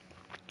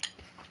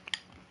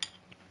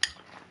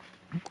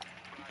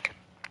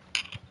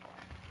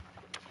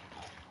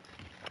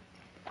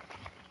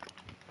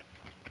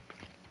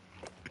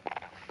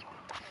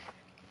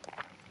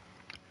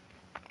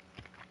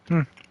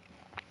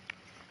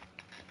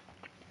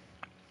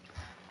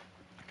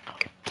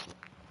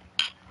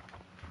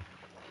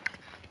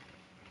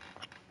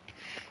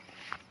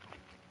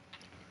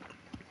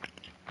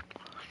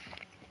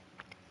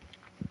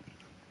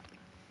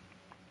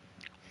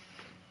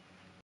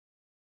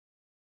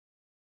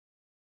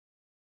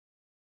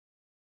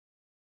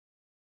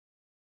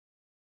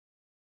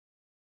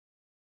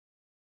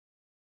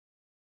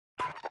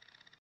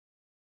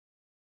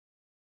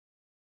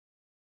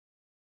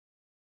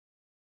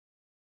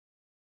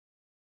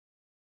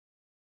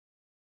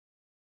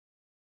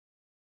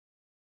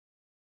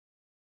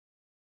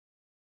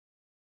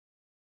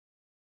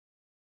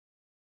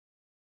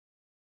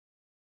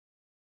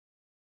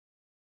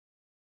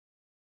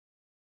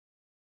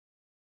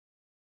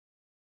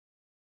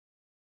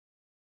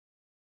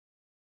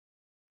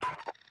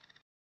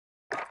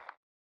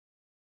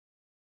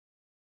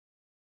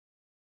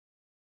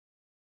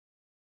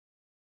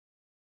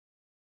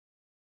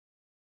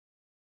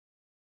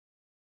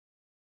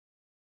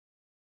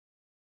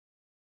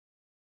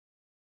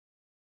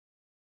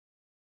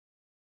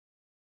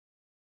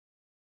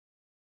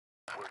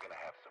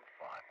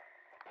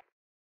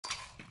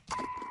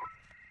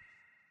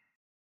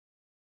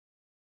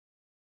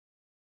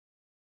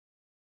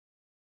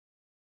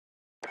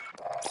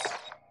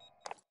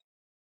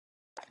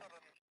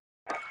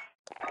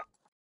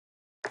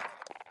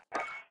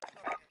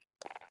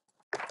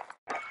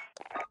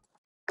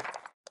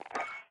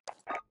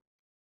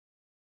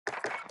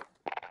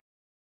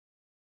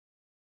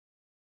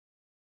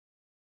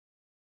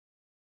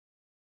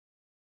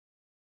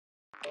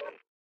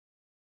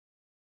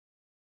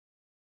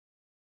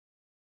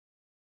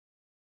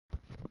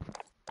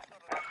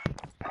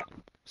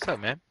 What's up,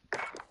 man?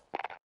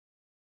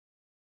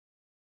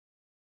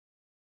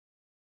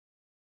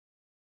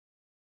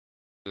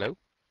 Hello?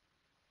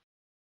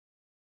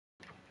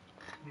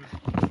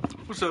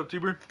 What's up,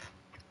 T-Bird?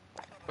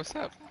 What's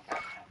up?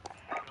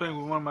 Playing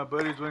with one of my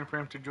buddies, waiting for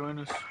him to join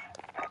us.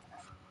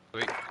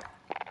 Wait.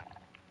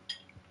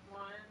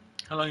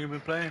 How long you been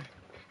playing?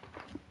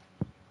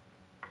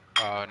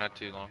 Not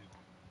too long.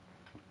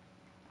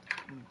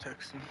 I'm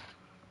texting.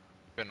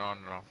 Been on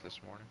and off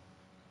this morning.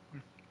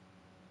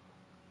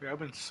 Yeah, I've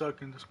been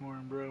sucking this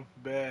morning, bro.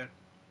 Bad.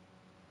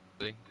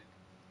 See?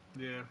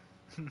 Yeah.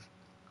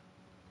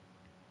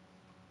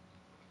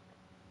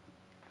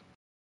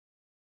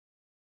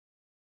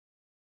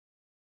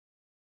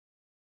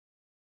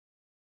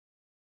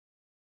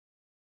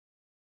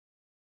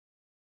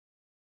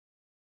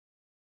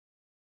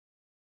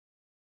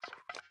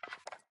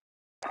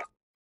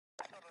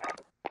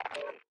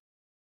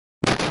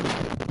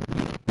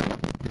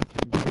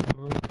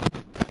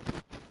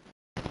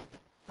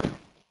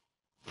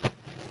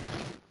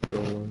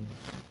 Going.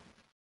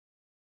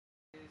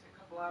 Is a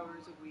couple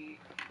hours a week.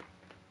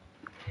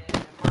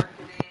 And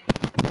marketing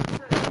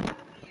liaison.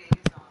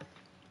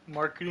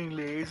 Marketing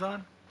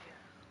liaison?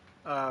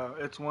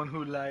 It's one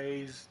who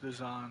lies the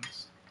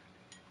zons.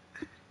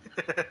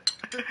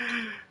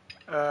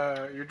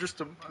 You're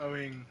just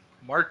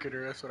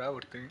marketer. That's what I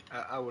would think.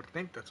 I would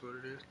think that's what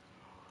it is.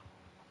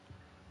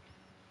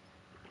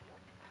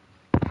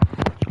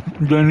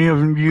 Do any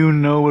of you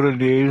know what a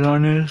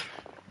liaison is?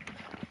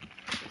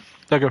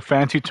 It's like a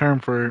fancy term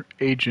for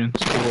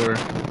agents, or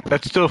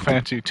that's still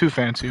fancy, too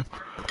fancy.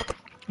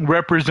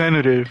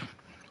 Representative.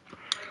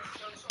 Like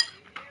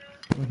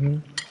social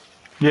media.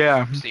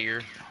 Yeah.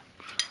 Seer.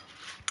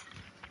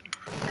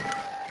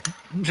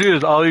 See,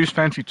 there's all these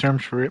fancy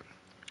terms for it.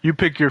 You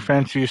pick your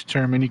fanciest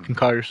term and you can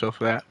call yourself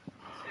that.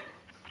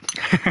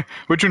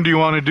 Which one do you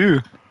want to do?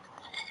 They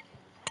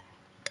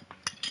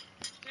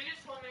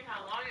just told me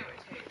how long it would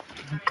take.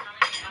 I mean, how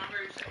many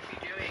hours I'd be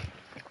doing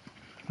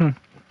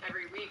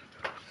every week.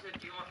 So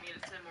do you want me to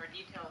send more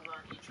details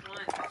on each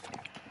one?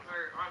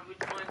 Or on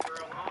which ones, or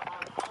on all of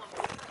them?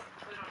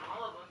 Put on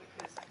all of them,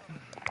 because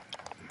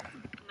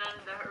none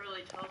of that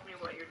really tells me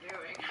what you're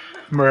doing.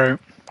 Right.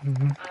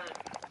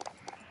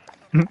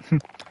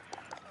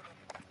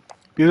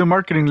 Be the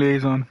marketing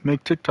liaison.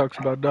 Make TikToks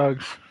about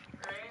dogs.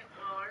 Right?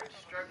 Well, I already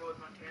struggle with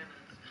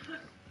Montana's.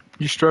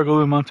 You struggle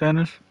with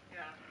Montanas?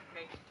 Yeah,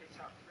 making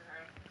TikToks for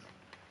her.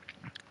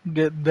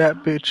 Get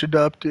that bitch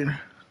adopted.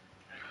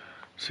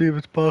 See if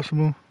it's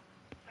possible.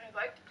 I'd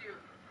like to do a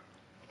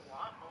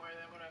lot more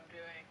than what I'm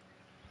doing.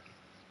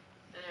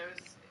 And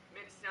it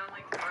made it sound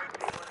like the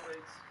marketing one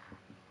was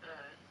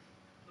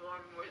the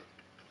one with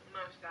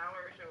most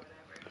hours or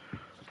whatever.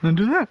 Then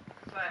do that.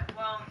 But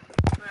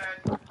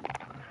I'd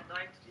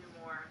like to do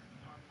more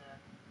on the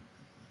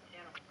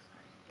animal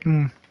side.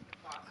 Mm. The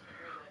foster,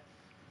 or the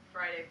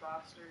Friday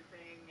foster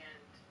thing,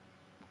 and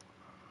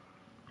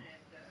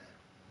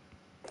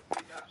the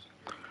adoption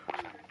during the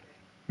breeder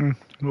thing.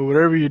 Well,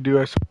 whatever you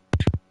do,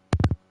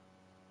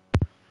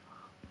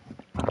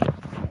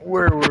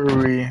 Where were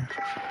we?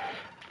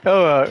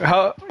 Oh,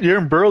 how you're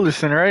in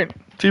Burleson, right,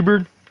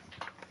 T-Bird?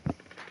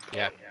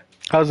 Yeah.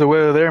 How's the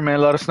weather there, man?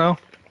 A lot of snow?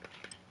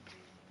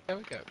 Yeah,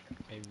 we got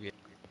maybe.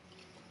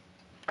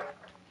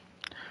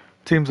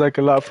 Seems like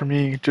a lot for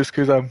me, just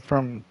because I'm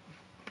from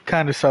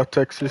kind of South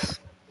Texas.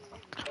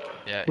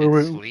 Yeah, Where it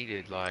we-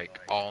 sleeted like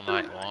all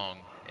night long,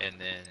 and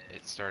then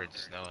it started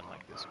snowing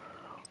like this.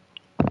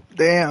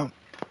 Damn.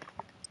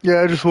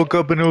 Yeah, I just woke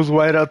up and it was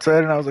white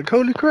outside, and I was like,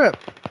 holy crap.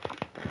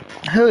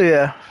 Hell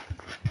yeah.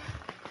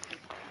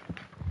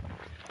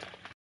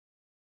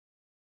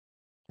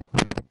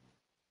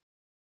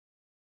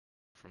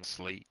 From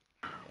sleet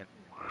and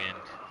wind.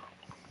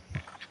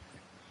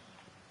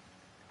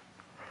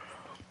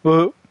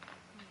 Well,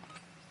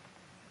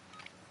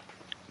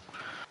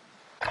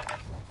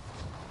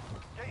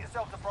 Get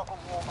yourself the proper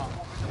warm-up.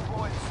 We'll be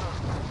deploying soon.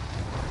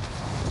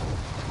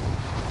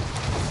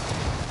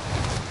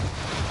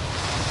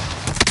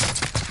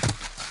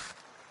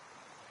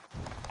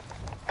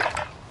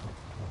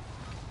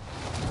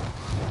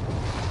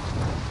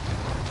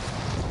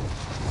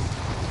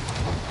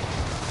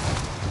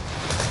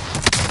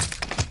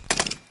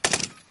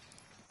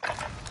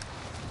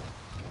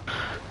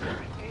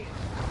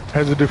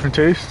 has a different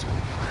taste.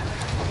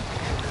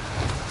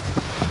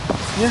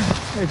 Yeah,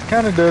 it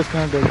kind of does,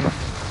 kind of doesn't.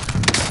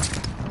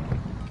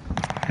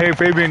 Hey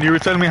Fabian, you were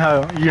telling me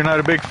how you're not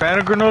a big fan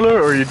of granola,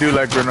 or you do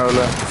like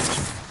granola?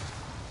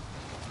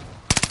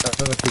 I'm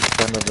not a big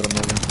fan of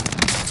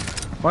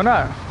granola. Why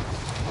not?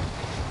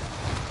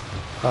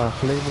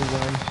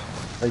 Flavor-wise,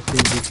 I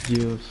think it's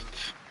just...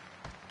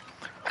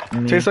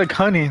 Tastes like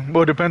honey.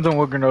 Well, it depends on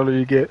what granola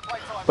you get.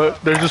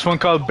 But there's this one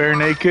called Bare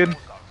Naked.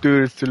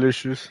 Dude, it's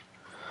delicious.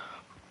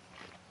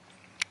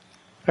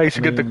 I used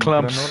to get the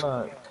clumps.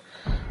 Granola...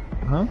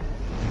 Huh?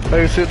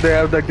 I used to, they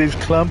have like these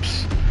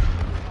clumps.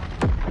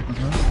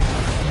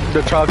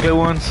 The chocolate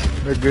ones.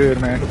 They're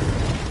good, man.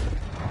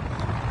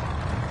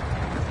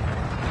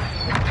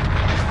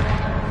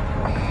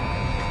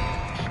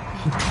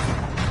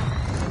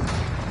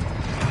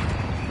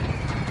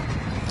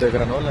 The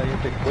granola is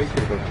the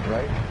Quaker version,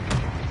 right?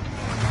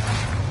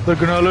 The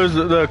granolas,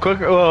 the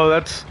quick. Oh,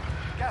 that's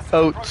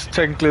oats.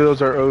 Technically,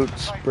 those are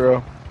oats,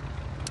 bro.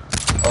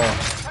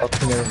 Oh,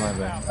 okay, never mind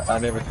then. I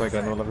never tried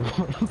granola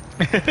before.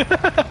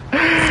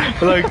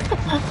 Like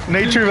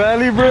Nature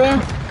Valley, bro.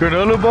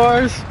 Granola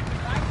bars.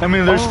 I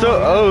mean, there's still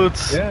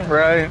oats, yeah.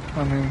 right?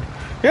 I mean,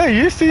 yeah,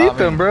 you used to eat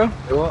them, bro.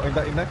 Well,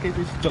 in that case,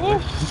 it's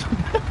delicious.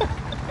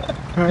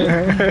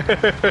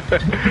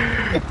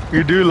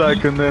 You do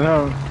like them then,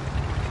 huh?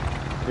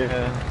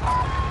 Yeah.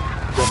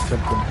 Jump,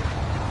 jump, jump.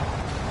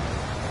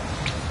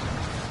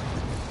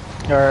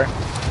 Alright.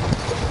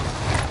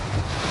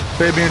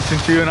 Fabian,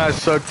 since you and I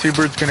suck,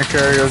 T-Bird's gonna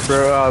carry us, bro.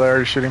 Oh, they're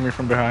already shooting me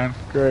from behind.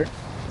 Great.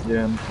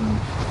 Yeah.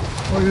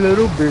 Oh,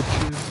 little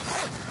bitches.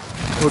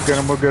 We'll get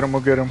him, we'll get him,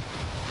 we'll get him.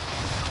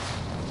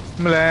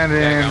 I'm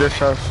landing in this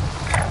house.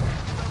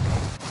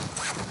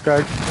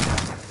 Okay.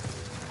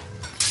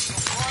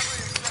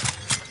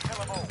 Kill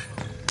them all.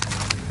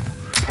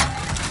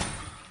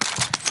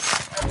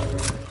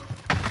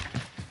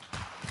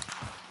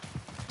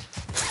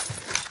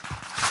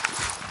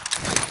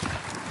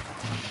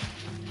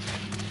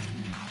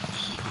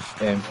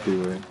 It's empty,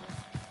 right?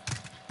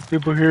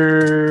 People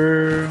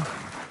here.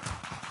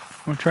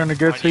 I'm trying to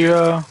get On to you?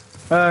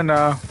 y'all.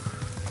 No.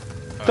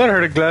 Thought I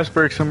heard a glass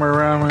break somewhere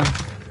around, man.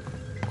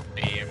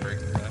 Yeah, break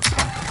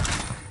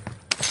that.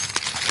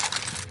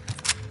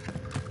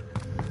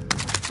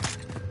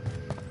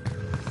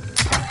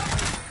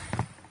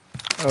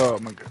 Oh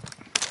my god.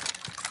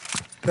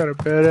 Got a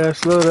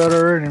badass loadout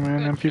already,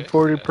 man. Good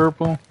MP40 shit.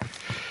 purple.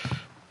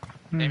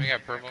 Damn, you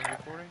got purple on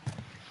recording?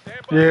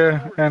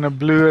 Yeah, and a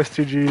blue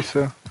STG,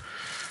 so.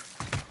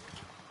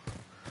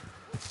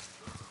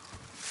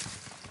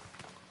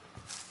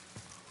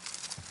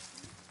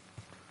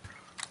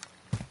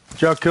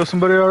 Did y'all kill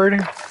somebody already?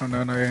 Oh,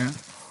 no, no, yeah.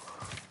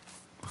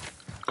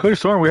 Could have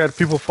sworn we had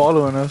people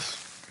following us.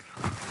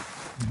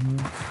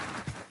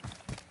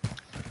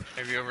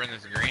 Maybe over in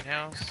this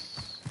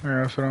greenhouse?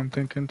 Yeah, that's what I'm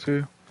thinking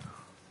too.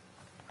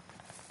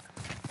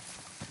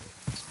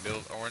 It's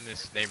built, or in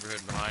this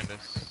neighborhood behind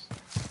us.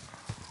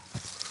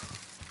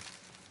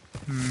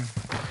 Hmm.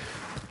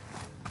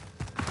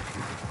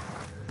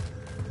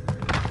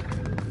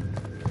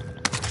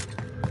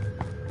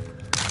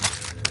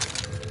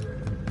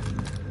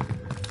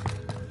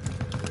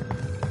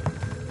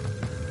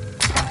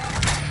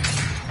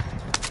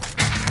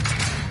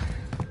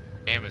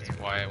 Damn, it's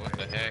quiet, what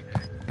the heck?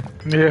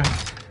 Yeah.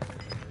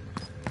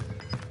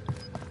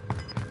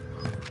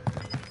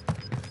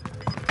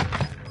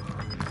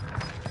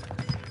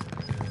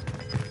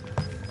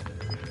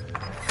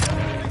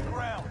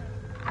 Ground.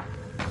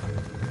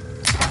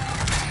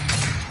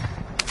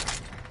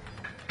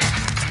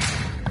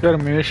 Got a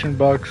munition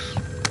box.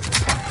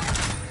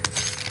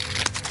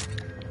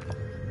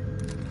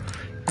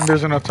 And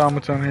there's an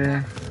automaton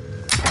here.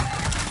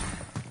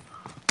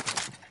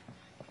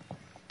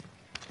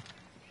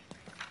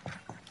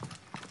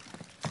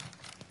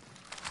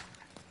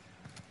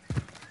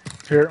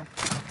 Here.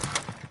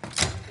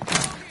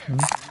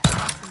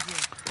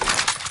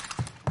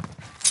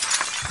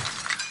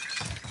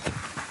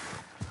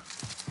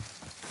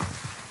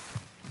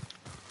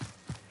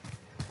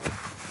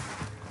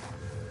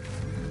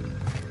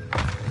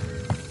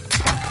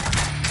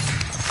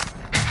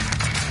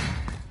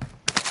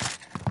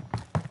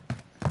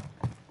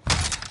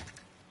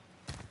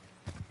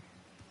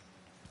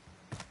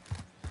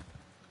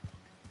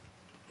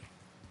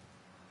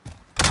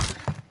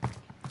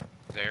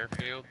 The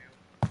airfield?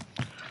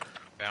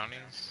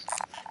 Bounties?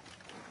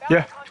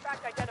 Yeah.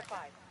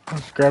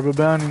 Let's grab a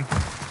bounty.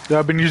 Yeah,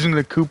 I've been using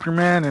the Cooper,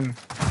 man, and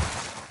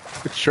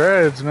it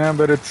shreds, man,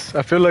 but it's,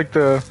 I feel like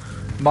the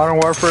Modern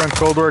Warfare and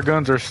Cold War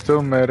guns are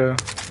still meta.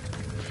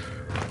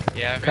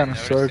 Yeah, I've been Kinda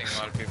noticing sucks. a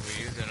lot of people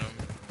using them.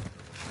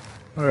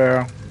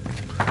 Yeah.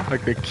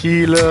 Like the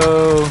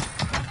Kilo,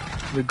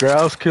 the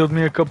Grouse killed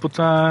me a couple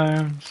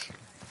times.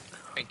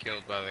 I've been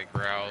killed by the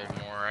growl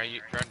more.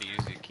 Tried to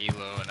use the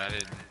kilo and I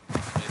didn't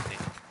think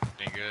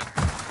any good.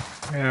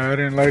 Yeah, I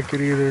didn't like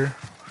it either.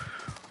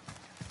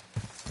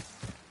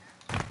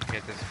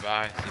 Get this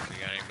by, see if we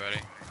got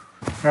anybody.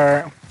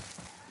 Alright.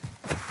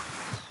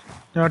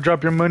 You wanna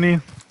drop your money,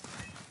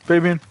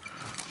 Fabian?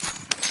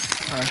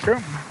 Alright, go.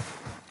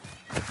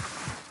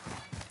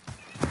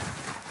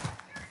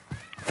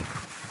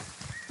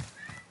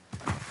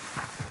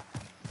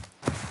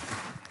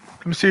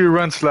 Let me see you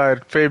run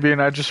slide, Fabian.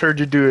 I just heard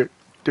you do it.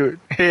 Do it.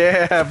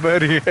 Yeah,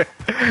 buddy.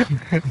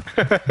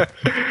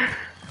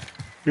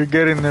 You're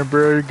getting there,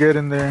 bro. You're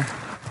getting there.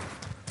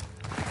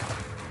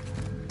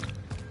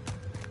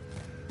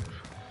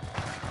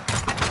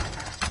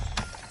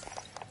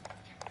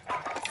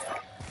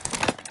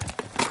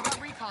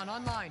 Got recon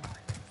online.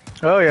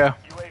 Oh yeah,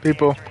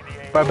 people.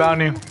 By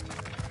bounty.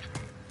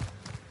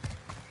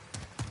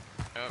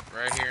 Oh,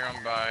 right here,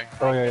 I'm by.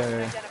 Oh,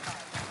 yeah.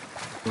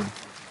 I'm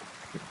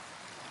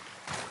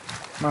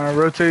gonna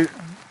rotate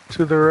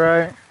to the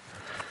right.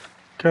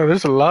 God,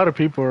 there's a lot of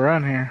people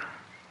around here.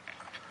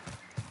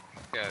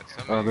 Yeah, Oh,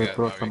 somebody they got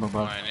throw Bobby some of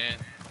us. flying in.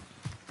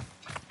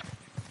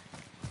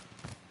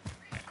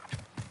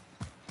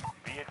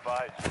 Be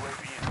advised,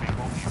 UAV is being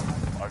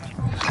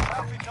overviewed.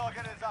 Bounty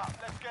target is up.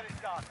 Let's get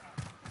it done.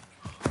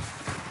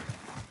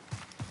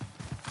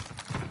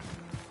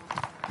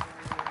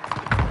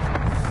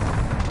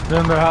 They're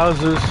in the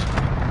houses.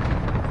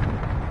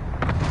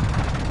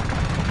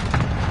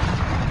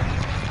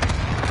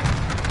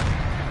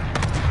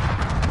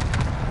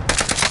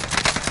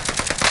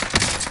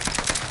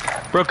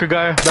 Broke a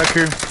guy back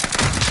here.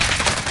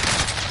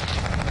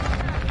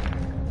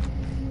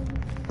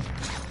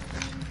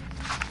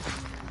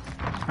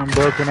 I'm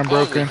broken.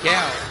 Holy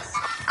cow!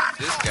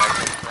 This guy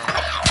comes from.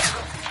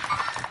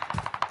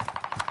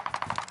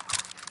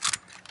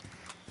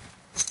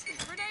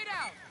 Grenade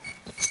out.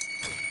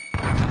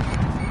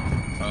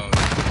 Oh,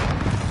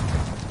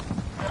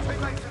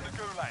 Teammates in the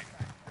gulag.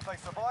 If they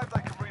survive,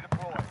 they can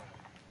redeploy.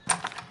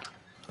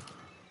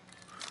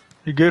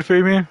 You good,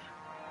 Fabian?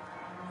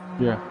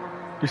 Yeah.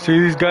 You see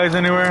these guys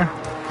anywhere?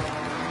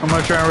 I'm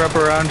gonna try and wrap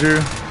around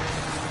you.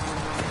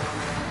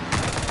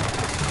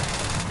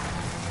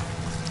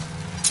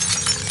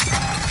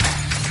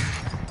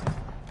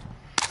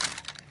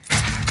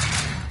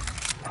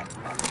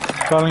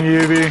 Calling you,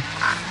 UV.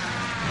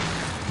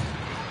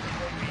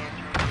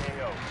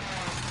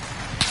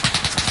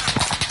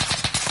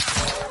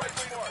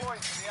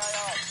 Redeploying to the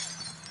AO.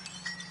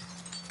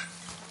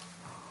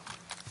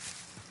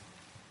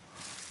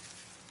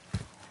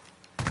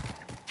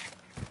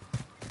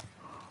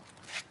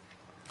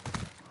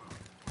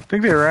 I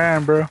think they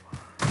ran, bro.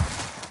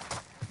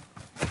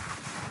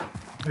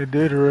 They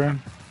did run.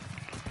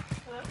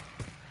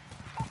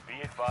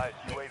 Be advised,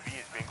 UAV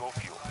is bingo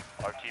fuel.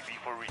 RTB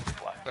for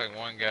resupply. like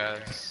one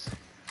guy's.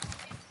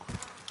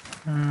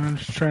 I'm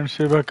just trying to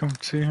see if I can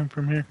see him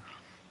from here.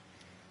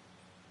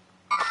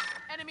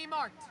 Enemy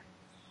marked.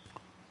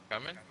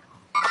 Coming?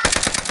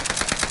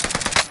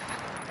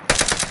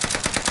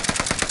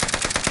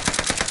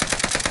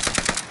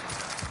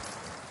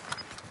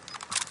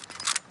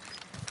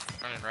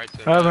 Running right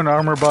to I have an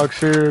armor box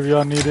here if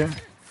y'all need it.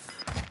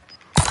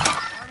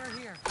 Armor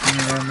here.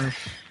 Any armors.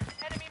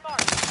 Enemy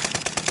marked.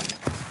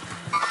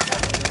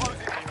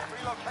 Closing in.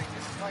 Relocate to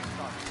the safe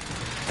zone.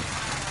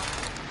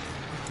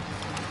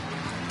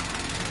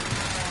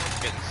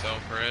 getting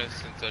self-res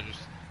since I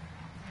just...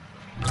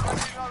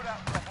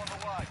 Loadout drop on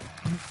the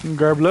way.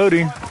 Grab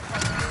Lodi.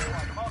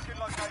 Marking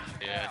location.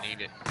 Yeah, I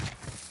need it.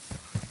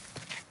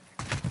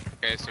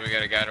 Okay, so we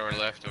got a guy to our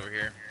left over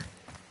here.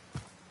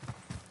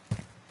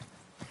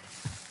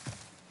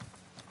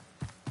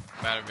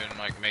 Might have been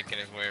like making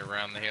his way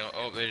around the hill.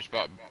 Oh, they just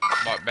bought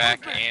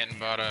back and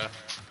bought a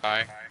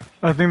pie.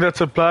 I think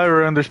that's a supply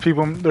run. There's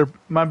people. There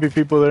might be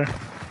people there.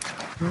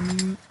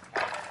 Enemy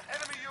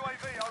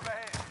UAV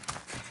overhead.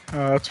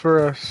 That's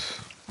for us.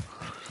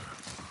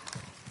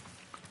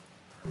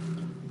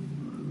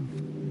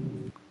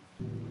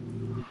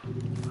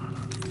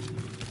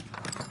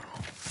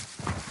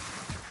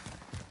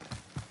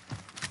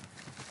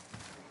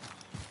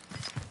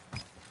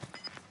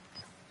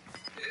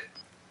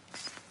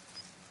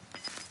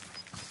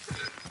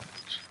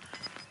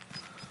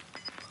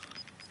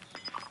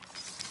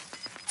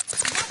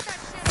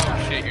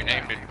 Oh shit, your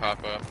name didn't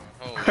pop up.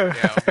 Holy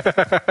cow.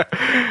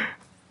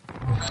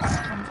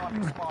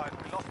 Time expired.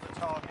 We lost the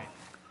target.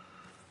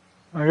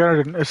 I got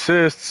an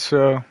assist,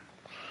 so.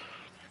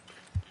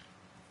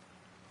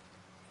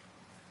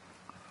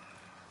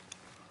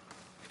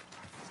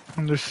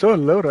 And there's still a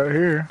load out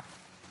here.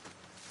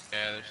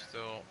 Yeah,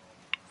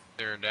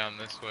 they're down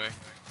this way.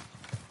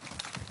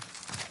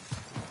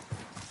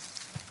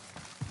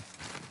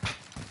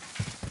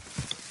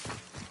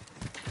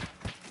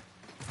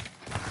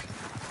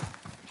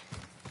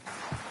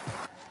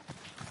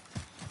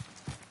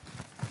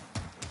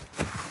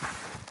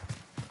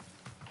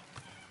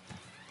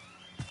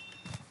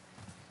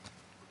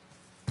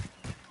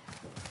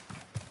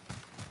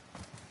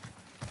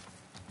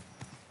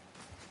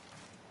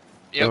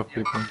 Yep. Oh,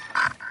 people.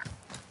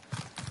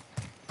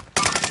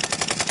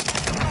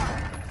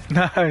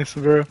 Nice,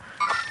 bro.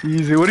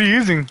 Easy. What are you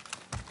using? Back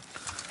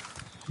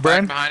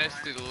Brand? behind us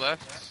to the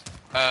left.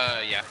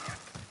 Yeah.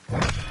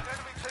 Enemy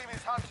team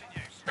is hunting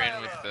you. Stay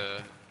Ran with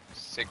alert. the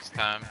 6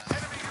 times.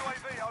 Enemy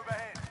UAV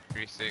overhead.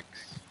 3-6.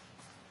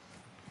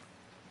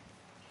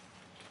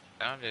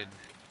 Sounded.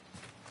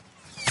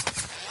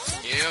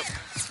 Yep.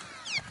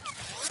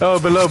 Oh,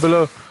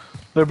 below.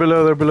 They're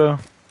below. Over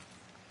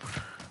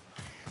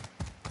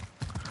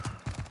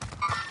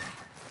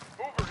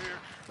here.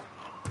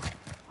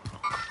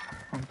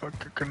 Oh, fuck,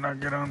 I could not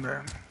get on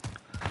that.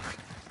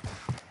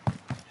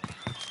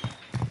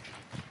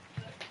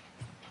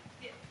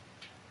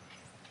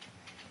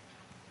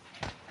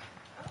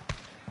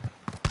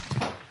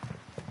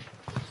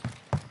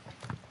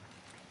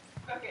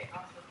 Okay,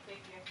 awesome.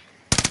 Thank you.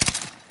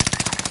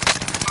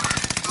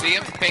 See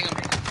him? Ping him.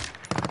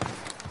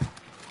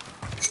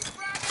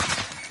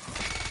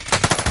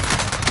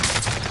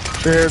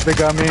 Shit, they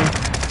got me.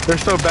 They're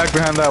still back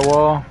behind that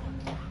wall.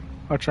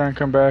 I'll try and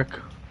come back.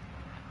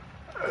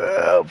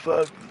 Oh,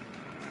 fuck.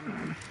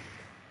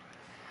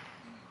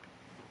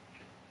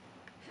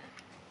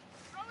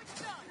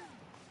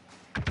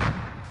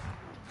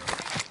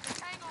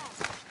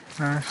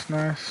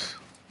 Nice.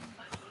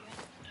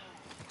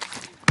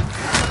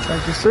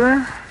 Thank you,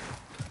 sir.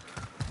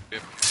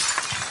 Yep.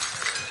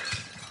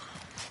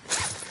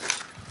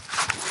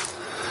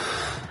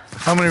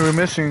 How many we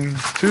missing?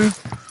 2?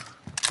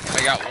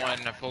 I got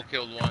one. I full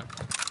killed one.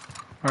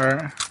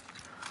 Alright.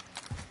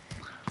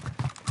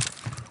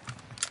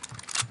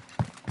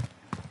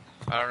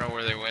 I don't know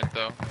where they went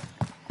though.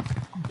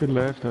 They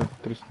left.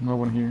 There's no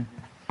one here.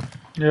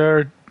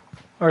 Yeah,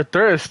 our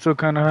threat is still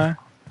kind of high.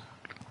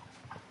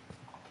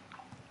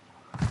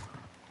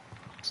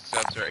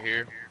 That's right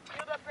here.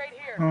 Shield upgrade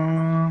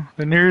here.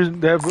 Then here's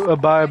that a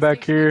buy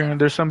back here, and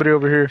there's somebody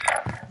over here.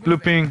 Blue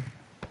ping.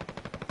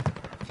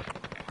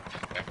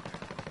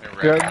 They're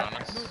right Yeah. on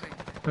us. Moving.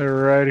 They're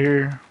right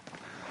here.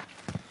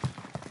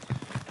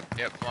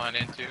 Yep, flying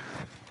into.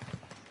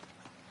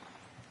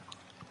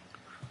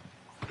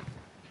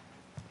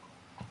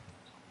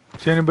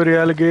 See anybody,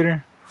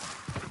 alligator?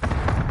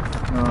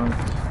 No.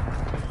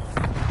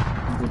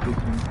 Good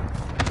looking.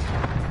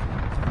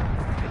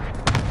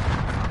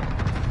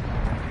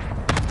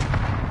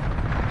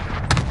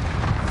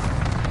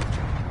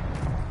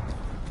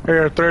 Hey,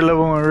 our threat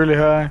level went really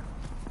high.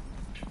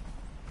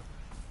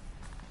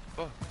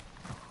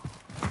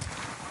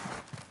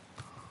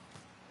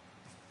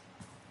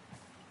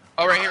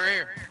 Oh, right here, right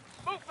here.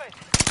 Movement.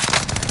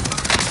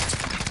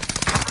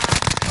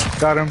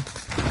 Got him.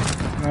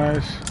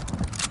 Nice.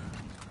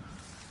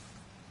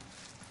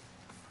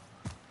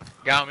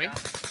 Got me.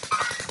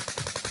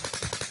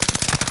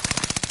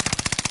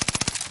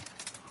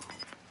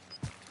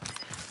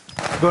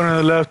 Going to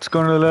the left,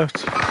 going to the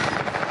left.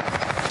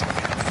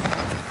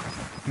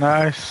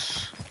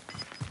 Nice.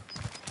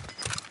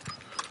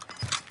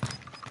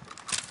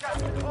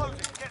 Gas is closing.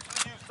 Get to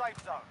the new safe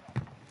zone.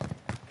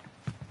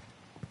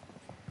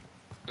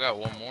 We got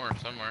one more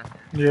somewhere.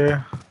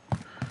 Yeah.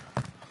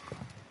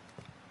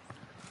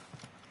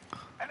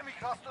 Enemy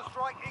cluster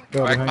strike in.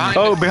 Got Right behind behind us.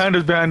 Oh, us.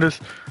 behind us.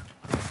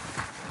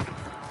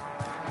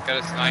 Got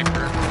a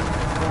sniper.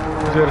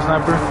 Is that a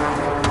sniper?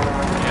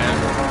 Yeah.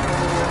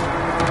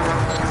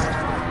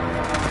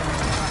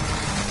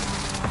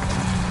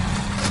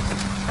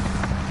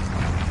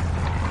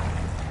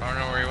 I don't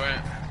know where he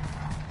went.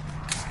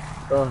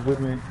 Oh, with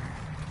me.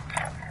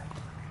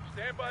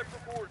 Stand by for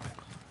ordnance.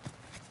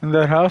 In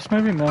that house,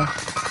 maybe? No.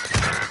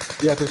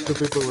 Yeah, there's two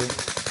people with.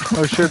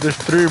 Oh shit, there's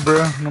three,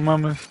 bro. No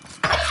mames.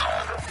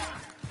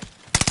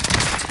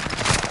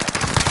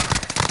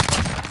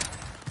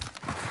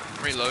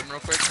 Reloading real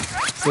quick.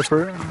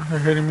 They're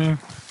hitting me.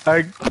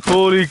 I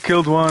fully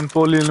killed one,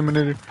 fully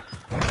eliminated.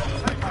 Teammates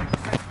sent to the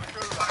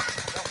gulag.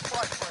 They'll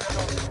fight for a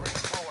chance to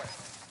redeploy.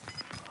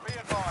 Be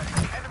advised,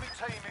 enemy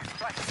team is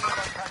tracking your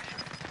location.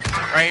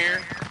 Right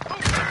here.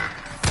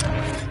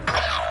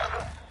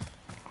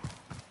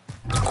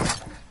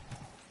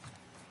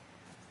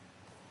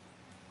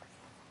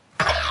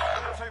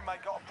 Your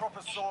teammate got a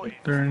proper sorting.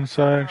 They're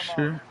inside, shit.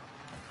 You're all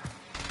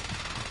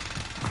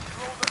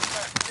that's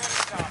left. Get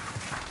it done.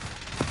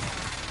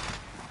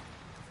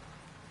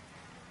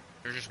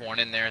 There's just one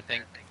in there, I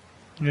think.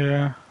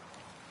 Yeah.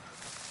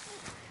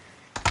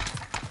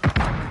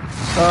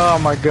 Oh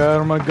my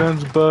god, my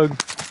gun's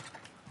bugged.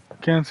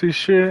 Can't see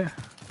shit.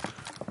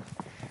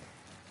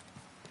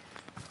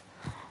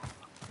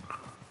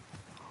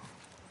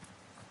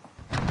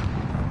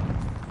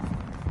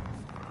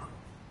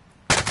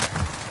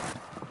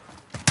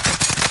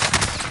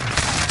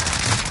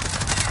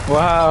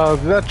 Wow,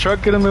 did that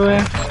truck get in the way?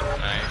 Nice.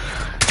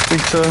 I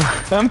think so.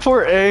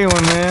 M4A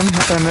one, man,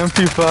 and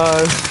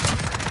MP5.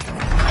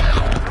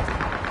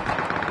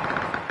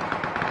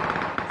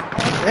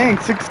 Dang,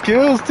 6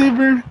 kills,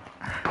 T-Bird.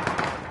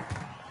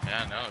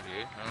 Yeah, no,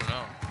 dude. I don't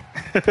know.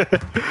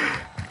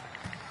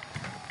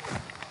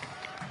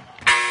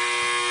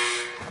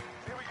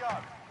 Here we go.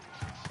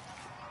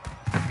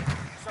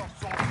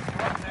 Self-sorting.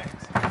 You're up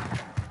next.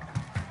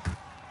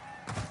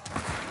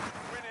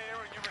 Win here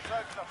and you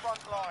return to the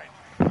front line.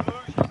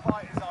 Lose, your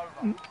fight is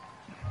over. You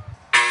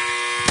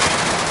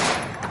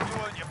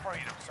earn your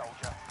freedom,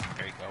 soldier.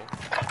 There you go.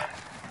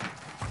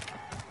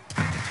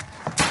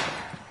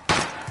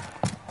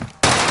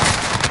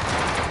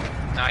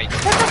 Nice.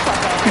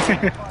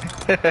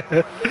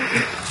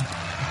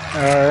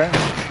 Alright,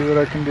 see what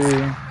I can do.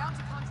 Bounty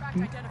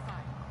contract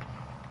identified.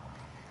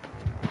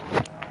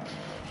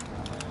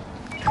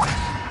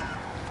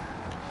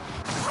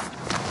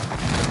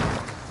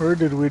 Where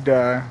did we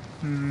die?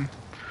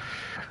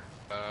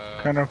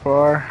 Kind of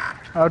far.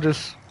 I'll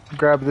just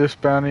grab this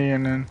bounty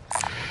and then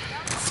Bounty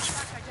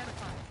contract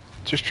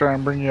identified. just try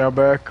and bring y'all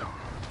back.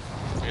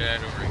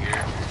 Get over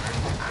here.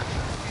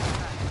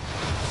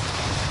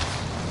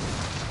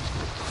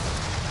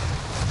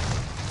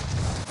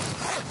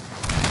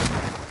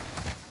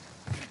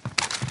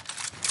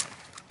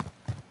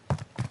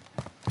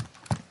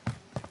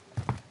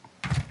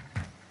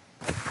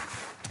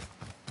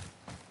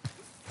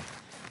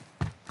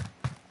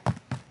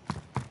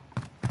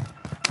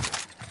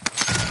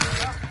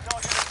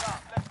 Target is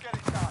up. Let's get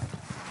it done.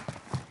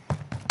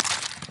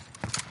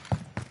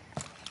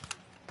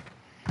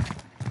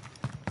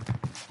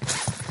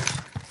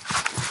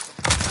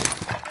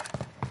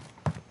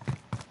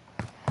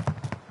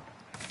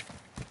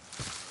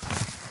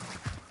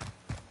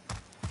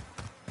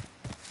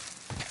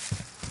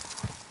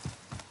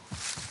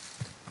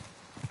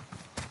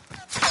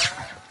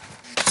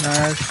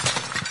 Nice.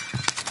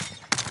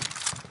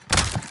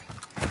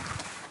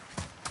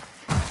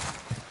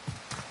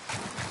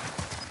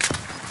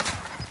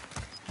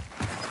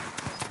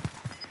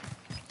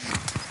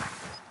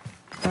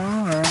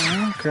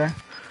 Okay.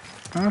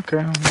 Okay,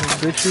 little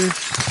bitches.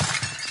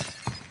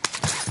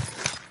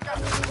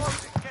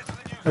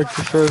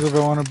 Exercise if I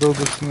want to build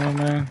a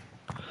snowman.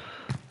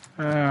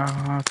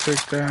 Yeah, I'll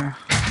take that.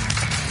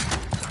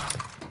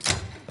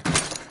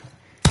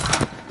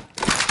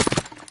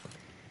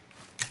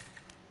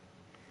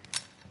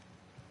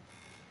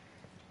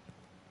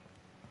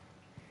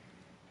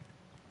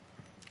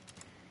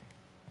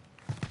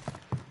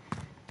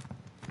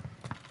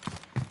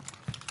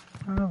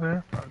 Oh,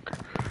 there. Fuck.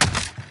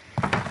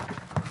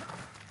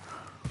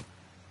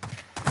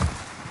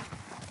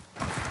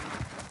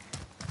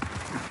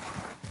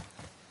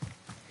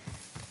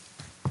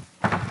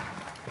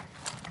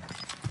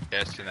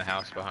 Guest in the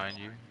house behind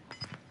you.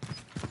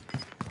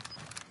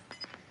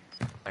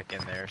 Like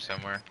in there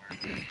somewhere.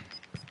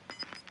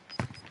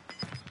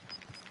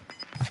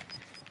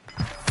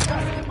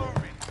 Gas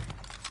moving.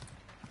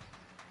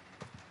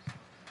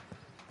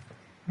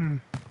 Hmm.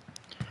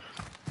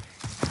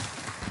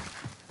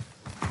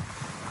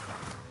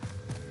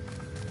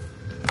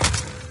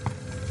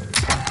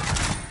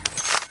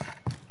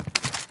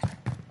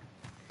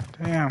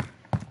 Damn.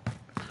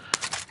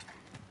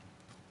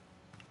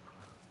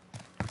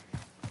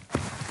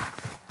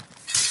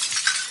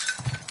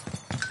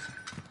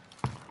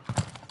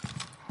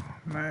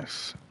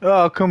 Nice.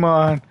 Oh, come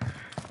on.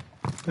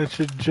 That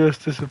should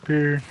just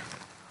disappear.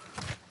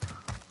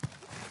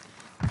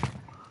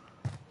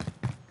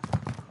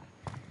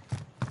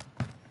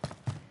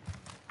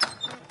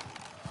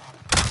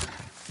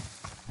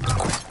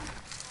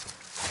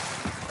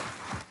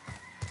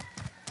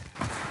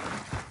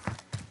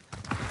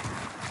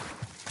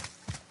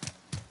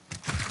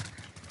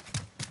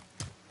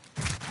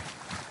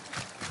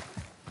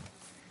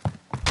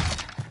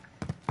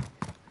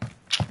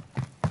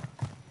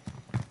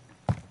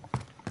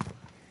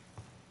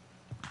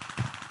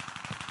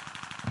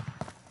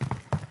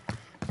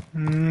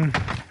 Hmm.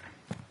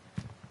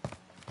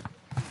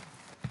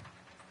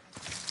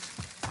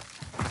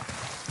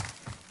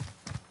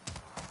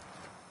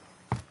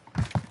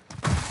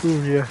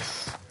 Ooh,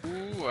 yes.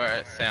 Ooh,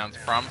 that sounds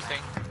promising.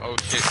 Oh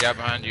shit, guy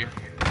behind you.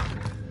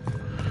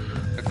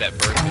 Look at that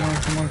bird Come on,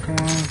 though. come on,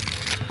 come on.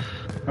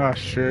 Oh,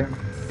 shit.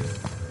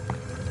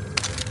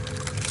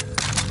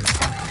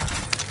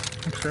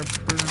 Except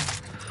for...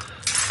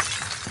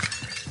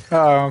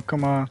 Oh,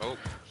 come on. Oh,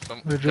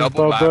 some They just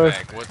double bobbed us.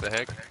 buyback. What the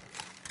heck?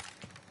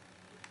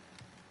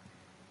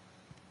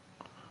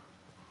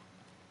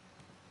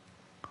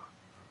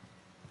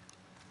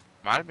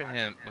 Might have been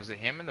him. Was it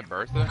him in the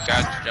Bertha?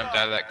 Guy just jumped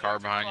out of that car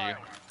behind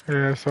you.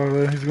 Yeah, I saw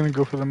that. He's gonna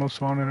go for the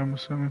most wanted, I'm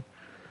assuming.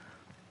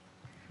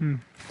 Hmm.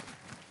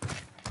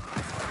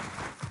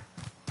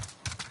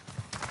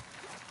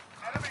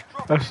 Enemy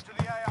dropping That's-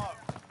 into the AO.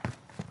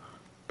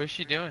 What's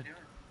she doing?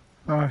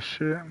 Oh,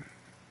 shit.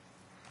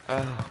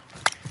 Oh.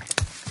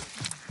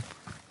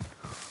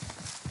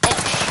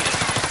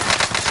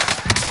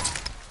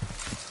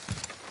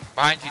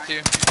 Behind you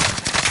too.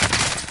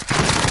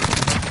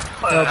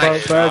 How about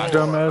Nice that, shot.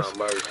 dumbass?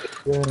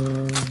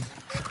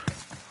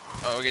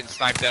 Oh, we're getting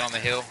sniped out on the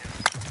hill.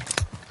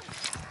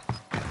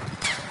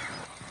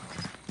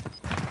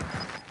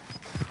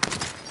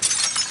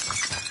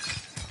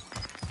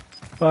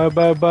 Bye,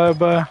 bye, bye,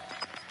 bye.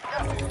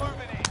 Gas is moving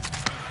in.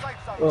 Safe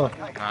zone Oh,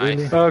 located.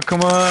 Nice. Oh,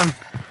 come on.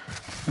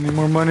 I need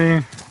more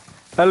money.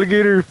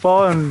 Alligator,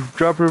 fall and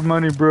drop your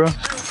money, bro.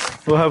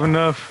 We'll have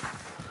enough.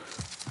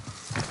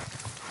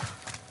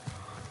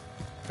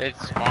 It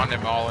spawned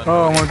him all in.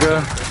 Oh my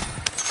god.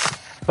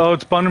 Oh,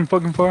 it's spawning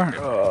fucking far?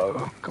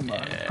 Oh, come on.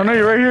 Yeah. Oh no,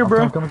 you're right here,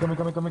 bro. Come here.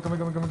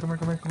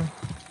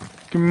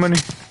 Give me money.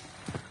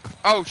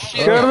 Oh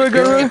shit! Get out of there,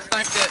 get out of there.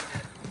 Sniped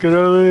it. Get out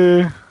of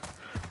there.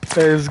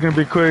 Hey, this is gonna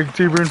be quick,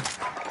 T-Burn.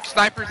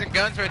 Snipers and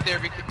guns right there.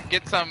 We can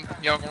get some.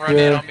 Y'all can run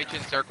Yeah. in. I'll meet you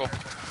in circle.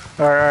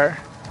 Alright.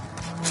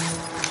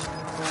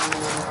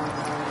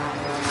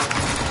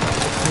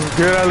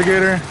 Good,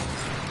 alligator.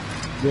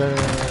 Yeah.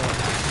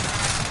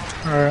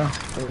 Alright.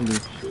 Holy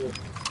shit.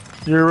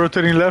 You're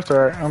rotating left?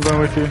 Alright, I'm going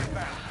with you.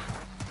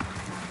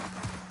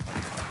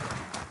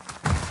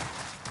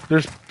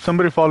 There's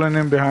somebody falling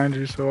in behind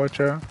you, so watch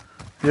out.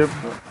 Yep.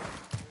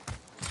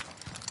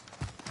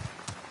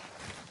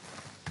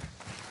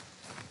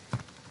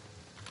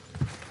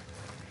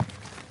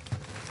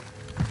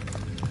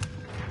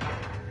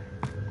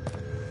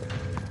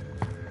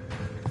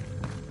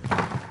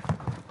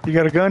 You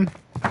got a gun?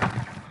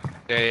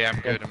 Yeah, I'm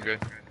good. I'm good.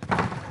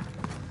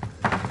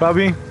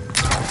 Bobby?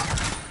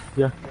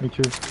 Yeah, me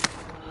too.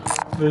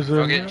 There's a...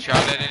 Y'all getting shot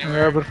at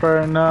anywhere? rapid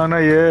fire. No, not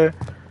yet.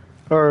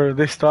 Or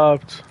they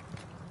stopped.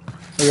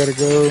 I gotta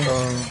go.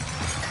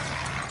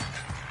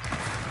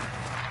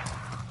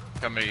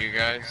 Coming to you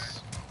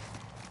guys.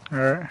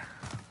 Alright.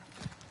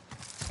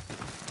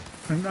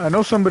 I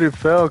know somebody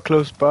fell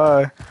close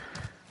by.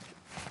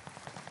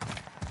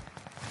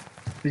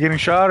 You getting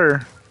shot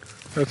or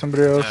that's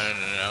somebody No, else?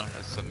 no.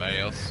 That's somebody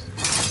else.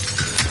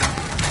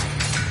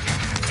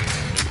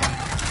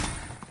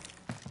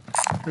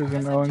 There's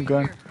an Owen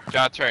gun.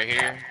 Shots right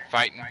here.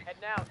 Fighting.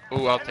 Heading out.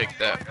 Ooh, I'll take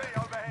that.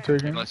 UAV overhead.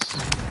 Taking. Unless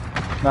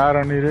Nah, I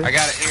don't need it. I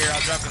got it here. I'll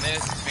drop in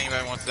this if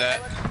anybody wants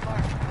that.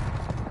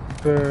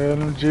 The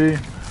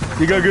LMG.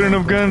 You got good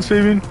enough guns,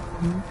 Fabian?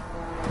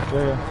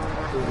 Yeah.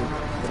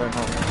 But I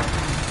know.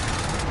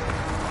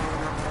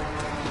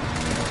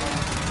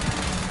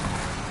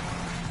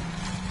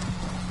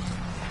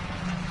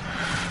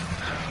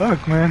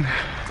 Fuck, man.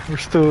 We're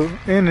still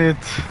in it.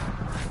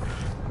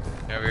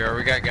 There we are.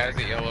 We got guys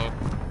at yellow.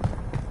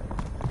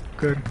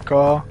 Good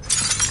call.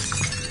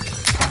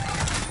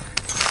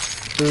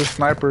 There's a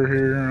sniper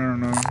here. I don't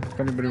know if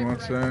anybody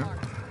wants that.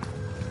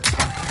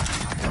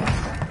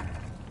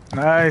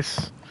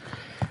 Nice.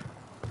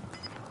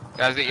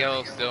 Guys at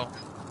yellow still.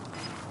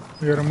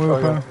 You gotta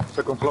move, huh?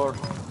 Second floor.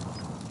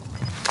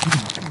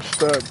 I'm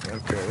stuck.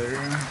 Okay, there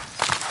you go.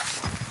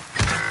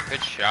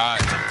 Good shot.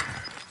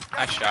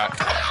 Nice shot.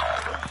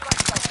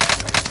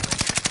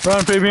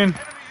 Run, Fabian.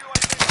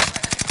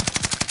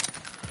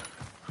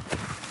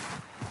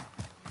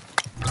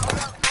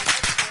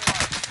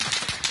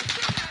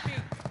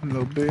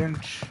 Little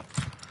bench.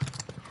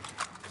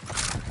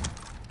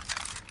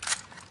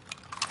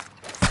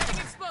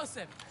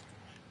 Explosive.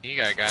 You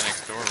got a guy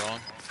next door,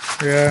 Roland.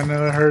 Yeah, I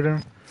know, I heard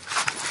him.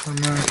 I'm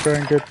gonna try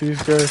and get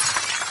these guys.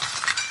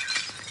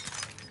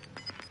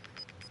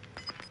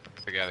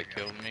 The guy that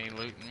killed me,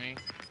 looting me.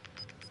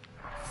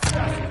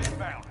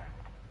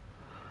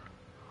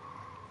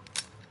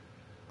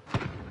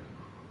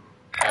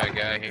 Got a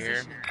guy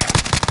here.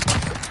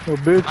 Oh,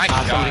 bitch. Nice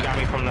Somebody shot. got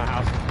me from the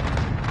house.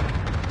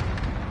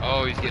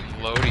 Oh, he's getting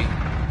loady.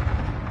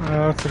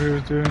 That's what he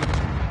was doing.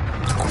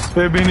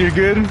 Fabian, you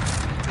good?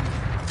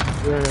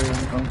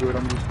 Yeah, I'm good.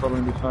 I'm just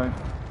following behind.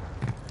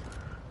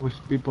 With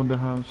people in the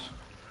house.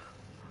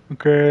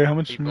 Okay, how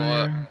much People,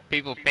 money?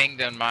 people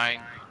pinged on mine.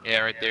 Yeah,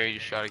 right there. You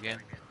just shot again.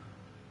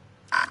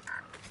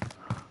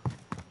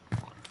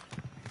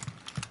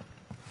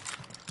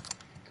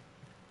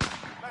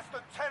 Less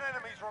than 10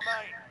 enemies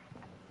remain.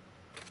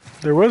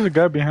 There was a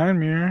guy behind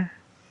me here.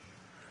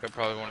 They'll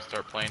probably want to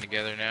start playing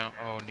together now.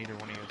 Oh, neither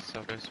one of you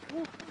suckers.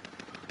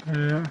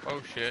 Yeah.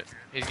 Oh shit,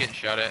 he's getting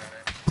shot at.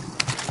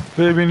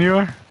 Fabian, you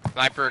are?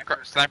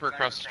 Sniper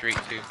across the street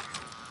too.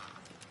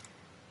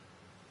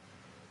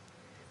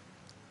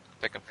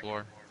 Second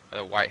floor of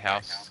the White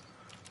House.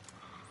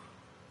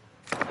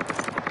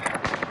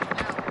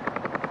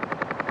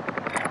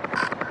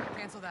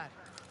 Cancel that.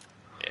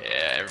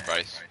 Yeah,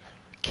 everybody's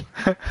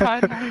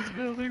hiding in these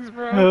buildings,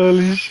 bro.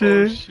 Holy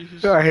shit.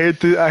 sheesh.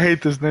 I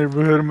hate this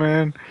neighborhood,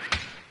 man.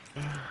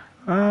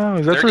 Oh,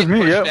 is that They're towards getting me?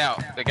 pushed Yep.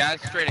 out. The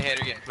guys straight ahead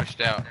are getting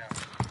pushed out.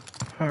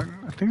 I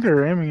think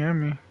they're aiming at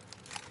me.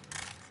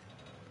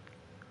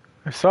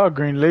 I saw a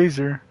green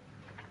laser.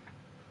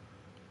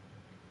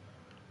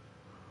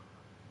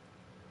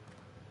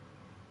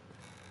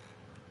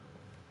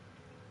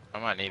 I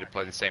might need to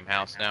play the same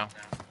house now.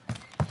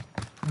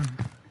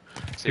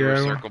 See Yeah, where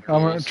circle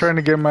I'm pulls. trying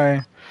to get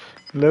my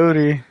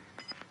Lodi.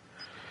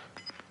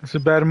 It's a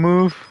bad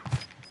move.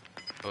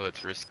 Oh,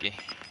 it's risky.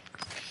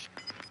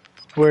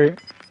 Wait.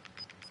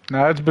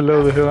 Nah, it's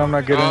below the hill. I'm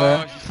not getting Oh,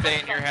 that. just stay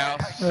in your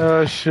house.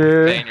 Oh, Stay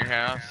shit. in your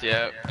house.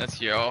 Yep,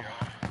 that's y'all.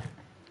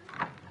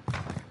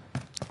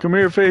 Come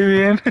here,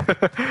 Fabian.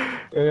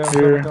 Yeah, I'm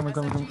Here.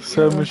 coming.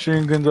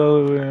 Submachine guns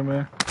all the way,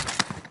 man.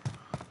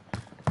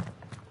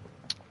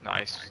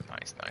 Nice,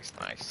 nice, nice,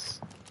 nice.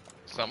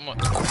 Someone,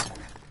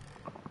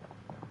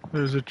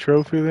 There's a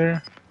trophy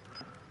there.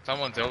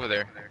 someone's over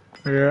there.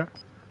 Yeah.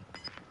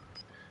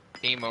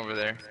 Team over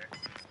there.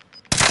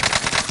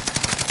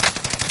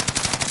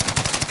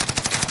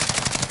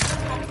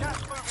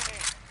 Gas moving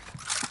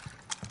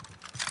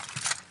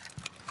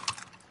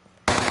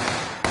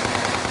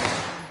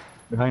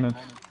in. Behind us.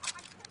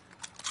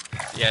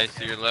 Yeah,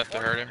 to your left, I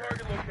heard him.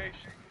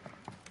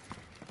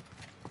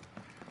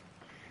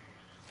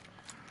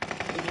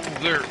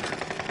 Ooh, there.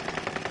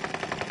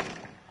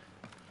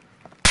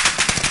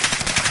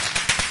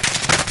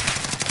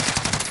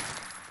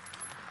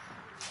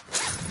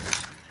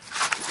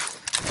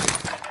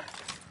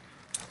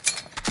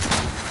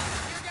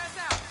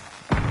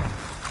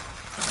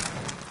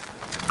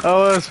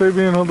 Oh, that's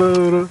Fabian. Hold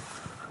on.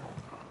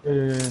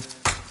 Yeah.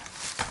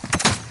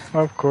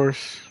 Of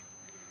course.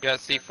 You got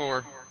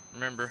C4,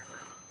 remember.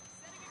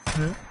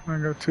 Yeah, I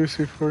got 2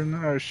 C4 in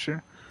there. Oh, shit.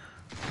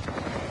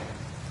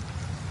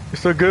 You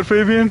still good,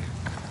 Fabian?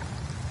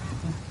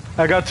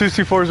 I got 2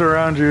 C4s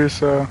around you,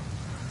 so.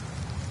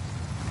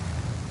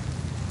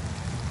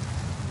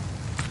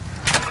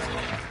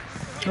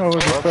 Oh,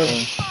 what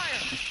the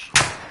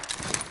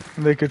fuck?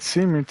 They could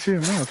see me too,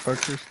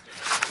 motherfuckers.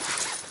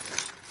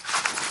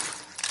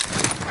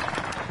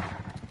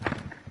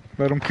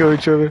 Let them kill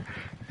each other.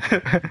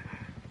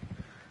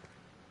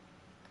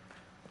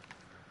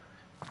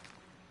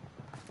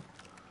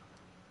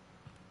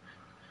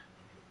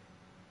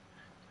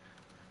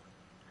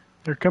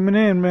 They're coming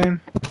in,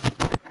 man.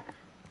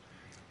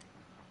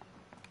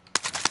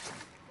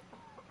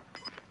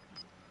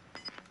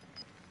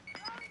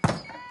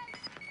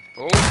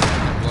 Oh,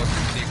 blow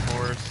some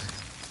C4s.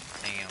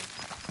 Damn.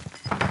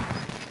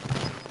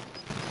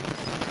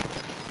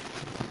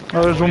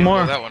 Oh, there's one Blow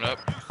more. that one up.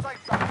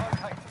 Safe zone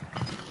located.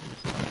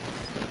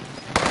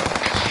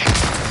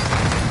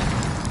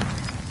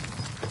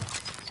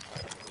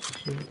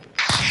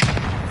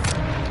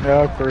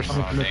 Yeah, of course. Oh,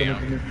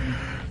 damn.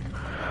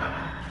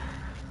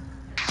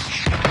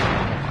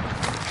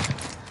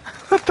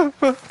 What the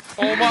fuck?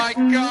 Oh my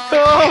god!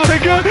 Oh my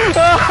god!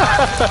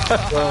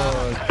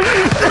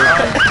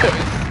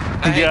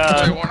 I hate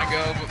God. to want to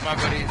go, but my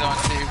buddy's on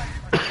too.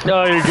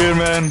 Oh, you're good,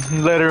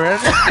 man. Later, man.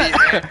 See you,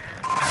 man.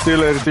 See you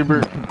later,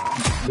 Super.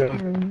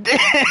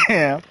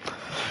 Damn.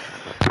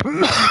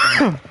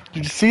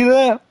 Did you see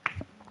that?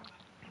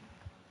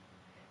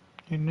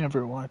 You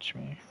never watch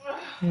me.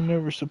 You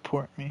never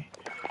support me.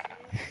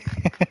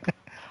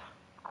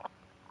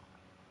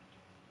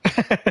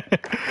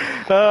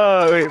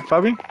 Wait,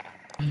 Fabi?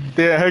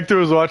 Yeah, Hector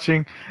was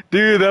watching.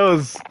 Dude, that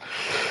was...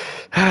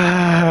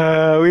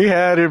 we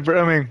had it,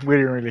 bro. I mean, we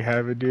didn't really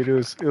have it, dude. It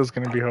was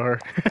gonna be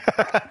hard.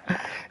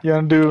 You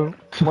wanna do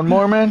one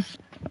more, man?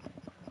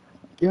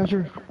 Yeah,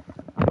 sure.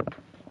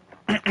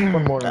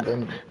 One more and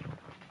then.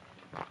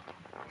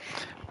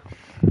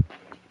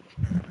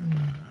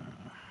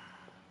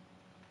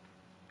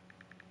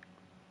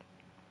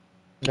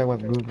 That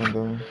was good one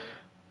though.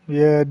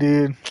 Yeah,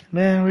 dude.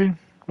 Man,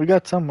 we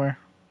got somewhere.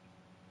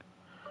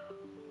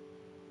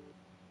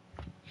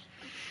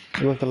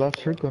 It was the last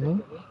circle,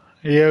 no?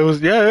 Yeah, it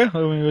was. Yeah, I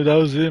mean, that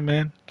was it,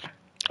 man.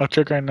 I'll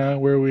check right now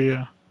where we.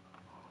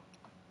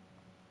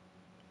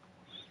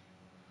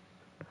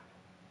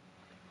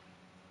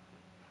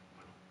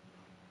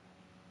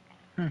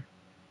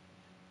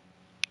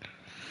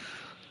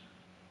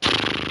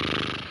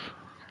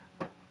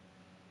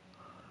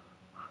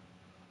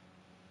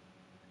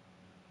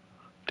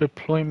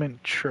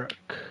 Deployment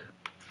truck.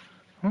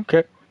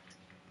 Okay.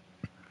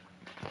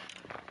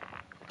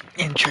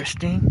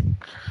 Interesting.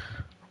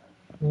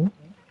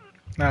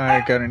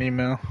 I got an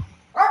email.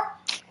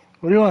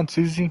 What do you want,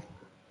 Susie?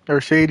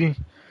 Or Sadie?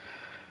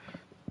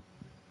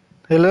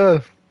 Hey,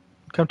 love.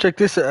 Come check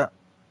this out.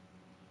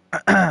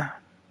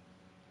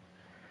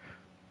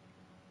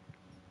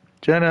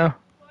 Jenna.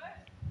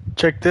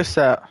 Check this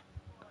out.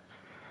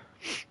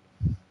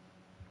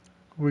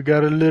 We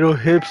got a little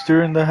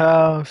hipster in the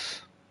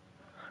house.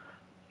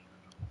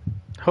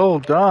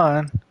 Hold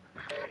on.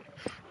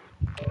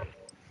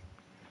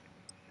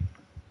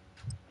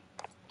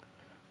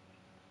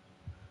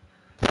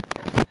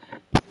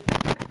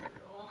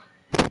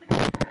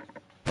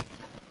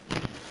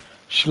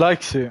 She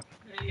likes it.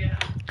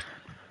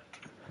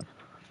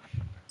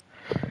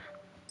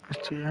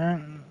 Yeah.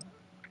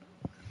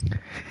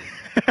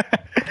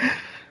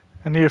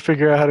 I need to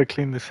figure out how to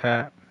clean this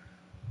hat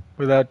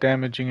without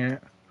damaging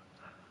it.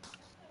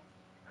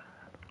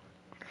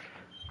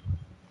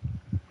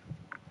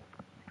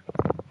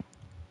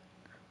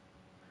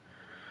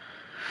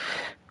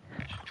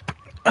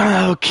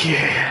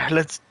 Okay,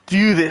 let's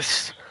do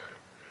this.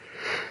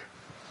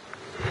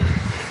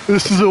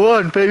 This is the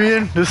one,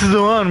 Fabian. This is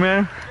the one,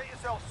 man. Get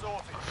yourself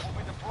sorted. We'll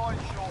be deployed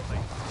shortly.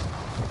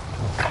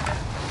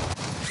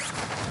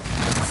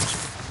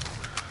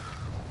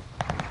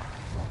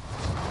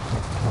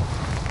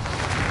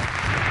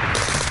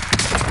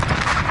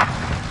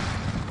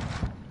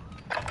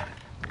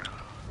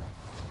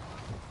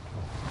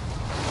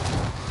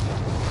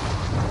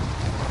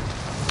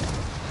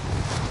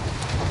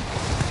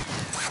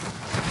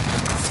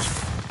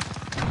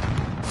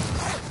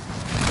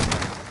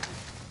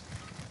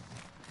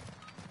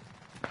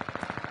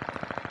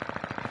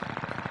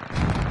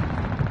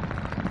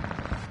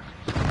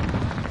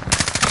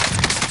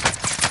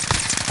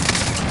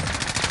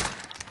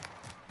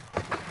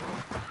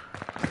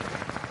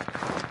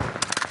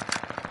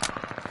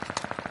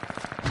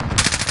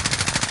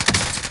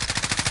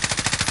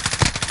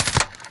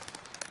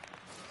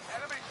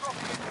 Enemy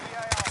dropping into the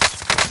AR.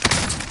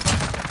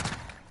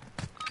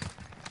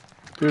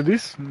 Dude,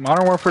 these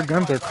Modern Warfare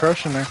guns are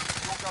crushing it. You're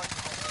going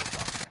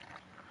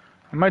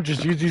to I might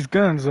just use these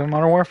guns in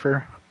Modern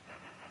Warfare.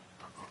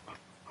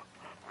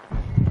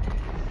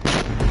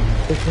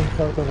 Taking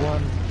out the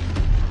one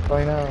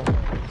right now.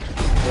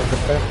 There's the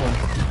best one.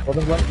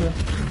 Wasn't black here?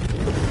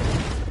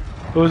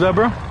 What was that,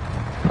 bro?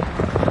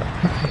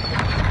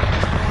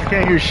 I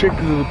can't hear shit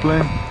because of the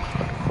plane.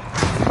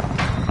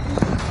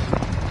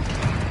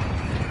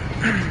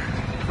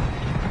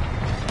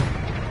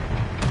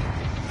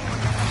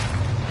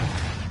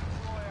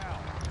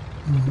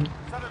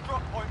 set a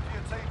drop point for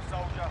your team,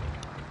 soldier.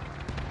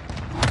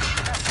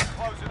 Gas is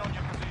closing on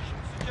your position.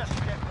 Suggest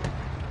you get moving.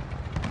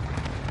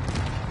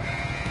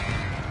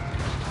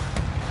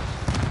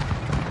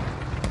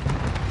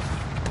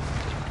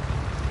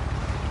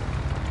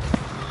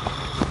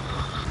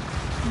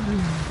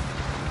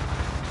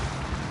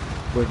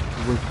 But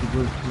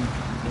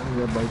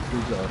yeah, bikes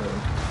are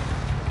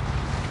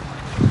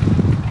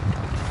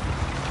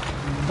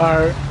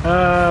Alright,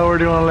 where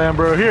do you want to land,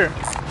 bro? Here.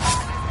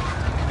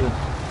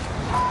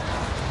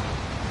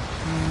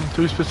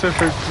 To be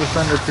specific, let's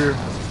land up here.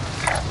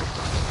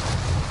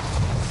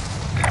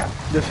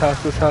 This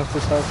house, this house,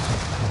 this house.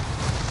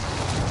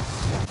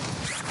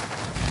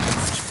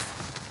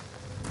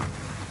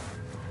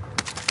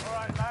 All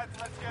right, lads,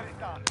 let's get it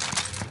done.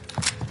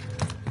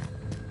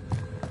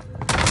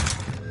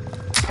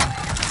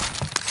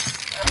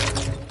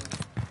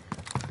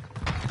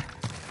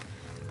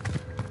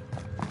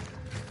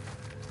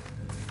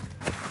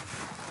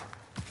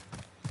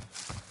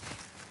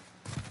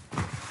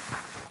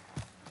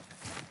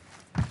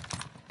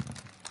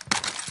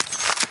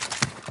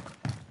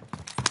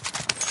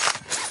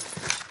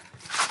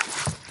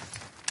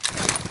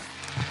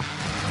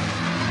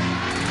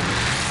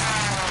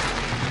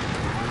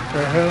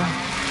 hell?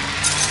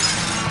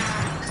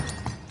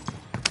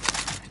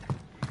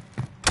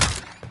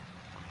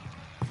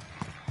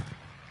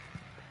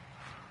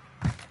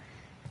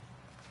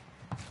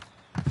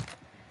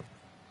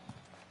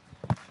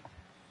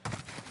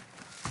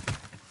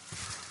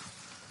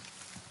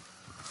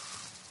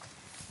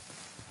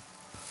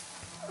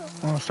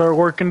 Wanna start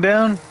working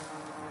down?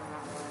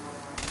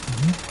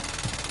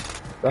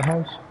 The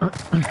house?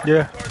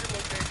 Yeah.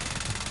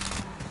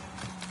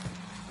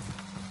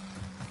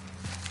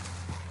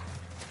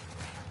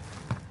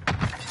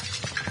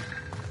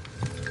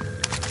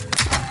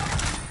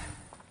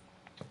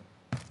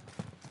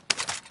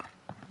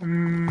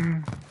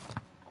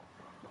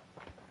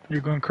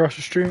 You're going across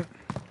the street?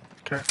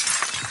 Okay.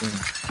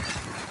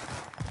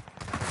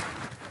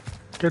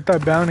 Get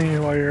that bounty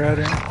while you're at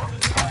it.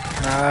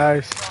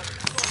 Nice.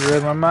 You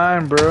read my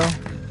mind, bro.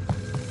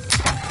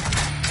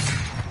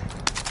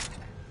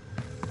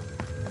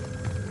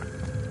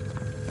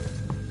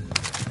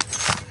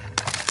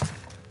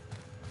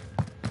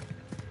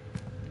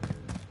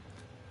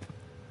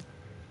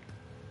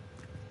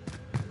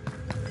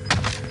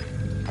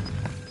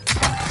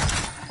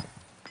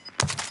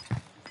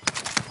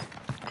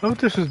 I hope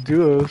this is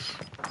duos.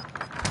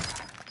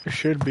 It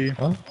should be.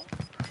 Huh?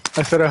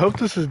 I said I hope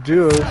this is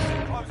duos.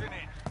 Closing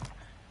in.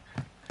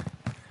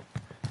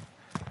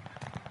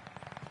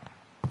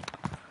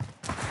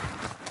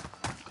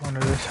 Going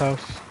to this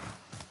house.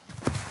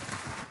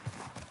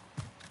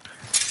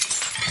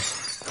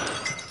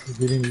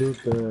 You didn't loot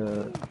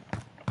the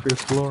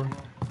first floor.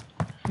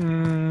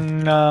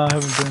 Nah, I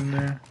haven't been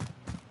there.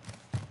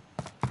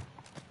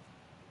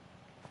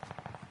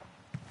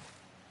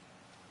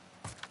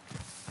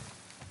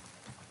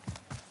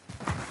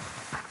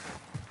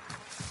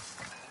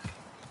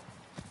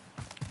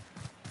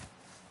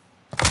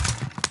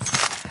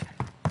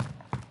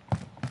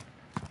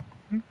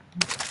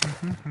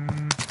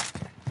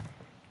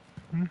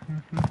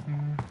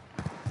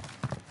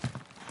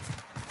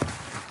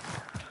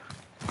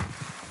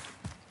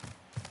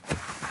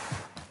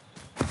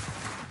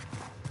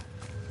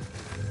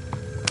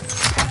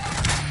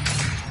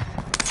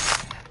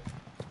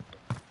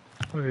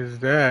 What is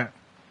that?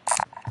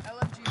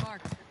 LMG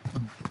marked.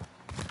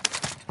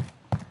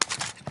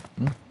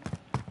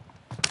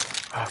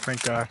 Oh,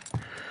 thank God.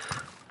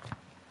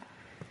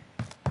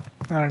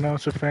 I don't know,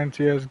 it's a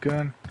fancy ass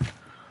gun.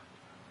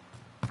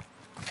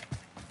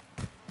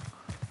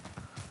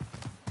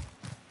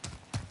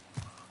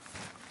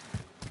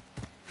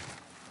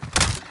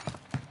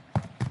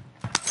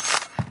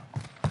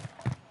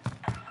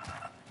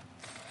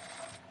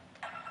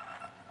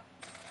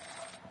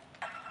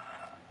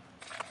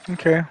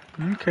 Okay,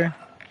 okay.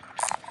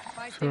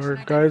 Buy So station our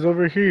ID. guy's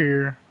over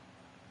here.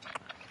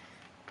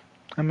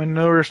 I'm in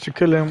no rush to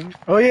kill him.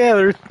 Oh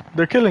yeah,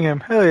 they're killing him.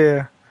 Hell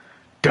yeah.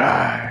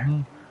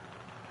 Die.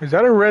 Is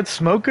that a red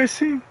smoke I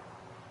see?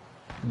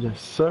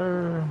 Yes,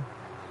 sir.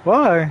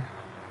 Why?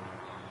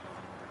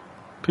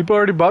 People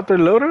already bought their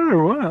loadout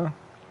or what?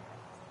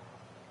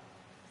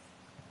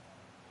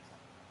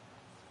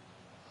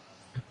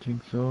 I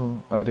think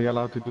so. Are they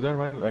allowed to do that,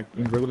 right? Like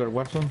in regular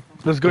Warzone?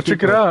 Let's go I think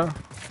check it so. out.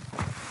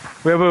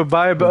 We have a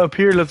buy up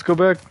here. Let's go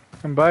back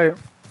and buy it.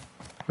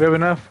 We have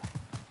enough.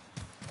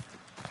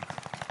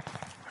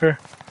 Here.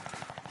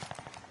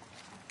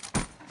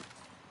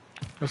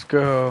 Let's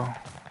go.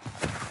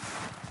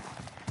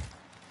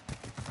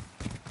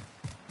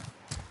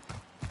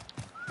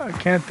 I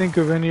can't think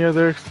of any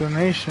other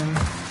explanation.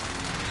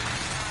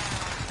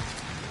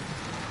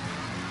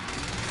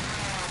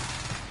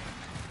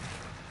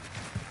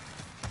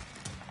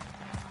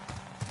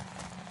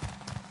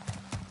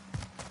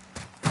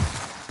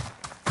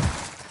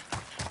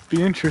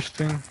 Be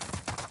interesting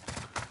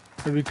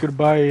if we could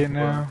buy it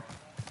now.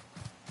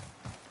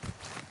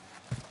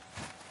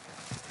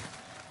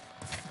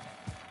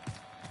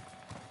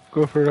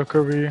 Go for it, I'll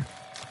cover you.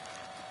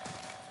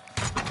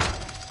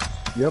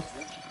 Yep.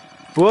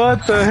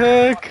 What the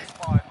heck?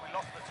 Five. We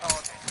lost the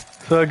target.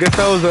 So I guess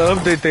that was the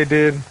update they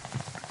did.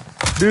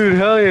 Dude,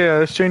 hell yeah,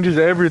 this changes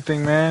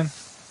everything, man.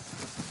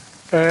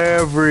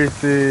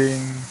 Everything.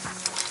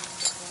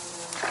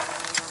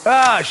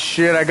 Ah,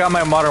 shit, I got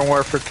my Modern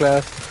Warfare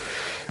class.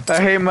 I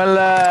hate my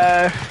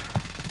life.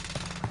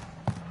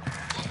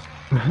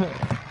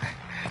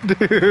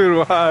 Dude,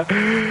 why?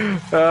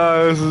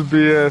 Oh, this is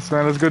BS,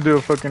 man. Let's go do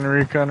a fucking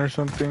recon or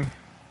something.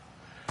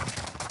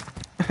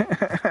 Enemy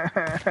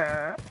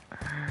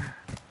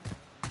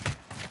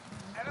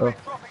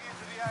dropping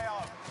into the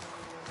AO.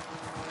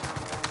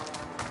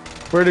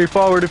 Where did he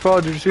fall? Where did he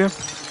fall? Did you see him?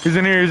 He's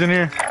in here, he's in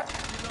here.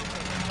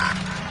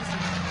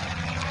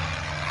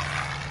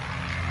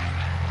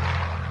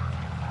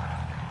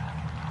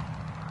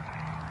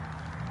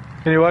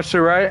 Can you watch the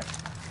right?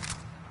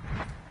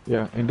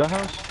 Yeah, in that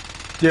house?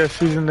 Yes,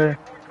 he's in there.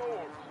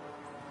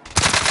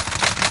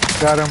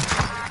 Got him.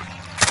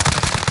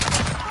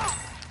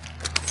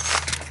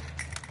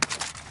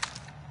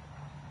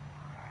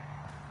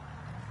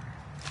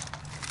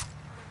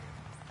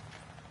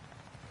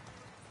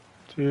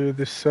 Dude,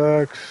 this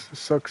sucks. This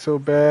sucks so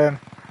bad.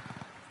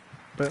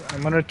 But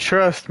I'm gonna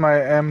trust my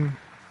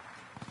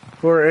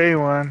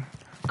M4A1.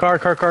 Car.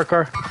 Sighted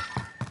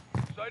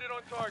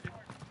on target.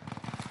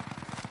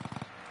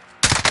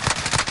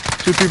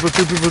 Two people.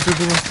 They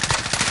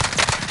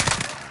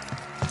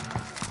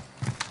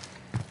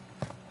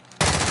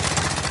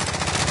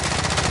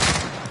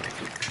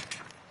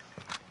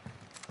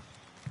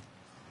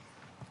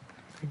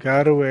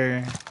got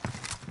away.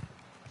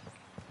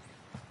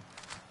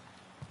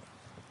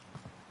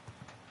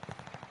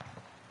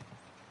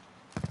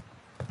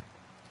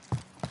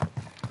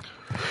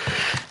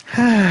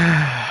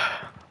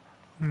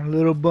 I'm a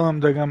little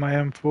bummed I got my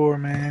M4,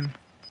 man.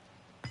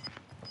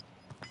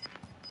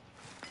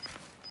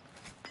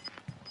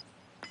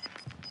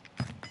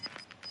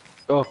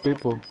 Oh,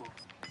 people.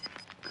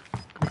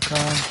 Good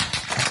time.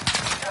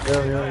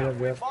 Yeah.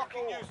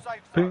 Marking new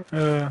safe Ping-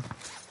 zone.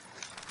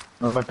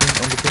 On the ping.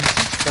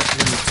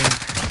 Exactly on the ping.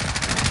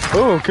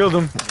 Oh, killed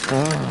him.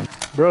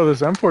 Bro,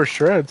 this M4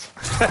 shreds.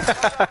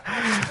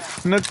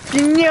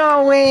 Nothing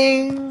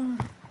knowing.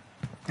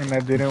 And I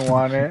didn't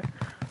want it.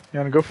 You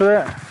wanna go for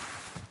that?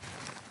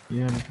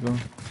 Yeah, let's go.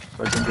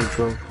 So I can just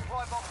go.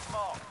 Supply box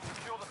marked.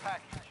 Secure the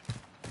package.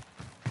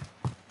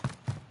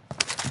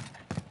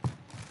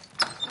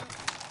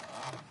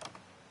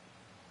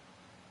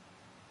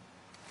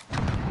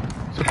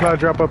 Supply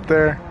drop up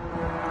there.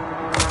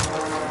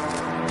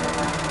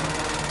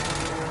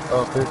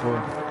 Oh, people.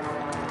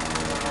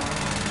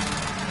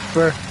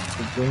 Where?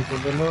 They're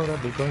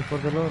going for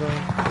the loader.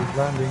 He's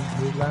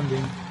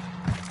landing.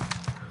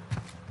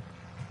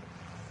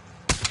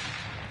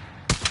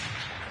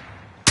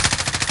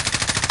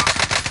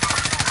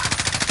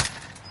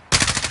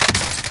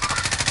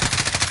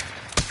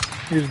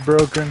 He's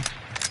broken.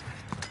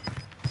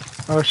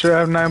 Oh shit, I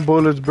have 9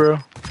 bullets, bro.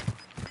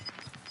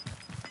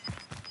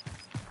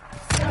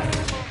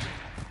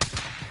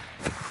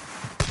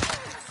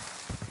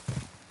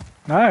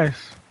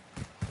 Nice.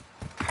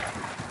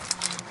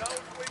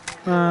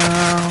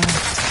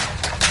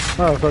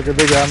 Oh, fuck it,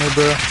 they got me,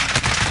 bro.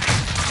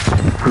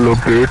 Hello,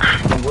 bitch.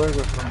 From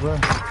where?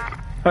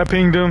 I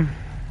pinged him.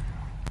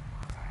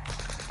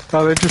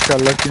 Oh, they just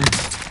got lucky.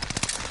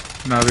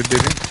 No, they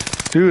didn't.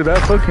 Dude,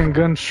 that fucking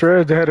gun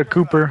shreds. They had a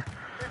Cooper.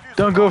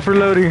 Don't go for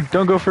loading.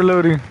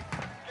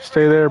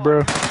 Stay there, bro.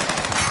 Listen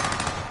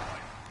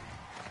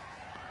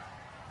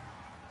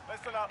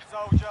up,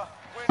 soldier.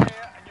 Win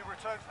here and you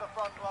return to the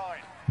front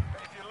line.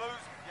 But if you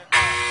lose, you're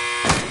done.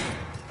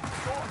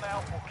 Sort them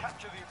out or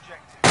capture the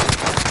objective.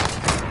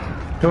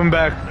 Coming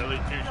back.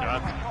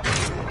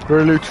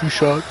 Really 2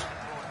 shots.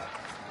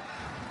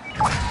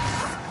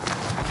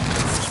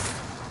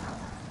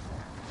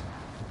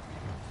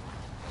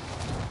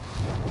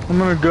 I'm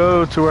gonna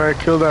go to where I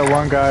killed that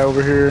one guy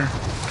over here.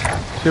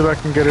 See if I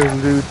can get his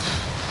loot.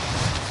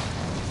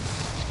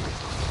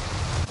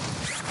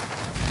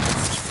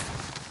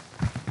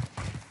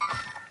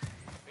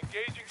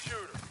 Engaging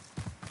shooter.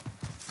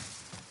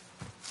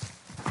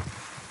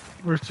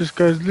 Where's this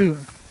guy's loot?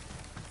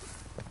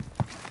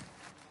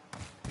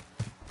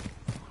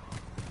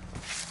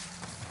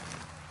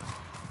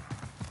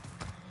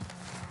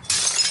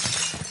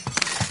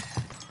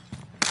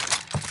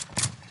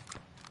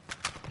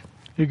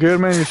 You good,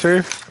 man? You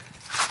safe?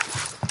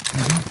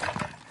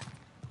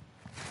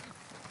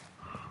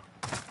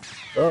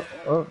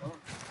 Oh.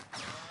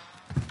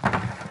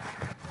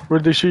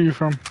 Where'd they shoot you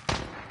from?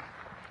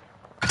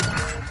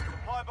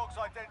 Supply box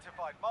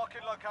identified.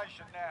 Marking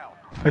location now.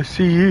 I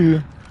see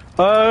you.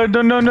 No,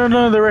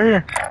 they're right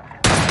here.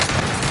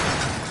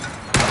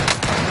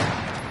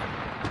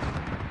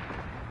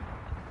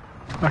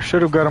 I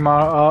should have got them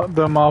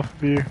off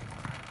of you.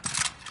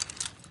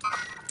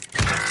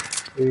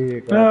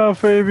 No,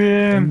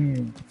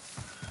 Fabian.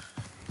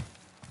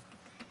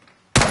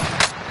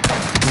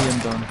 Ian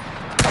done.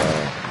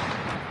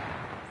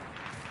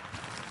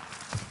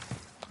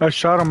 I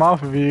shot him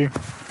off of you.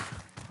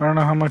 I don't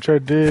know how much I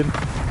did.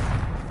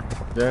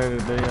 Yeah,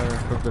 they are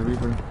across the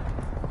river.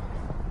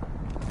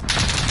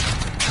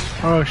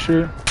 Oh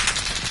shit.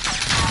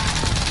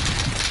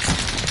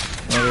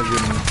 Oh, they're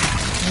getting me.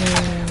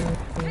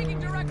 Taking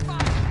direct fire.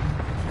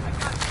 I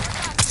got you.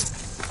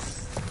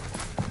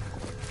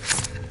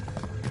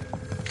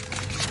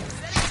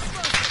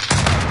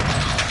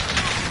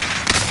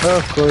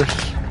 Of course.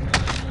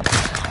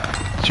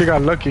 She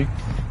got lucky.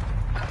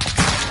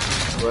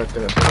 Right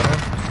there.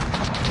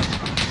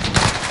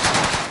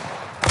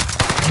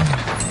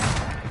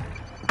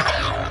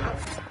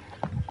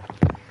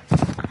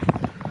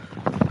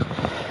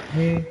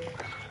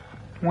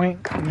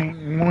 Wink, wink,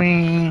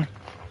 wink.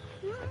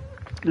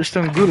 You're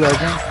still in gulag,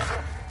 huh?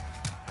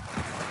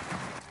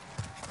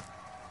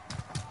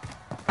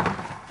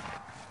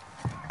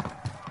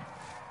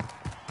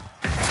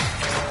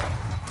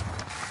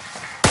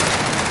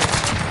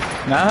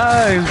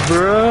 Nice,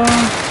 bro.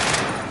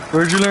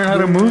 Where'd you learn how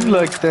to move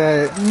like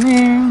that?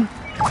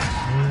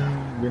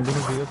 Viendo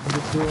los videos en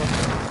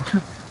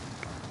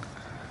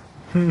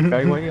YouTube.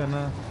 Caigo ahí o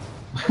nada.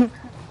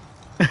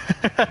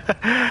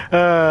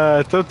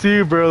 It's up to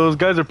you, bro. Those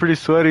guys are pretty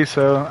sweaty,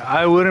 so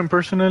I wouldn't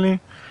personally.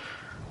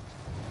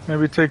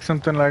 Maybe take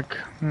something like,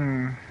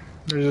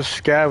 there's a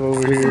scav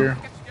over here.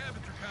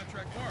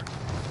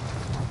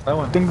 That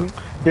one.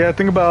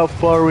 Think about how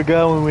far we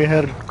got when we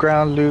had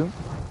ground loot.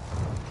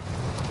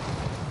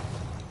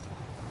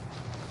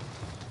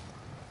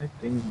 I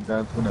think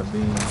that's gonna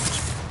be.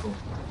 Oh,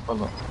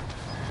 hold on.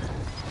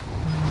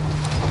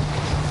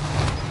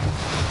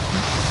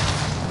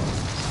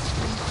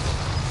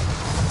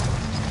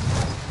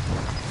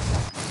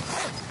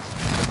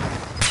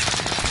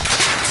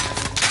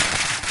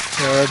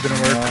 Yeah, that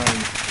didn't work.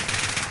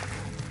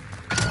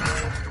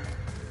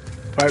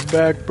 Fight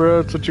back,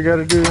 bro. That's what you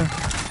gotta do.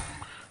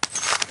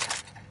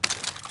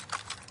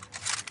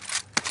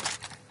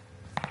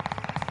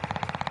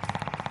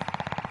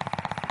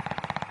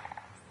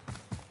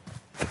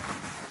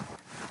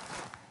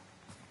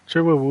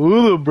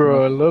 Chihuahua,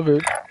 bro. I love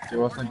it. There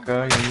wasn't a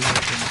guy.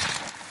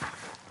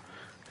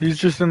 He's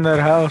just in that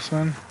house,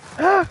 man.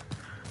 Ah!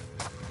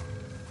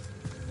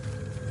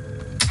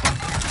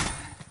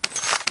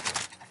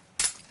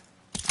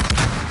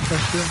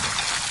 That's it.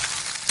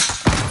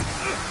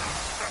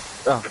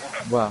 Oh,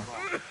 wow.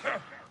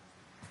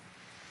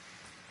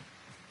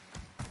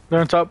 They're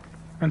on top.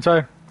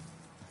 Inside.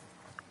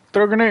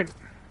 Throw a grenade.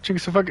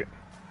 Chinks the fuck it.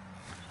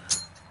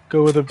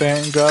 Go with a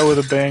bang. Go out with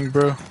a bang,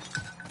 bro.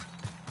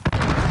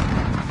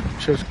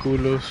 Just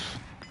culos.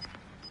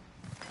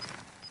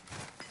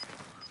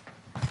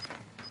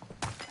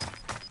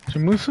 She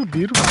moves so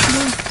beautiful,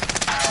 man.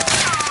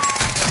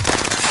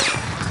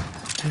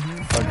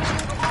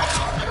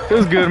 It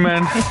was good,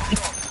 man.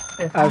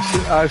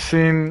 I've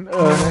seen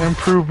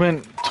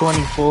improvement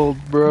 20-fold,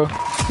 bro.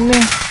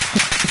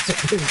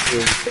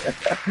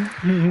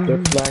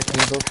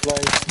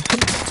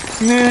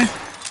 Nah.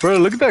 Bro,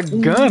 look at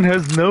that gun.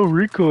 Has no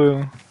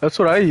recoil. That's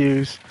what I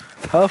use.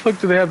 How the fuck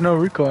do they have no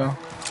recoil?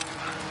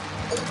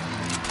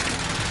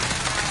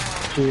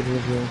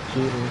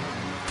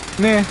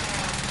 Nah.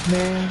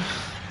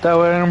 That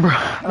way,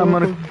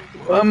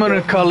 I'm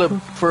gonna call it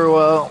for a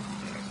while.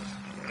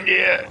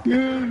 Yeah.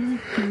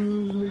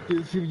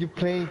 If you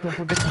play, don't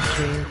forget to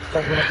change.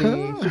 That's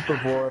gonna be super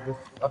bored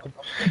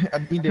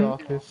in the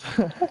office.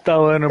 That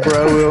way, bro.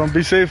 I will.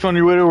 Be safe on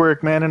your way to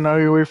work, man, and on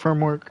your way from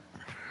work.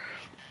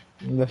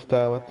 Ya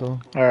está,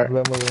 vato. Alright.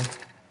 Hablamos de...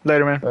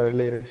 Later, man.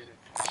 Later.